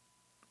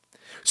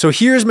 So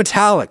here's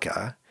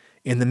Metallica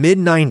in the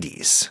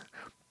mid-90s,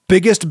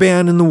 biggest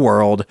band in the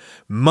world,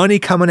 money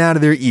coming out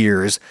of their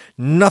ears,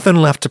 nothing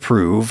left to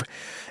prove,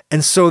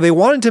 and so they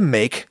wanted to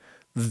make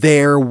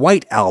their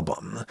White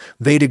Album.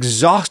 They'd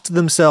exhausted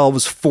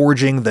themselves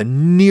forging the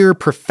near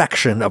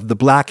perfection of the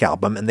Black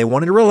Album, and they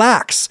wanted to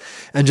relax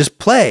and just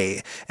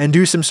play and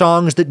do some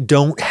songs that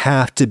don't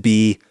have to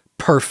be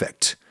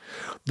perfect.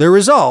 The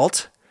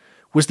result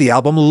was the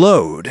album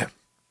Load,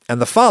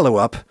 and the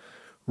follow-up,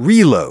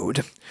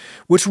 Reload,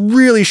 which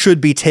really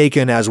should be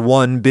taken as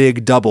one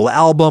big double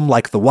album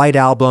like the White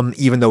Album,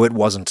 even though it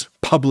wasn't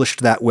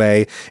published that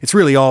way. It's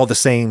really all the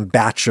same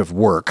batch of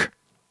work.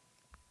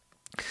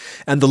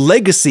 And the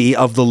legacy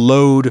of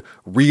the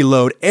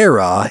Reload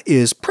era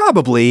is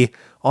probably,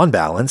 on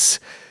balance,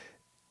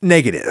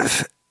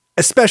 negative,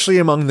 especially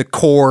among the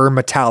core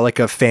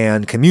Metallica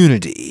fan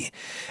community.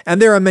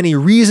 And there are many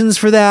reasons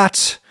for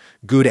that.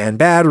 Good and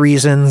bad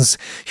reasons.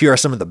 Here are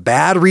some of the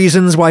bad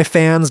reasons why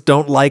fans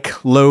don't like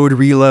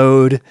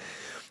Reload.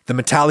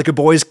 The Metallica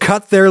boys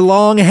cut their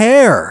long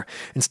hair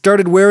and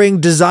started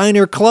wearing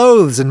designer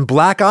clothes and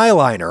black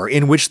eyeliner,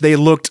 in which they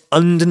looked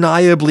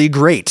undeniably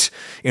great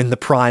in the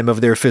prime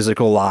of their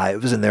physical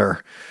lives in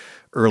their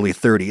early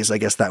 30s, I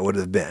guess that would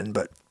have been.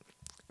 But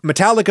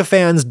Metallica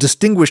fans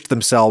distinguished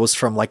themselves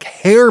from like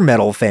hair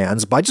metal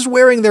fans by just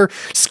wearing their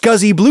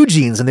scuzzy blue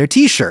jeans and their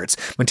t-shirts.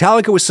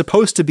 Metallica was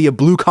supposed to be a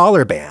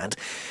blue-collar band,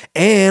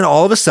 and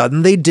all of a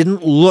sudden they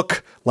didn't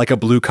look like a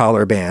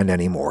blue-collar band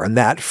anymore, and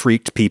that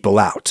freaked people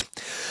out.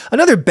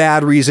 Another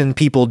bad reason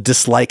people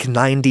dislike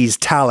 90s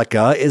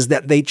Metallica is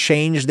that they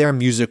changed their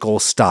musical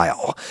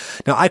style.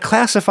 Now, I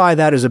classify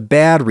that as a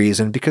bad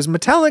reason because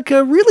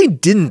Metallica really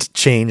didn't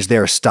change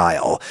their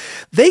style.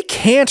 They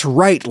can't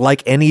write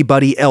like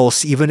anybody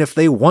else even if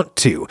they want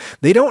to.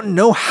 They don't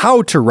know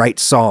how to write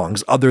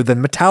songs other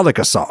than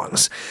Metallica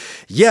songs.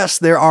 Yes,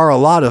 there are a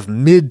lot of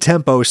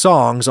mid-tempo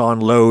songs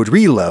on Load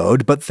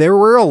Reload, but there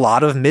were a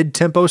lot of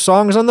mid-tempo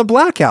songs on the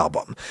Black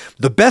Album.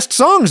 The best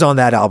songs on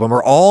that album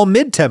are all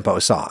mid-tempo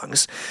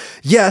songs.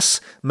 Yes,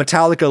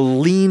 Metallica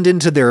leaned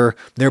into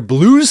their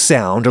blues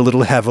sound a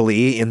little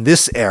heavily in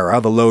this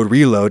era, the Load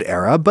Reload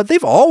era, but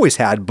they've always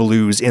had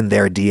blues in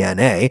their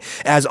DNA,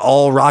 as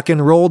all rock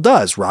and roll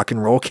does. Rock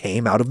and roll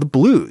came out of the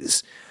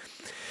blues.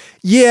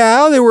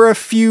 Yeah, there were a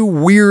few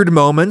weird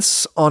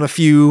moments on a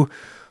few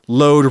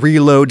Load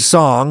Reload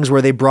songs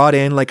where they brought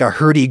in like a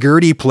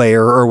hurdy-gurdy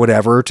player or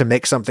whatever to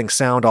make something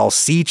sound all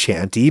sea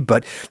chanty,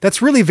 but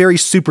that's really very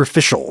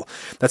superficial.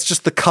 That's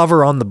just the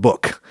cover on the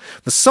book.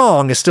 The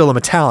song is still a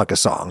Metallica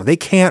song. They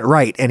can't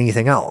write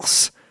anything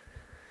else.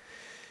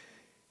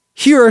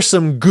 Here are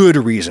some good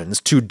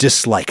reasons to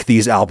dislike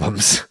these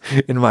albums,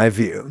 in my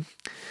view.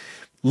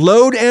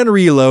 Load and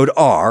Reload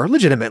are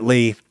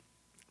legitimately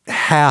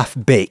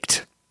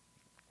half-baked.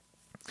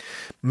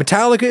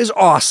 Metallica is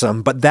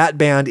awesome, but that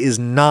band is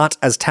not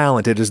as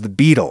talented as the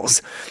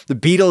Beatles. The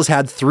Beatles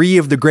had 3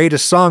 of the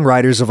greatest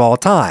songwriters of all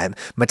time.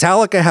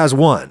 Metallica has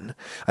 1.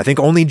 I think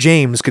only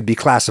James could be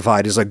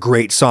classified as a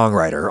great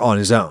songwriter on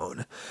his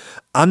own.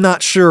 I'm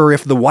not sure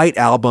if the White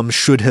Album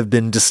should have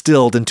been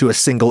distilled into a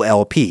single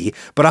LP,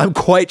 but I'm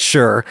quite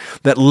sure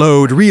that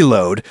Load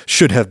Reload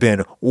should have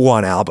been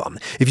one album.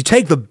 If you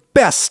take the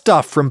best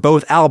stuff from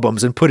both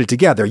albums and put it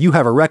together, you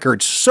have a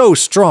record so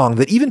strong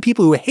that even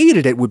people who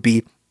hated it would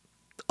be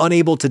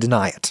unable to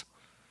deny it.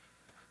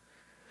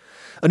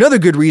 Another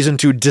good reason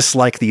to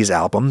dislike these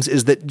albums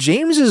is that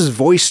James's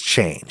voice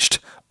changed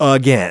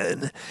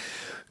again.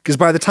 Because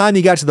by the time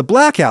he got to the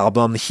Black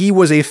Album, he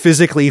was a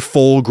physically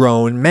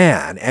full-grown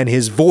man, and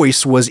his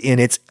voice was in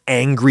its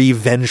angry,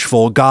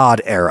 vengeful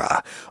God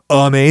era.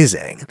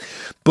 Amazing.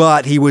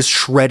 But he was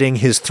shredding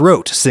his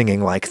throat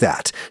singing like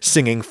that,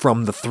 singing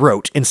from the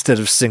throat instead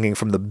of singing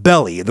from the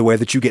belly, the way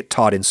that you get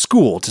taught in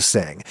school to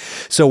sing.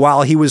 So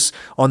while he was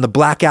on the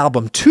Black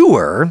Album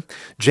tour,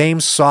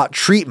 James sought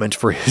treatment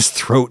for his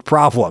throat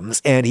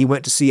problems, and he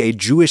went to see a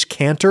Jewish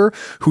cantor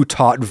who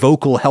taught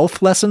vocal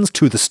health lessons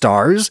to the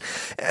stars,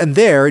 and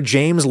there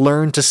James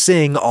learned to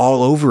sing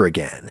all over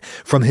again,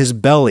 from his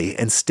belly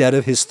instead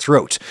of his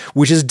throat,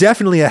 which is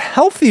definitely a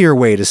healthier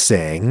way to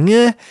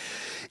sing.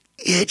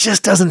 It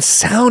just doesn't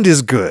sound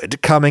as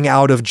good coming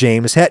out of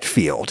James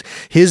Hetfield.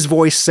 His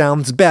voice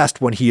sounds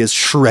best when he is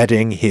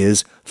shredding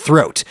his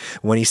throat.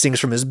 When he sings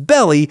from his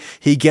belly,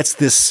 he gets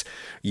this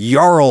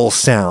yarl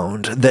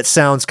sound that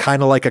sounds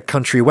kind of like a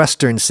country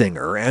western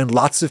singer, and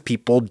lots of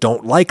people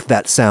don't like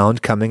that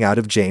sound coming out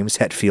of James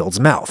Hetfield's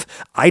mouth.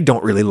 I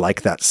don't really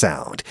like that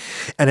sound.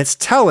 And it's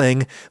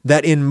telling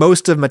that in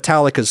most of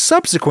Metallica's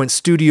subsequent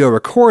studio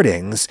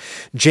recordings,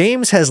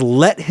 James has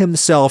let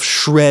himself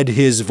shred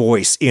his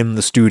voice in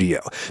the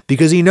studio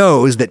because he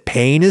knows that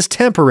pain is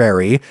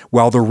temporary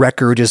while the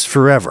record is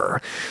forever.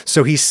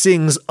 So he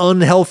sings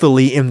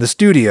unhealthily in the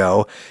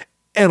studio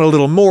and a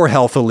little more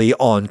healthily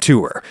on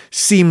tour.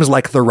 Seems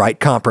like the right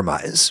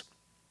compromise.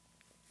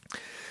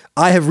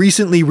 I have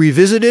recently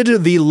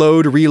revisited the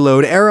Load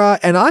Reload era,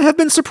 and I have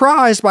been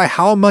surprised by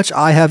how much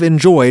I have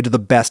enjoyed the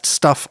best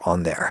stuff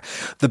on there.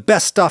 The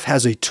best stuff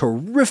has a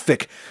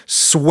terrific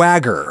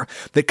swagger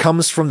that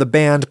comes from the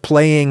band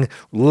playing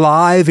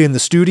live in the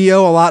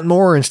studio a lot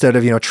more instead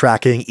of,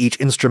 tracking each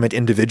instrument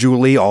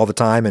individually all the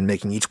time and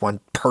making each one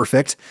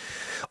perfect.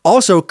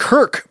 Also,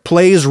 Kirk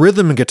plays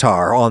rhythm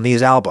guitar on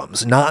these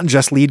albums, not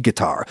just lead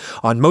guitar.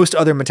 On most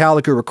other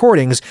Metallica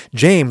recordings,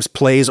 James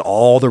plays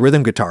all the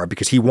rhythm guitar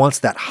because he wants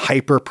that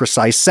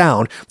hyper-precise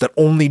sound that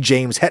only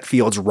James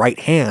Hetfield's right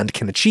hand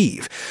can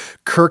achieve.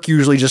 Kirk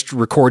usually just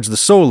records the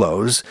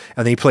solos,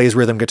 and then he plays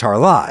rhythm guitar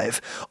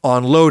live.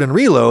 On Load and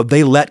Reload,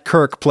 they let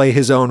Kirk play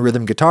his own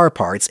rhythm guitar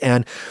parts,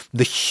 and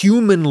the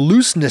human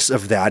looseness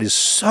of that is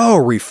so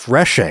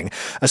refreshing,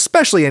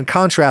 especially in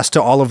contrast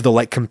to all of the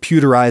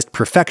computerized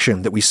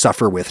perfection that we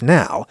suffer with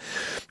now.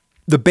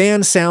 The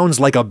band sounds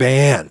like a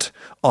band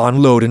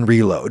on Load and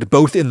Reload,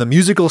 both in the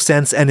musical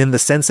sense and in the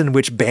sense in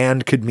which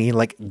band could mean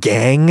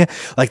gang.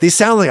 They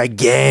sound like a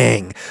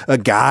gang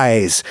of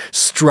guys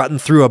strutting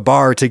through a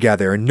bar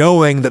together,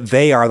 knowing that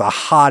they are the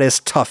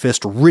hottest,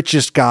 toughest,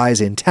 richest guys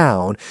in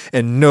town,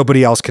 and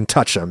nobody else can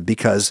touch them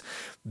because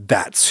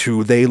that's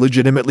who they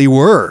legitimately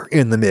were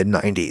in the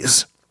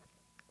mid-90s.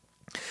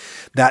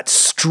 That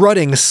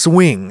strutting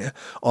swing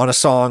on a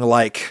song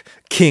like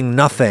King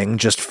Nothing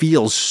just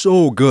feels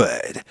so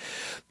good.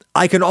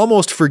 I can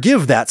almost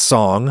forgive that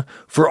song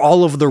for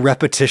all of the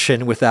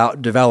repetition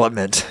without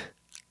development.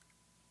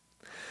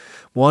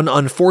 One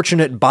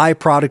unfortunate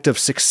byproduct of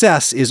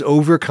success is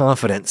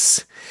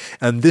overconfidence.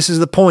 And this is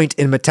the point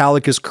in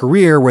Metallica's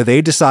career where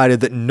they decided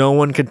that no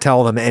one could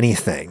tell them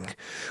anything.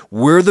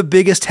 We're the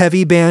biggest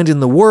heavy band in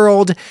the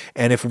world,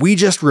 and if we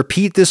just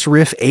repeat this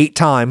riff 8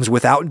 times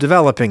without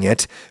developing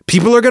it,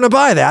 people are going to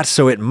buy that,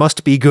 so it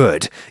must be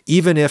good.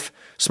 Even if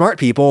smart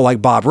people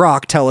like Bob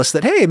Rock tell us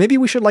that, hey, maybe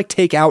we should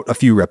take out a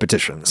few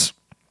repetitions.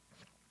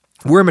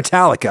 We're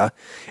Metallica,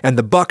 and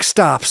the buck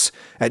stops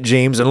at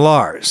James and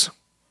Lars.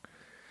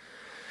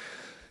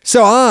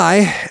 So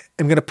I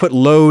am going to put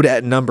Load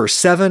at number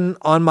 7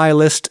 on my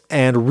list,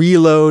 and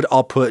Reload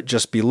I'll put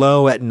just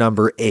below at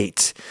number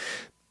 8.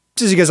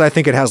 Just because I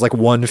think it has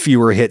 1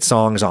 fewer hit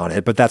songs on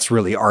it, but that's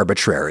really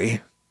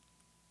arbitrary.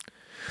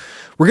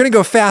 We're going to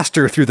go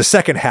faster through the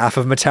second half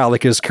of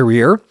Metallica's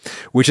career,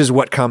 which is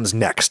what comes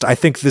next. I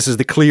think this is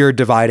the clear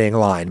dividing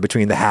line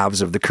between the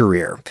halves of the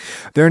career.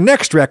 Their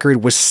next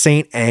record was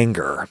Saint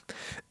Anger,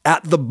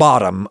 at the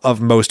bottom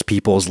of most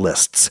people's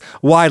lists,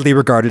 widely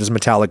regarded as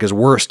Metallica's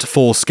worst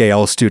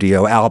full-scale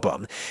studio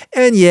album.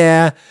 And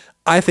yeah,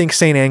 I think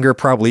Saint Anger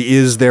probably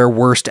is their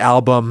worst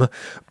album,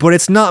 but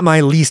it's not my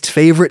least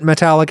favorite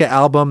Metallica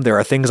album. There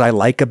are things I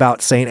like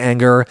about Saint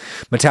Anger.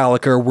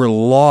 Metallica were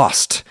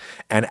lost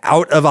and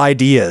out of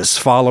ideas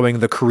following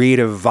the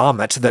creative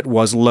vomit that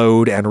was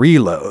Load and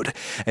Reload.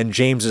 And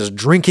James's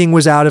drinking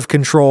was out of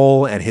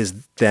control, and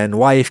his then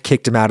wife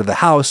kicked him out of the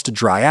house to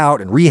dry out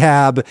and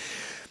rehab.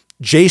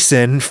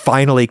 Jason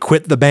finally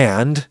quit the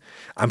band.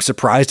 I'm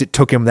surprised it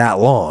took him that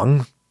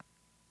long.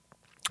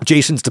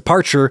 Jason's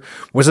departure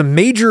was a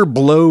major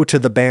blow to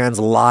the band's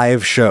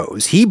live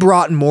shows. He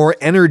brought more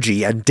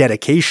energy and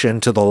dedication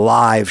to the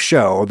live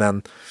show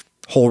than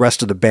the whole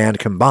rest of the band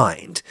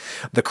combined.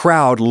 The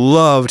crowd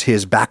loved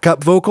his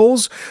backup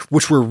vocals,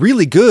 which were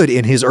really good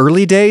in his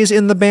early days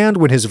in the band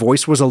when his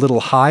voice was a little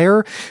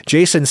higher.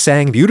 Jason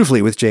sang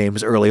beautifully with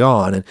James early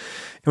on, and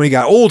when he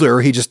got older,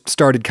 he just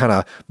started kind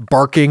of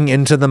barking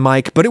into the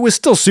mic, but it was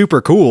still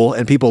super cool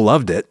and people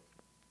loved it.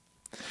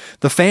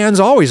 The fans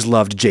always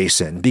loved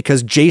Jason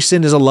because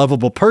Jason is a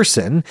lovable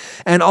person,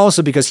 and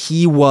also because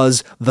he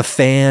was the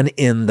fan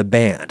in the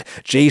band.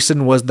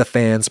 Jason was the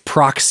fans'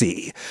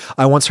 proxy.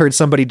 I once heard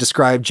somebody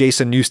describe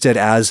Jason Newsted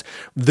as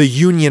the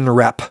union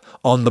rep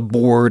on the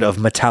board of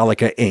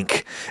Metallica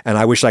Inc., and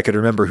I wish I could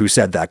remember who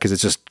said that because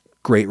it's just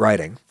great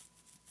writing.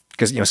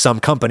 Because, some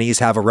companies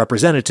have a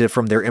representative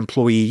from their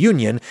employee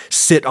union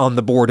sit on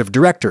the board of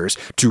directors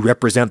to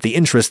represent the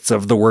interests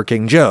of the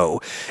working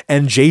Joe.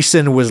 And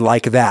Jason was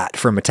like that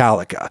for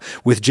Metallica.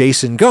 With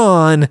Jason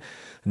gone,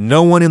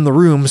 no one in the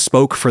room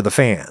spoke for the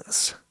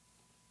fans.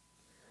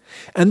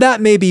 And that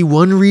may be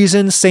one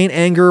reason Saint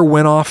Anger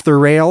went off the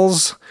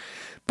rails,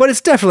 but it's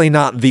definitely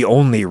not the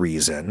only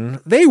reason.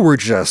 They were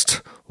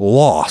just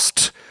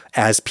lost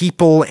as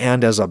people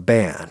and as a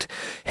band.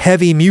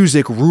 Heavy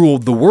music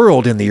ruled the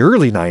world in the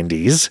early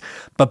 90s,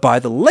 but by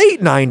the late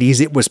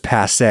 90s it was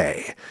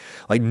passé.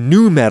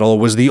 Nu metal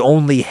was the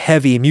only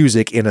heavy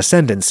music in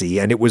ascendancy,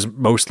 and it was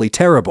mostly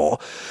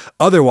terrible.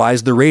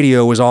 Otherwise, the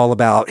radio was all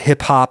about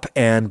hip-hop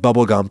and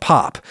bubblegum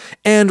pop.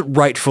 And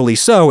rightfully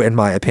so, in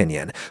my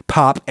opinion.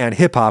 Pop and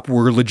hip-hop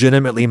were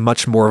legitimately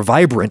much more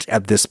vibrant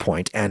at this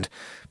point, and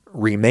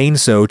remain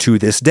so to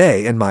this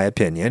day, in my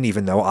opinion,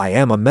 even though I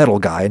am a metal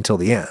guy until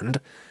the end.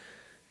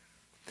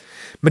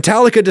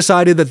 Metallica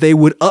decided that they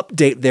would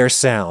update their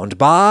sound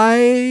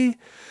by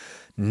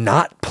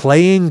not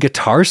playing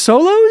guitar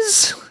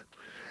solos?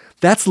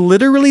 That's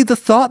literally the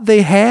thought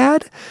they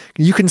had.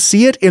 You can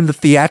see it in the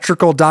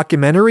theatrical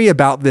documentary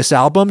about this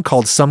album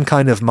called Some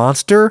Kind of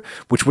Monster,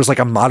 which was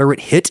a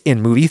moderate hit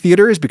in movie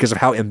theaters because of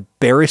how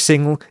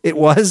embarrassing it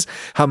was,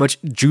 how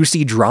much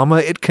juicy drama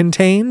it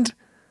contained.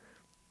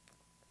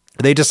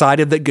 They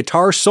decided that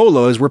guitar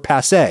solos were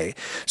passé,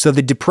 so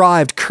they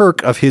deprived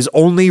Kirk of his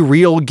only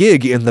real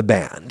gig in the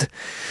band.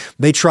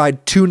 They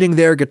tried tuning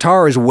their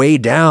guitars way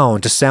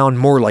down to sound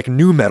more like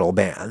nu metal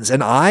bands,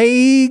 and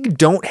I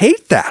don't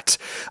hate that.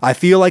 I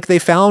feel like they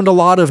found a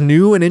lot of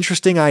new and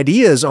interesting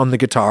ideas on the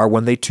guitar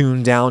when they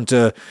tuned down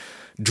to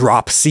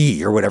drop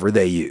C or whatever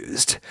they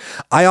used.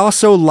 I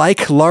also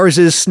like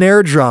Lars's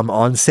snare drum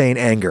on Saint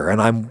Anger, and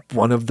I'm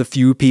one of the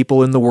few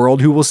people in the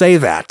world who will say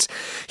that.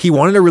 He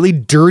wanted a really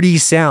dirty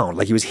sound,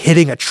 like he was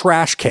hitting a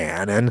trash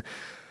can, and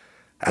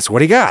that's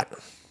what he got.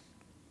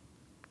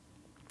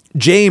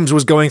 James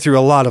was going through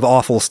a lot of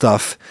awful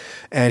stuff,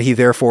 and he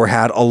therefore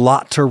had a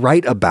lot to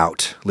write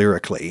about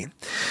lyrically.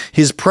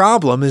 His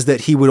problem is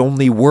that he would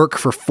only work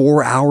for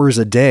 4 hours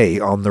a day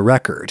on the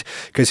record,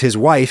 because his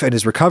wife and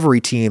his recovery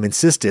team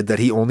insisted that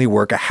he only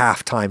work a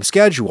half-time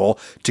schedule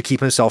to keep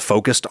himself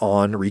focused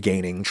on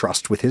regaining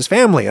trust with his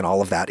family and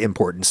all of that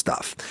important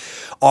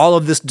stuff. All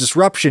of this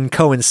disruption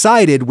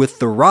coincided with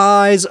the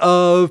rise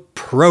of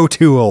Pro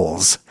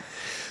Tools.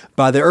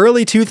 By the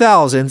early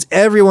 2000s,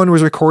 everyone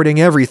was recording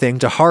everything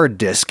to hard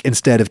disk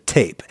instead of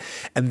tape,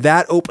 and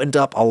that opened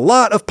up a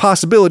lot of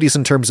possibilities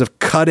in terms of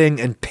cutting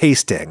and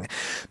pasting.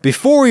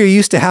 Before, you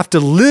used to have to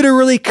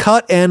literally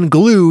cut and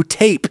glue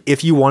tape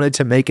if you wanted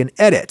to make an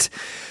edit.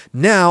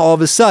 Now, all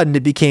of a sudden,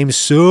 it became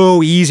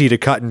so easy to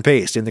cut and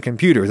paste in the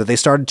computer that they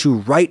started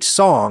to write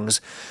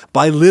songs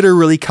by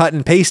literally cut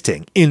and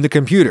pasting in the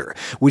computer,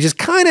 which is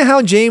kind of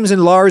how James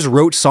and Lars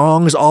wrote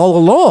songs all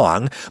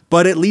along,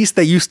 but at least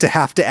they used to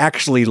have to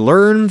actually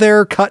learn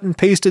their cut and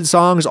pasted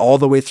songs all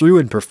the way through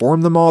and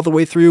perform them all the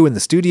way through in the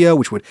studio,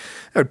 which would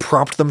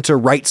prompt them to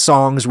write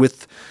songs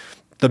with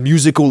the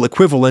musical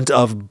equivalent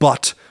of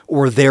but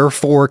or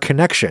therefore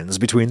connections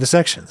between the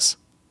sections.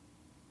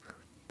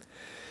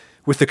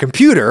 With the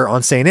computer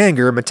on Saint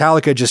Anger,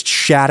 Metallica just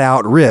shat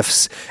out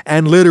riffs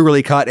and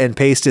literally cut and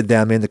pasted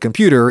them in the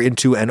computer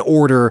into an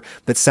order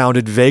that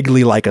sounded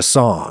vaguely like a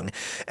song.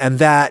 And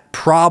that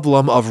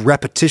problem of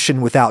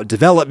repetition without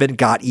development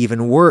got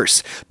even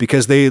worse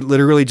because they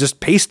literally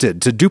just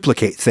pasted to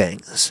duplicate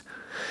things.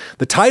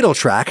 The title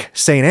track,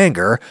 Saint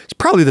Anger, is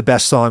probably the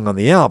best song on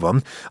the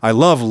album. I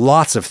love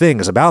lots of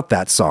things about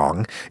that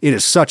song. It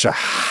is such a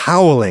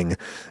howling,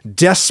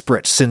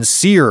 desperate,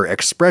 sincere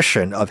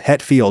expression of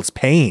Hetfield's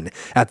pain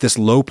at this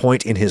low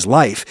point in his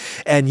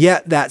life. And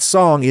yet that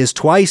song is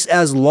twice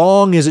as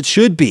long as it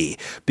should be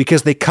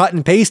because they cut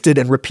and pasted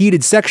and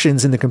repeated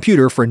sections in the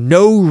computer for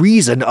no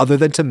reason other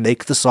than to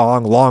make the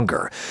song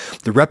longer.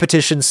 The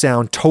repetitions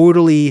sound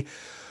totally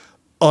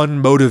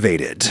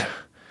unmotivated.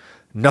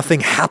 Nothing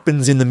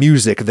happens in the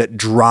music that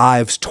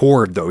drives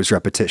toward those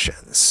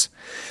repetitions.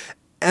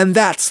 And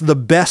that's the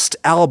best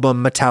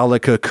album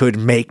Metallica could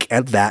make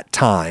at that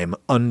time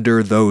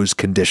under those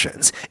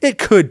conditions. It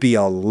could be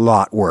a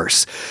lot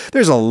worse.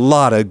 There's a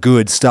lot of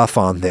good stuff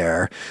on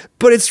there,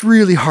 but it's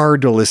really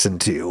hard to listen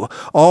to.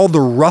 All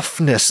the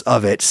roughness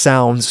of it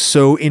sounds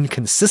so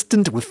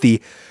inconsistent with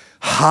the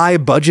high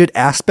budget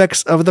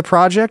aspects of the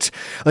project.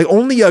 Like,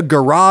 only a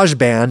garage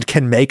band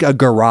can make a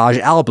garage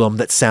album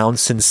that sounds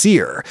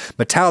sincere.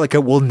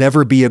 Metallica will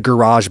never be a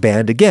garage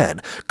band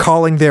again.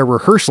 Calling their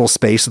rehearsal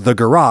space the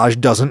garage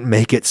doesn't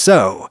make it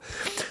so.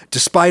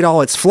 Despite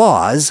all its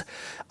flaws,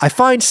 I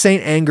find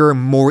Saint Anger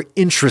more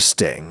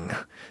interesting,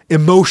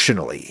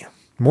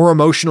 more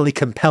emotionally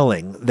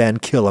compelling than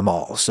Kill 'Em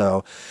All.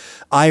 So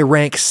I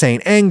rank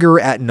Saint Anger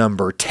at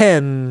number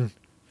 10,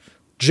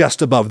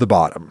 just above the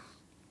bottom.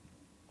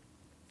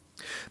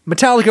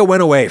 Metallica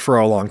went away for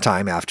a long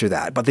time after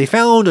that, but they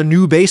found a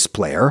new bass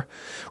player,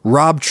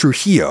 Rob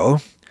Trujillo,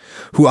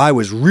 who I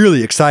was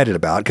really excited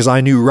about because I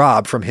knew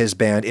Rob from his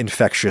band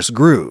Infectious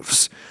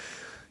Grooves.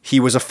 He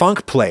was a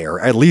funk player,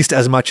 at least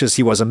as much as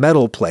he was a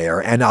metal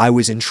player, and I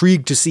was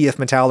intrigued to see if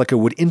Metallica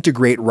would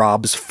integrate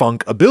Rob's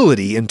funk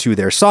ability into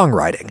their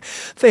songwriting.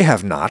 They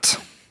have not.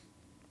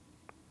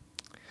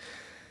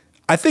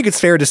 I think it's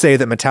fair to say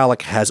that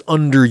Metallica has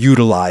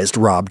underutilized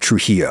Rob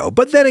Trujillo,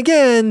 but then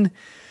again,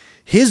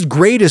 his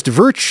greatest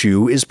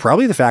virtue is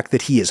probably the fact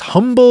that he is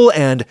humble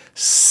and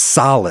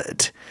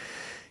solid.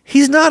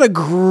 He's not a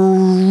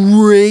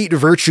great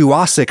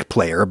virtuosic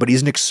player, but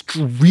he's an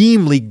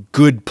extremely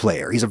good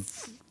player. He's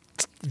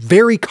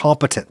very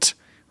competent,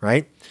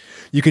 right?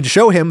 You can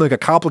show him like a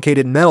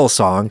complicated metal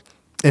song,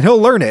 and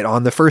he'll learn it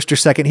on the first or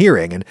second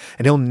hearing, and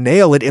he'll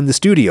nail it in the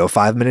studio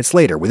 5 minutes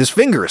later with his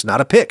fingers,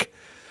 not a pick.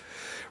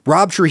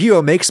 Rob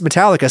Trujillo makes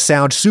Metallica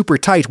sound super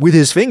tight with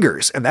his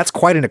fingers, and that's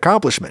quite an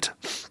accomplishment.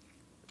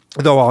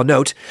 Though I'll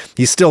note,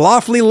 he's still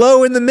awfully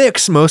low in the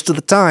mix most of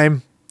the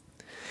time.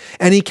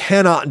 And he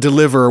cannot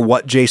deliver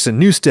what Jason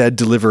Newsted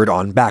delivered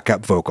on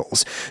backup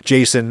vocals.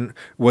 Jason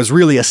was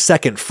really a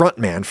second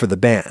frontman for the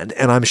band,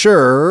 and I'm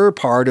sure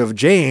part of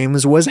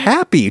James was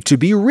happy to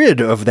be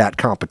rid of that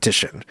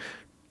competition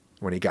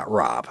when he got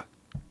Rob.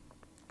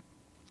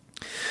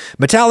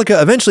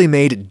 Metallica eventually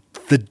made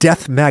the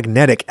Death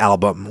Magnetic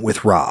album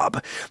with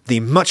Rob, the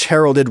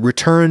much-heralded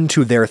return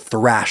to their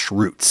thrash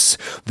roots,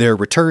 their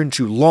return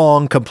to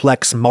long,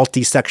 complex,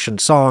 multi-section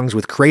songs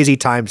with crazy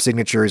time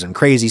signatures and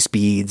crazy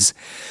speeds.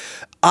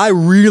 I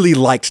really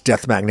liked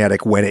Death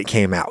Magnetic when it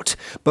came out,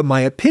 but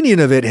my opinion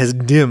of it has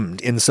dimmed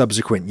in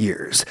subsequent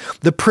years.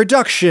 The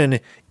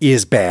production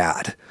is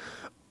bad.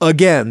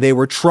 Again, they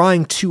were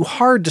trying too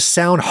hard to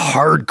sound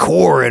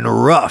hardcore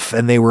and rough,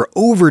 and they were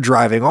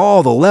overdriving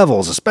all the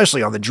levels,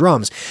 especially on the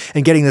drums,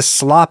 and getting this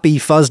sloppy,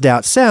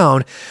 fuzzed-out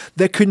sound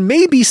that could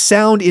maybe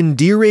sound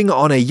endearing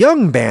on a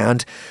young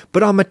band,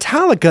 but on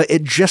Metallica,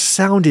 it just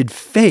sounded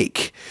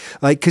fake.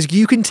 Because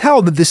you can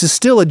tell that this is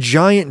still a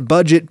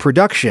giant-budget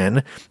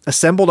production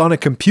assembled on a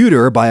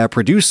computer by a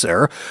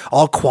producer,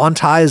 all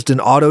quantized and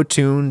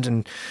auto-tuned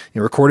and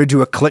recorded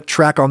to a click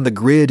track on the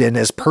grid and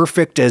as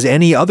perfect as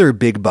any other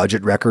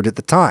big-budget record at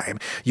the time.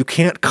 You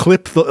can't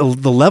clip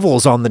the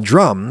levels on the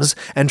drums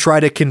and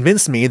try to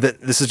convince me that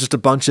this is just a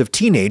bunch of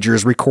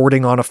teenagers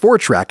recording on a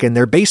 4-track in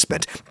their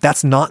basement.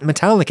 That's not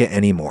Metallica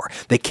anymore.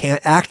 They can't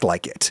act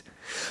like it.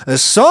 The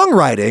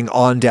songwriting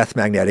on Death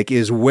Magnetic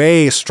is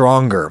way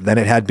stronger than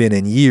it had been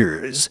in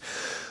years.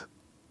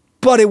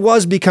 But it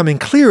was becoming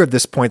clear at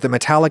this point that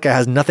Metallica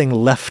has nothing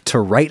left to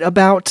write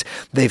about.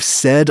 They've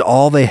said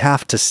all they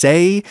have to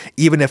say,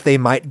 even if they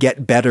might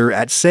get better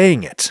at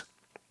saying it.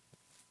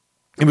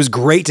 It was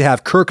great to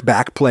have Kirk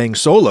back playing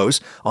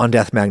solos on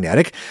Death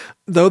Magnetic,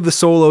 though the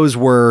solos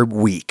were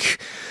weak.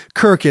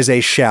 Kirk is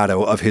a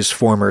shadow of his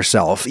former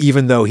self,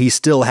 even though he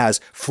still has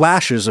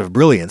flashes of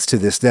brilliance to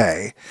this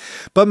day.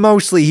 But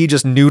mostly he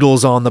just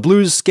noodles on the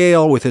blues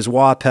scale with his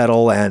wah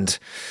pedal, and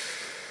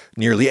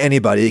nearly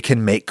anybody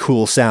can make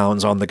cool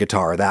sounds on the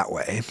guitar that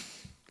way.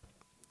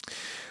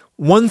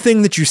 One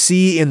thing that you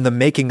see in the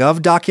making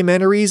of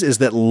documentaries is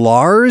that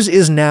Lars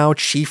is now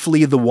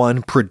chiefly the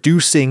one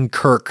producing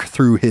Kirk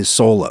through his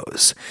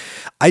solos.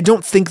 I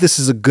don't think this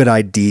is a good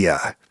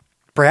idea.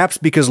 Perhaps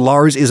because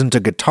Lars isn't a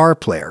guitar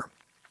player.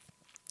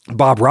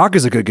 Bob Rock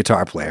is a good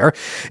guitar player,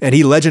 and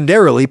he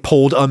legendarily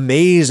pulled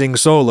amazing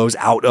solos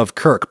out of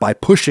Kirk by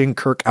pushing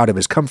Kirk out of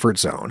his comfort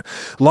zone.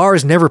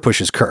 Lars never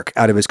pushes Kirk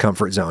out of his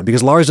comfort zone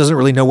because Lars doesn't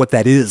really know what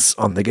that is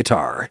on the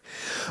guitar.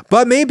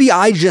 But maybe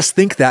I just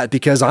think that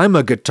because I'm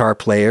a guitar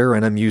player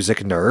and a music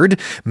nerd.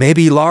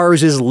 Maybe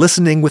Lars is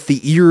listening with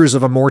the ears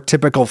of a more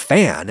typical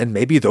fan, and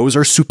maybe those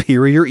are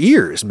superior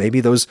ears.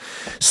 Maybe those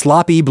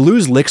sloppy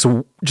blues licks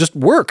just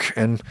work,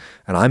 and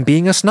I'm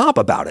being a snob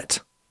about it.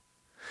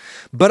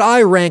 But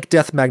I rank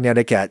Death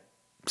Magnetic at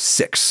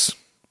 6,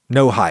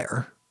 no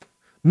higher.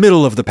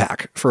 Middle of the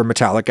pack for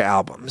Metallica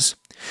albums.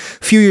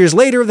 A few years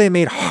later, they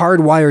made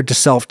Hardwired to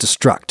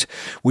Self-Destruct,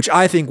 which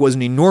I think was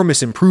an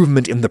enormous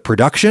improvement in the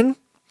production.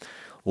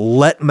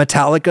 Let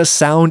Metallica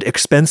sound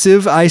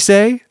expensive, I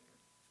say.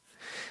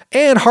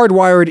 And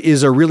Hardwired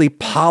is a really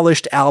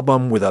polished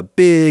album with a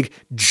big,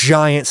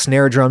 giant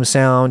snare drum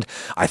sound.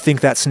 I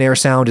think that snare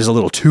sound is a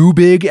little too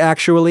big,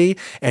 actually,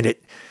 and it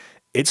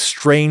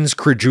strains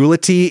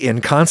credulity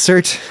in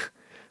concert.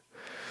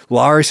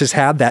 Lars has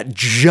had that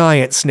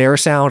giant snare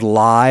sound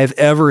live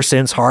ever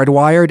since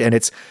Hardwired, and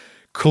it's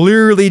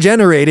clearly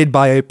generated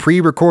by a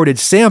pre-recorded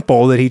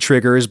sample that he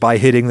triggers by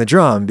hitting the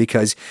drum,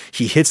 because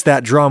he hits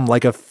that drum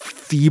like a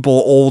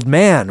feeble old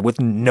man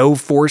with no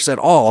force at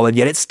all, and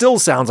yet it still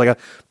sounds like a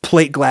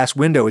plate glass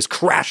window is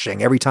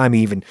crashing every time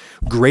he even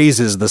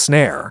grazes the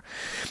snare.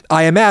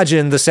 I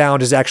imagine the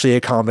sound is actually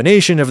a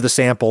combination of the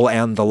sample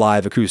and the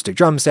live acoustic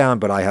drum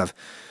sound, but I have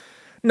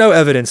no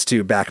evidence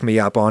to back me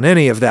up on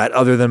any of that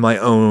other than my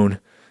own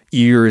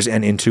ears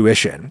and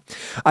intuition.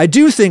 I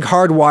do think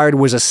Hardwired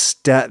was a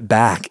step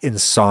back in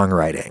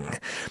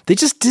songwriting. They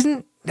just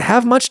didn't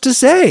have much to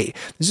say.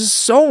 There's just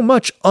so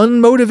much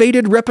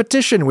unmotivated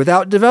repetition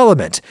without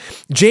development.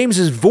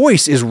 James's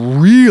voice is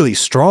really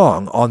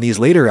strong on these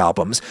later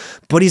albums,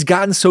 but he's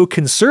gotten so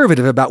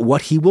conservative about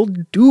what he will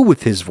do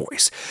with his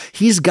voice.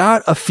 He's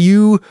got a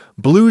few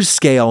blues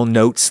scale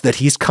notes that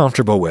he's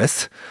comfortable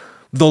with.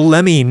 The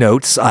Lemmy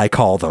notes, I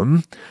call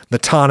them. The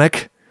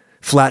tonic,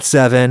 flat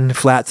 7,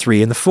 flat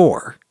 3, and the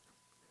 4.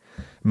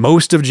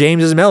 Most of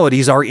James's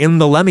melodies are in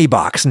the Lemmy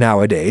box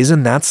nowadays,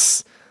 and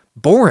that's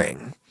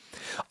boring.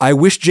 I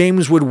wish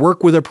James would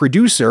work with a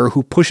producer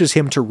who pushes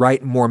him to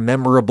write more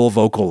memorable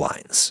vocal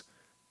lines.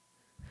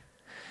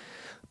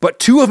 But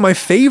 2 of my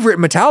favorite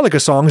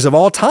Metallica songs of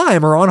all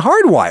time are on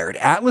Hardwired,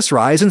 Atlas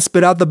Rise and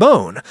Spit Out the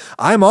Bone.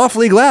 I'm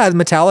awfully glad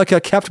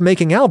Metallica kept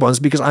making albums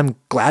because I'm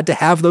glad to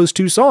have those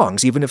 2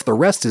 songs, even if the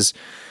rest is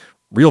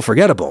real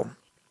forgettable.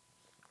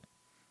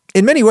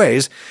 In many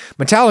ways,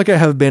 Metallica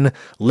have been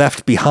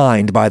left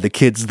behind by the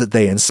kids that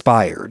they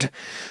inspired.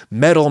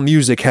 Metal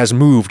music has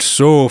moved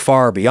so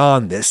far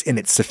beyond this in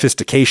its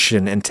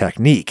sophistication and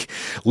technique.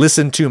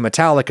 Listen to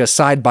Metallica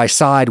side by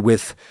side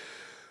with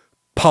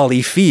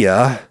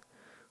Polyphia,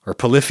 or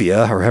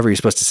Polyphia, or however you're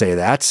supposed to say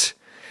that.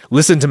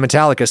 Listen to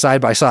Metallica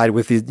side by side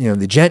with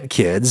the Gent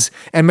kids,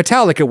 and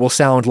Metallica will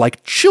sound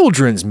like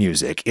children's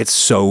music. It's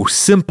so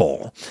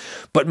simple.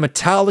 But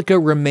Metallica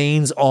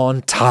remains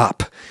on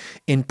top,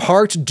 in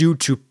part due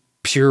to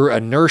pure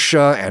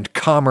inertia and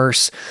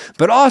commerce,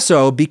 but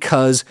also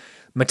because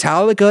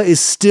Metallica is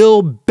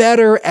still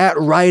better at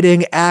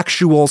writing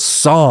actual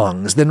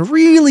songs than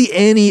really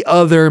any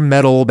other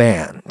metal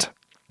band.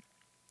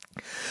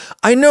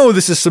 I know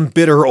this is some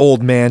bitter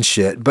old man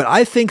shit, but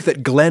I think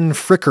that Glenn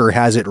Fricker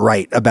has it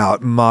right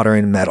about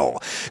modern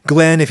metal.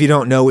 Glenn, if you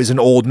don't know, is an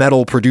old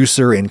metal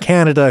producer in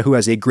Canada who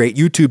has a great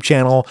YouTube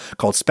channel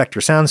called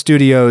Spectre Sound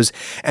Studios,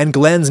 and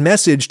Glenn's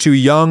message to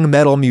young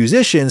metal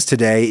musicians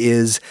today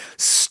is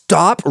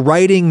stop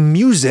writing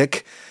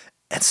music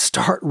and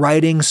start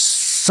writing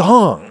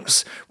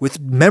songs with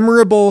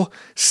memorable,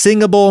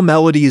 singable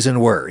melodies and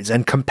words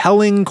and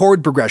compelling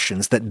chord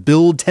progressions that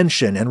build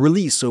tension and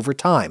release over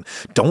time.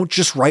 Don't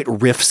just write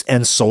riffs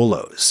and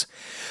solos.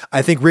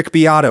 I think Rick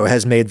Beato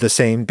has made the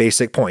same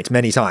basic point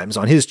many times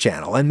on his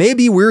channel, and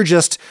maybe we're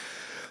just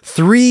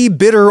 3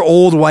 bitter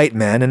old white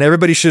men and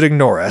everybody should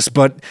ignore us,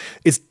 but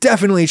it's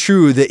definitely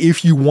true that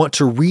if you want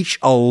to reach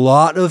a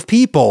lot of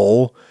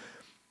people,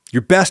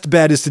 your best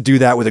bet is to do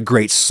that with a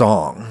great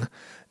song,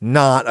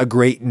 not a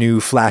great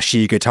new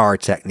flashy guitar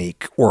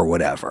technique or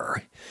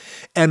whatever.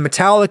 And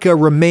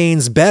Metallica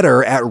remains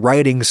better at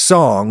writing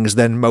songs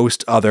than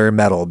most other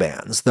metal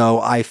bands, though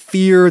I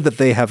fear that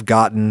they have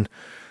gotten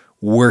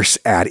worse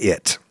at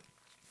it.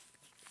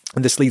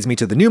 And this leads me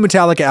to the new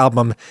Metallica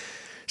album,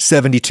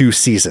 72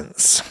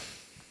 Seasons.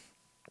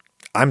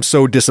 I'm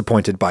so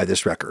disappointed by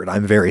this record.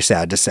 I'm very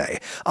sad to say.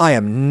 I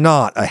am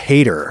not a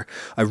hater.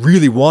 I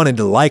really wanted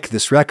to like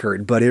this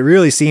record, but it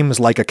really seems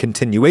like a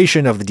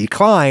continuation of the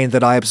decline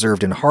that I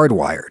observed in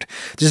Hardwired.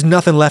 There's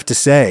nothing left to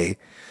say.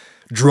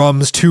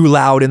 Drums too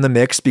loud in the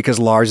mix because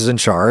Lars is in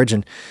charge,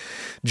 and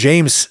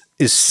James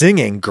is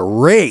singing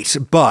great,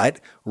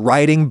 but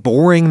writing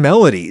boring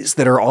melodies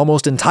that are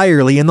almost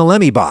entirely in the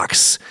Lemmy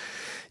box.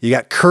 You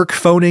got Kirk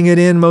phoning it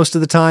in most of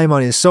the time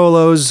on his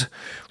solos,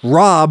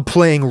 Rob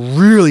playing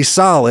really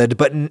solid,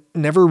 but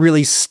never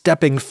really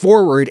stepping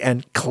forward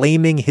and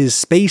claiming his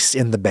space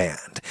in the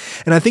band.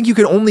 And I think you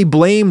can only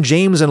blame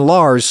James and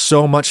Lars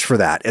so much for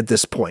that at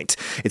this point.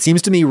 It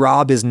seems to me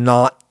Rob is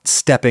not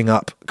stepping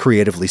up,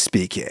 creatively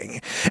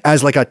speaking.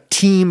 As like a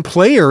team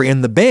player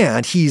in the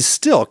band, he's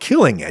still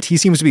killing it. He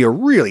seems to be a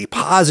really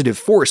positive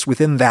force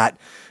within that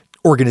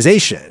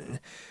organization.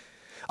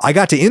 I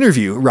got to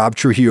interview Rob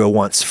Trujillo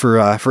once for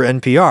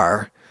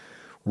NPR.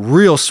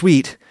 Real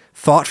sweet,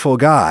 thoughtful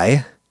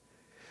guy.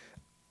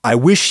 I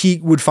wish he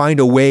would find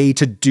a way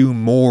to do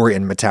more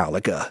in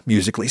Metallica,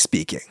 musically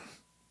speaking.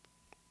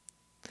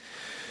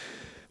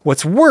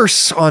 What's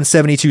worse on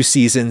 72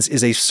 Seasons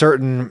is a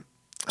certain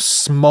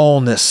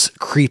smallness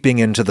creeping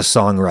into the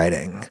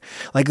songwriting.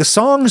 Like the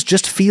songs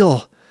just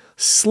feel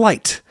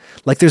slight,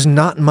 like there's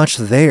not much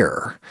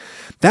there.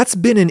 That's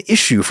been an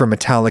issue for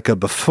Metallica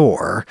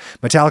before.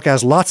 Metallica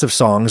has lots of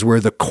songs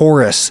where the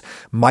chorus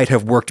might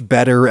have worked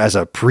better as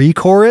a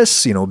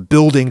pre-chorus,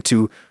 building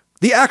to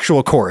the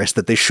actual chorus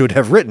that they should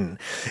have written.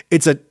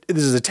 This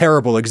is a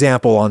terrible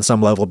example on some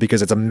level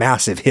because it's a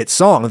massive hit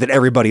song that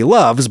everybody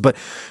loves, but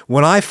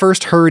when I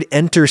first heard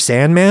Enter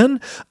Sandman,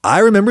 I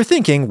remember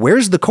thinking,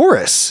 where's the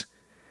chorus?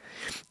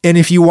 And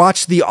if you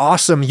watch the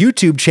awesome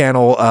YouTube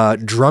channel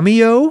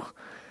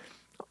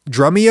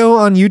Drumeo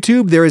on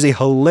YouTube, there is a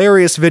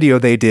hilarious video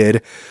they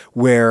did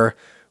where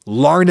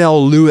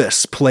Larnell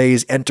Lewis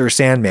plays Enter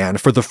Sandman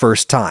for the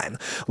first time.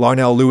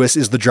 Larnell Lewis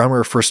is the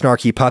drummer for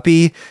Snarky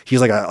Puppy.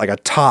 He's like a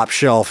top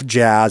shelf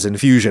jazz and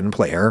fusion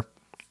player.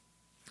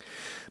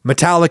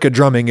 Metallica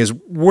drumming is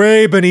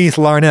way beneath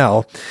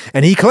Larnell,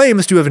 and he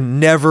claims to have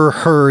never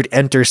heard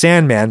Enter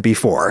Sandman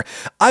before.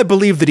 I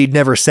believe that he'd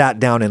never sat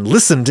down and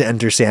listened to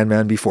Enter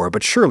Sandman before,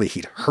 but surely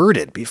he'd heard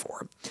it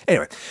before.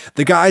 Anyway,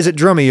 the guys at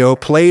Drumeo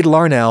played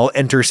Larnell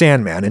Enter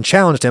Sandman and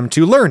challenged him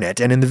to learn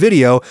it, and in the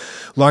video,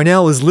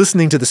 Larnell is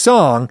listening to the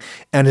song,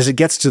 and as it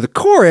gets to the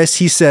chorus,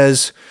 he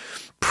says,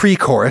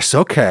 pre-chorus,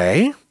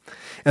 okay.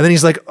 And then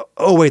he's like,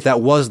 oh wait, that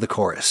was the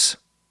chorus.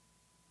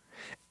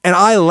 And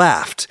I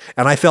laughed,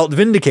 and I felt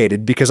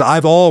vindicated because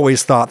I've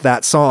always thought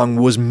that song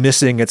was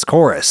missing its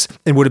chorus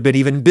and would have been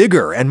even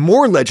bigger and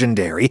more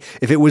legendary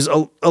if it was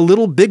a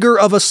little bigger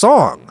of a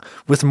song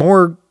with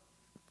more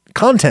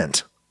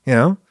content,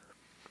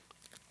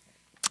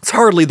 It's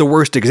hardly the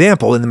worst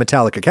example in the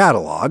Metallica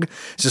catalog.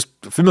 It's just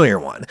a familiar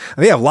one.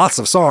 And they have lots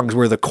of songs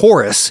where the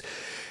chorus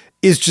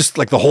is just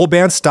like the whole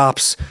band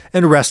stops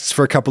and rests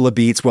for a couple of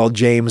beats while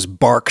James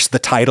barks the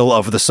title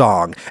of the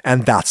song,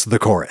 and that's the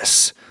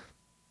chorus.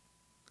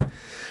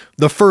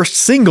 The first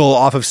single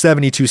off of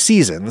 72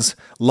 Seasons,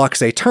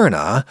 Lux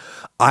Aeterna,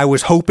 I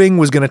was hoping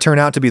was going to turn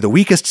out to be the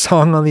weakest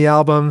song on the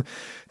album.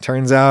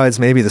 Turns out it's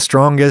maybe the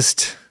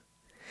strongest.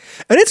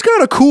 And it's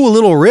got a cool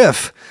little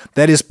riff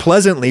that is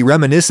pleasantly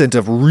reminiscent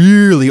of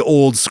really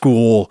old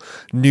school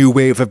new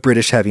wave of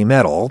British heavy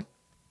metal.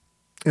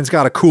 It's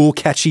got a cool,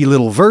 catchy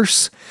little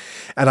verse.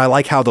 And I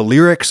like how the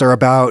lyrics are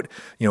about,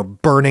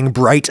 burning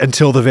bright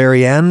until the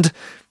very end,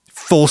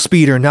 full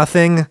speed or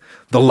nothing,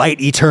 the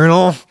light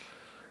eternal.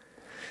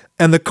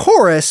 And the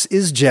chorus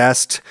is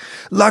just,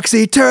 Lux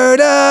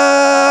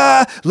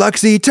Aeterna,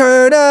 Lux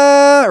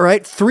Aeterna,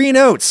 right? 3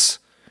 notes,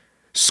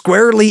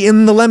 squarely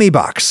in the Lemmy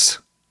box.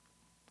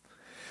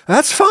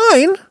 That's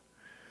fine.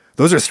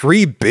 Those are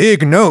 3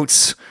 big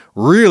notes,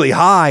 really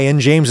high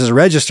in James's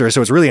register, so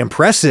it's really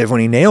impressive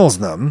when he nails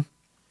them.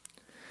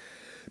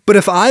 But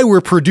if I were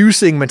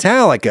producing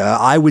Metallica,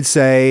 I would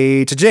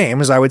say to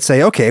James,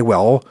 okay,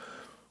 well,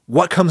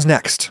 what comes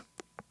next?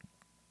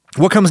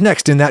 What comes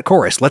next in that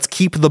chorus? Let's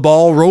keep the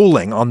ball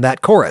rolling on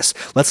that chorus.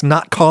 Let's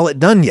not call it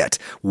done yet.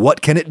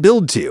 What can it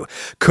build to?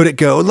 Could it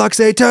go Lux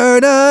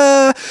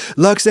Aeterna,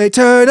 Lux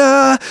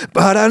Aeterna,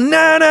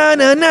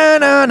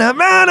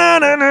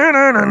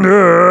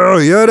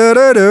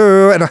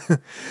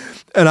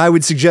 and I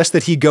would suggest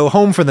that he go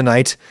home for the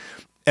night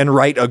and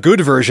write a good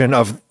version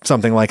of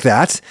something like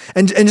that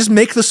and just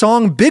make the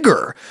song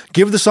bigger.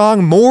 Give the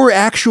song more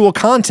actual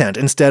content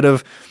instead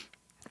of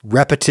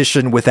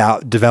repetition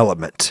without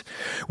development,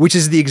 which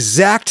is the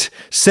exact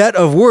set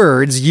of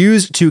words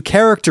used to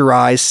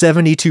characterize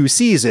 72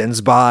 Seasons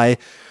by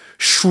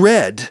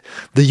Shred,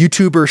 the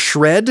YouTuber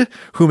Shred,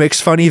 who makes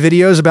funny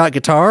videos about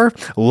guitar.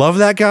 Love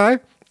that guy.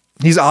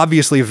 He's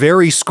obviously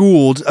very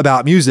schooled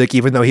about music,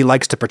 even though he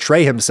likes to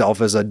portray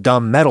himself as a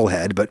dumb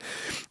metalhead. But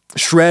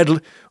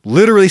Shred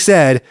literally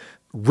said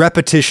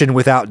repetition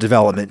without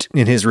development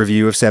in his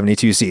review of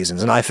 72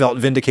 Seasons. And I felt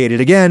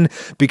vindicated again,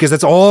 because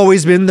that's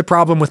always been the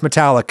problem with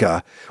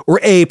Metallica, or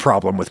a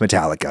problem with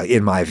Metallica,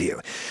 in my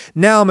view.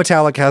 Now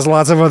Metallica has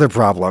lots of other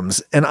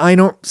problems, and I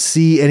don't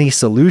see any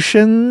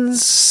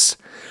solutions.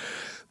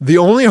 The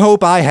only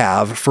hope I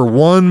have for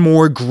one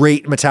more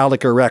great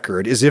Metallica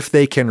record is if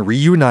they can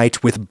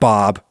reunite with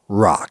Bob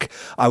Rock.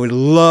 I would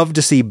love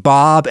to see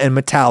Bob and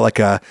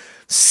Metallica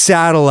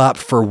saddle up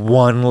for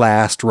one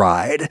last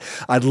ride.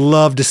 I'd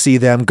love to see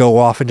them go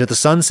off into the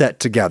sunset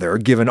together,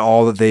 given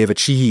all that they've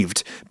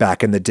achieved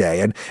back in the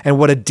day. And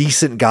what a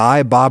decent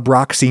guy Bob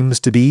Rock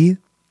seems to be.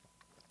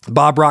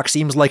 Bob Rock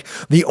seems like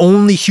the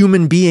only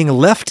human being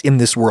left in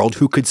this world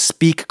who could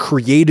speak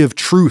creative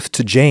truth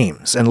to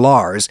James and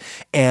Lars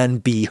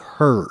and be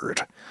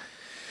heard.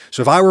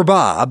 So if I were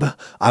Bob,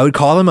 I would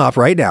call him up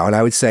right now and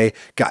I would say,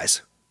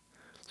 guys,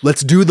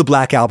 let's do the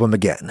Black Album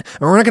again. And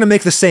we're not going to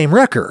make the same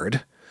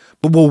record,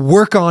 but we'll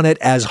work on it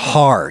as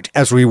hard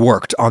as we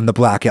worked on the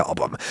Black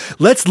Album.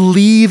 Let's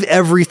leave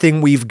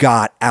everything we've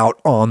got out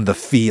on the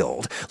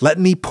field. Let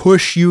me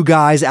push you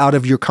guys out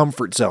of your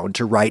comfort zone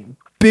to write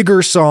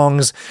bigger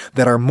songs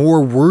that are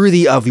more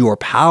worthy of your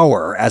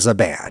power as a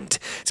band.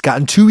 It's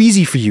gotten too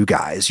easy for you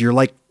guys. You're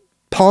like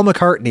Paul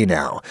McCartney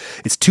now.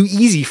 It's too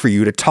easy for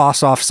you to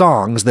toss off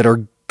songs that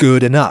are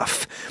good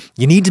enough.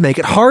 You need to make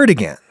it hard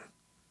again.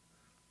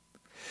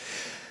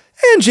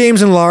 And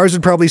James and Lars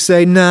would probably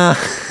say, nah,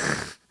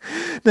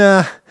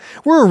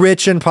 we're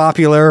rich and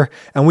popular,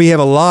 and we have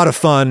a lot of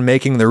fun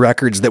making the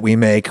records that we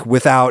make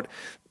without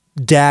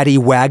Daddy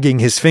wagging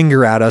his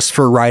finger at us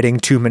for writing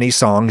too many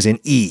songs in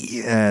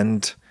E.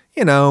 And,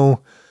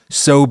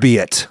 so be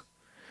it.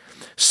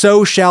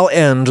 So shall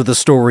end the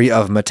story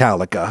of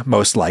Metallica,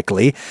 most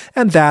likely,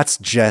 and that's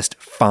just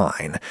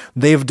fine.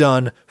 They've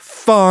done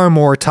far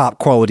more top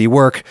quality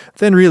work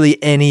than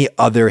really any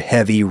other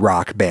heavy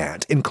rock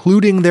band,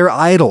 including their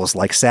idols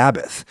like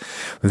Sabbath.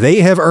 They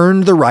have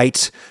earned the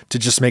right to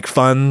just make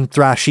fun,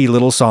 thrashy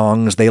little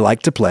songs they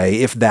like to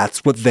play if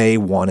that's what they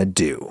want to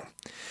do.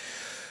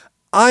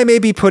 I may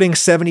be putting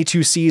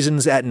 72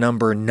 Seasons at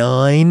number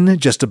 9,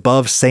 just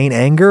above Saint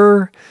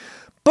Anger,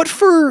 but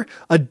for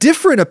a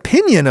different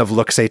opinion of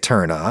Lux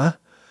Aeterna,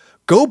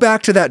 go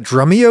back to that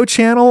Drumeo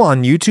channel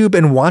on YouTube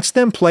and watch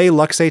them play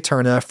Lux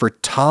Aeterna for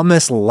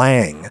Thomas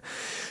Lang.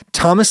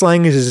 Thomas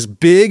Lang is this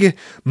big,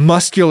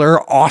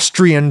 muscular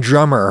Austrian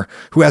drummer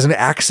who has an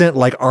accent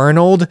like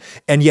Arnold,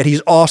 and yet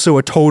he's also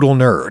a total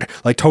nerd,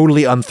 like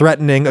totally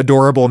unthreatening,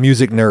 adorable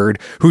music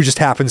nerd who just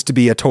happens to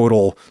be a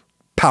total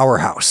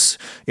powerhouse,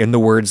 in the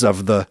words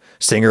of the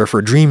singer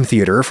for Dream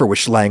Theater, for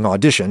which Lang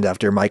auditioned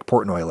after Mike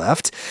Portnoy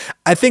left.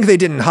 I think they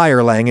didn't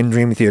hire Lang in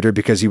Dream Theater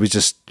because he was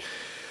just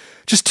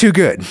too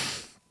good.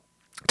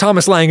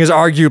 Thomas Lang is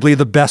arguably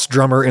the best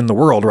drummer in the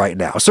world right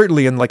now,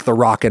 certainly in like the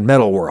rock and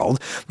metal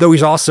world, though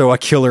he's also a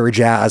killer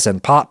jazz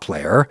and pop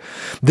player.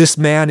 This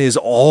man is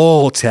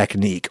all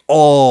technique,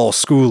 all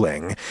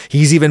schooling.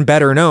 He's even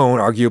better known,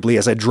 arguably,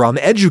 as a drum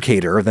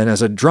educator than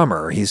as a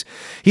drummer. He's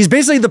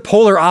basically the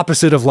polar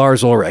opposite of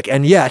Lars Ulrich,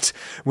 and yet,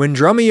 when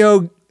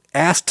Drumeo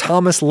asked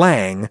Thomas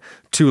Lang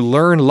to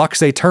learn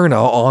Lux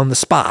Aeterna on the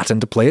spot and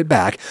to play it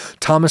back,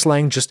 Thomas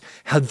Lang just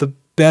had the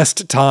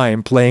best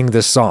time playing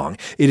this song.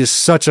 It is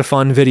such a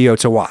fun video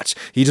to watch.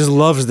 He just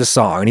loves the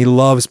song and he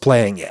loves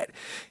playing it.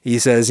 He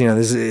says,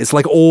 it's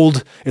like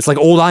old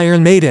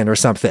Iron Maiden or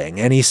something.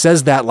 And he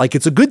says that like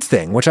it's a good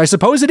thing, which I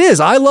suppose it is.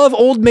 I love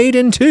Old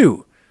Maiden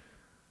too.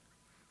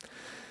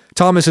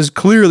 Thomas has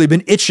clearly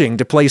been itching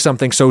to play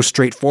something so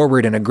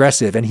straightforward and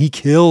aggressive, and he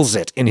kills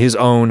it in his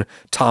own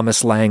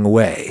Thomas Lang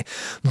way.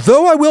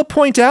 Though I will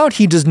point out,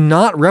 he does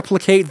not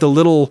replicate the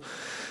little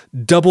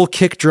double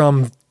kick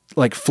drum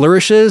like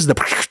flourishes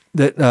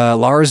that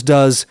Lars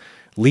does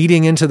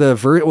leading into the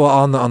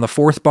on the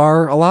fourth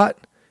bar a lot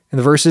in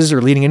the verses,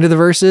 or leading into the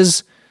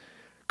verses.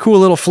 Cool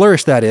little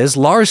flourish that is.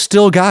 Lars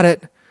still got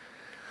it.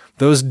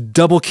 Those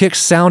double kicks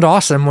sound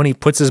awesome when he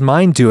puts his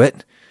mind to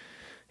it.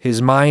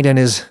 His mind and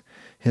his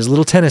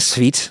little tennis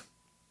feet.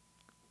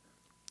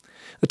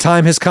 The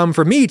time has come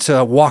for me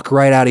to walk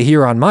right out of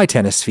here on my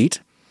tennis feet,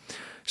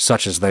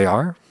 such as they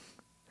are.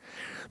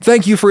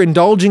 Thank you for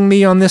indulging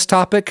me on this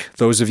topic,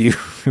 those of you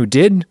who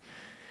did.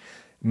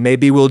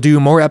 Maybe we'll do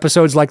more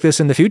episodes like this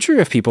in the future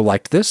if people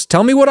liked this.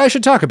 Tell me what I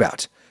should talk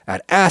about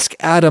at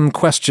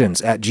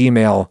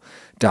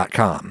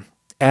askadamquestions@gmail.com.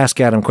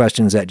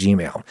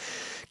 Askadamquestions@gmail.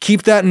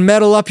 Keep that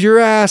metal up your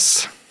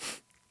ass.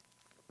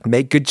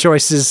 Make good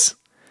choices.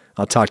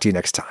 I'll talk to you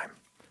next time.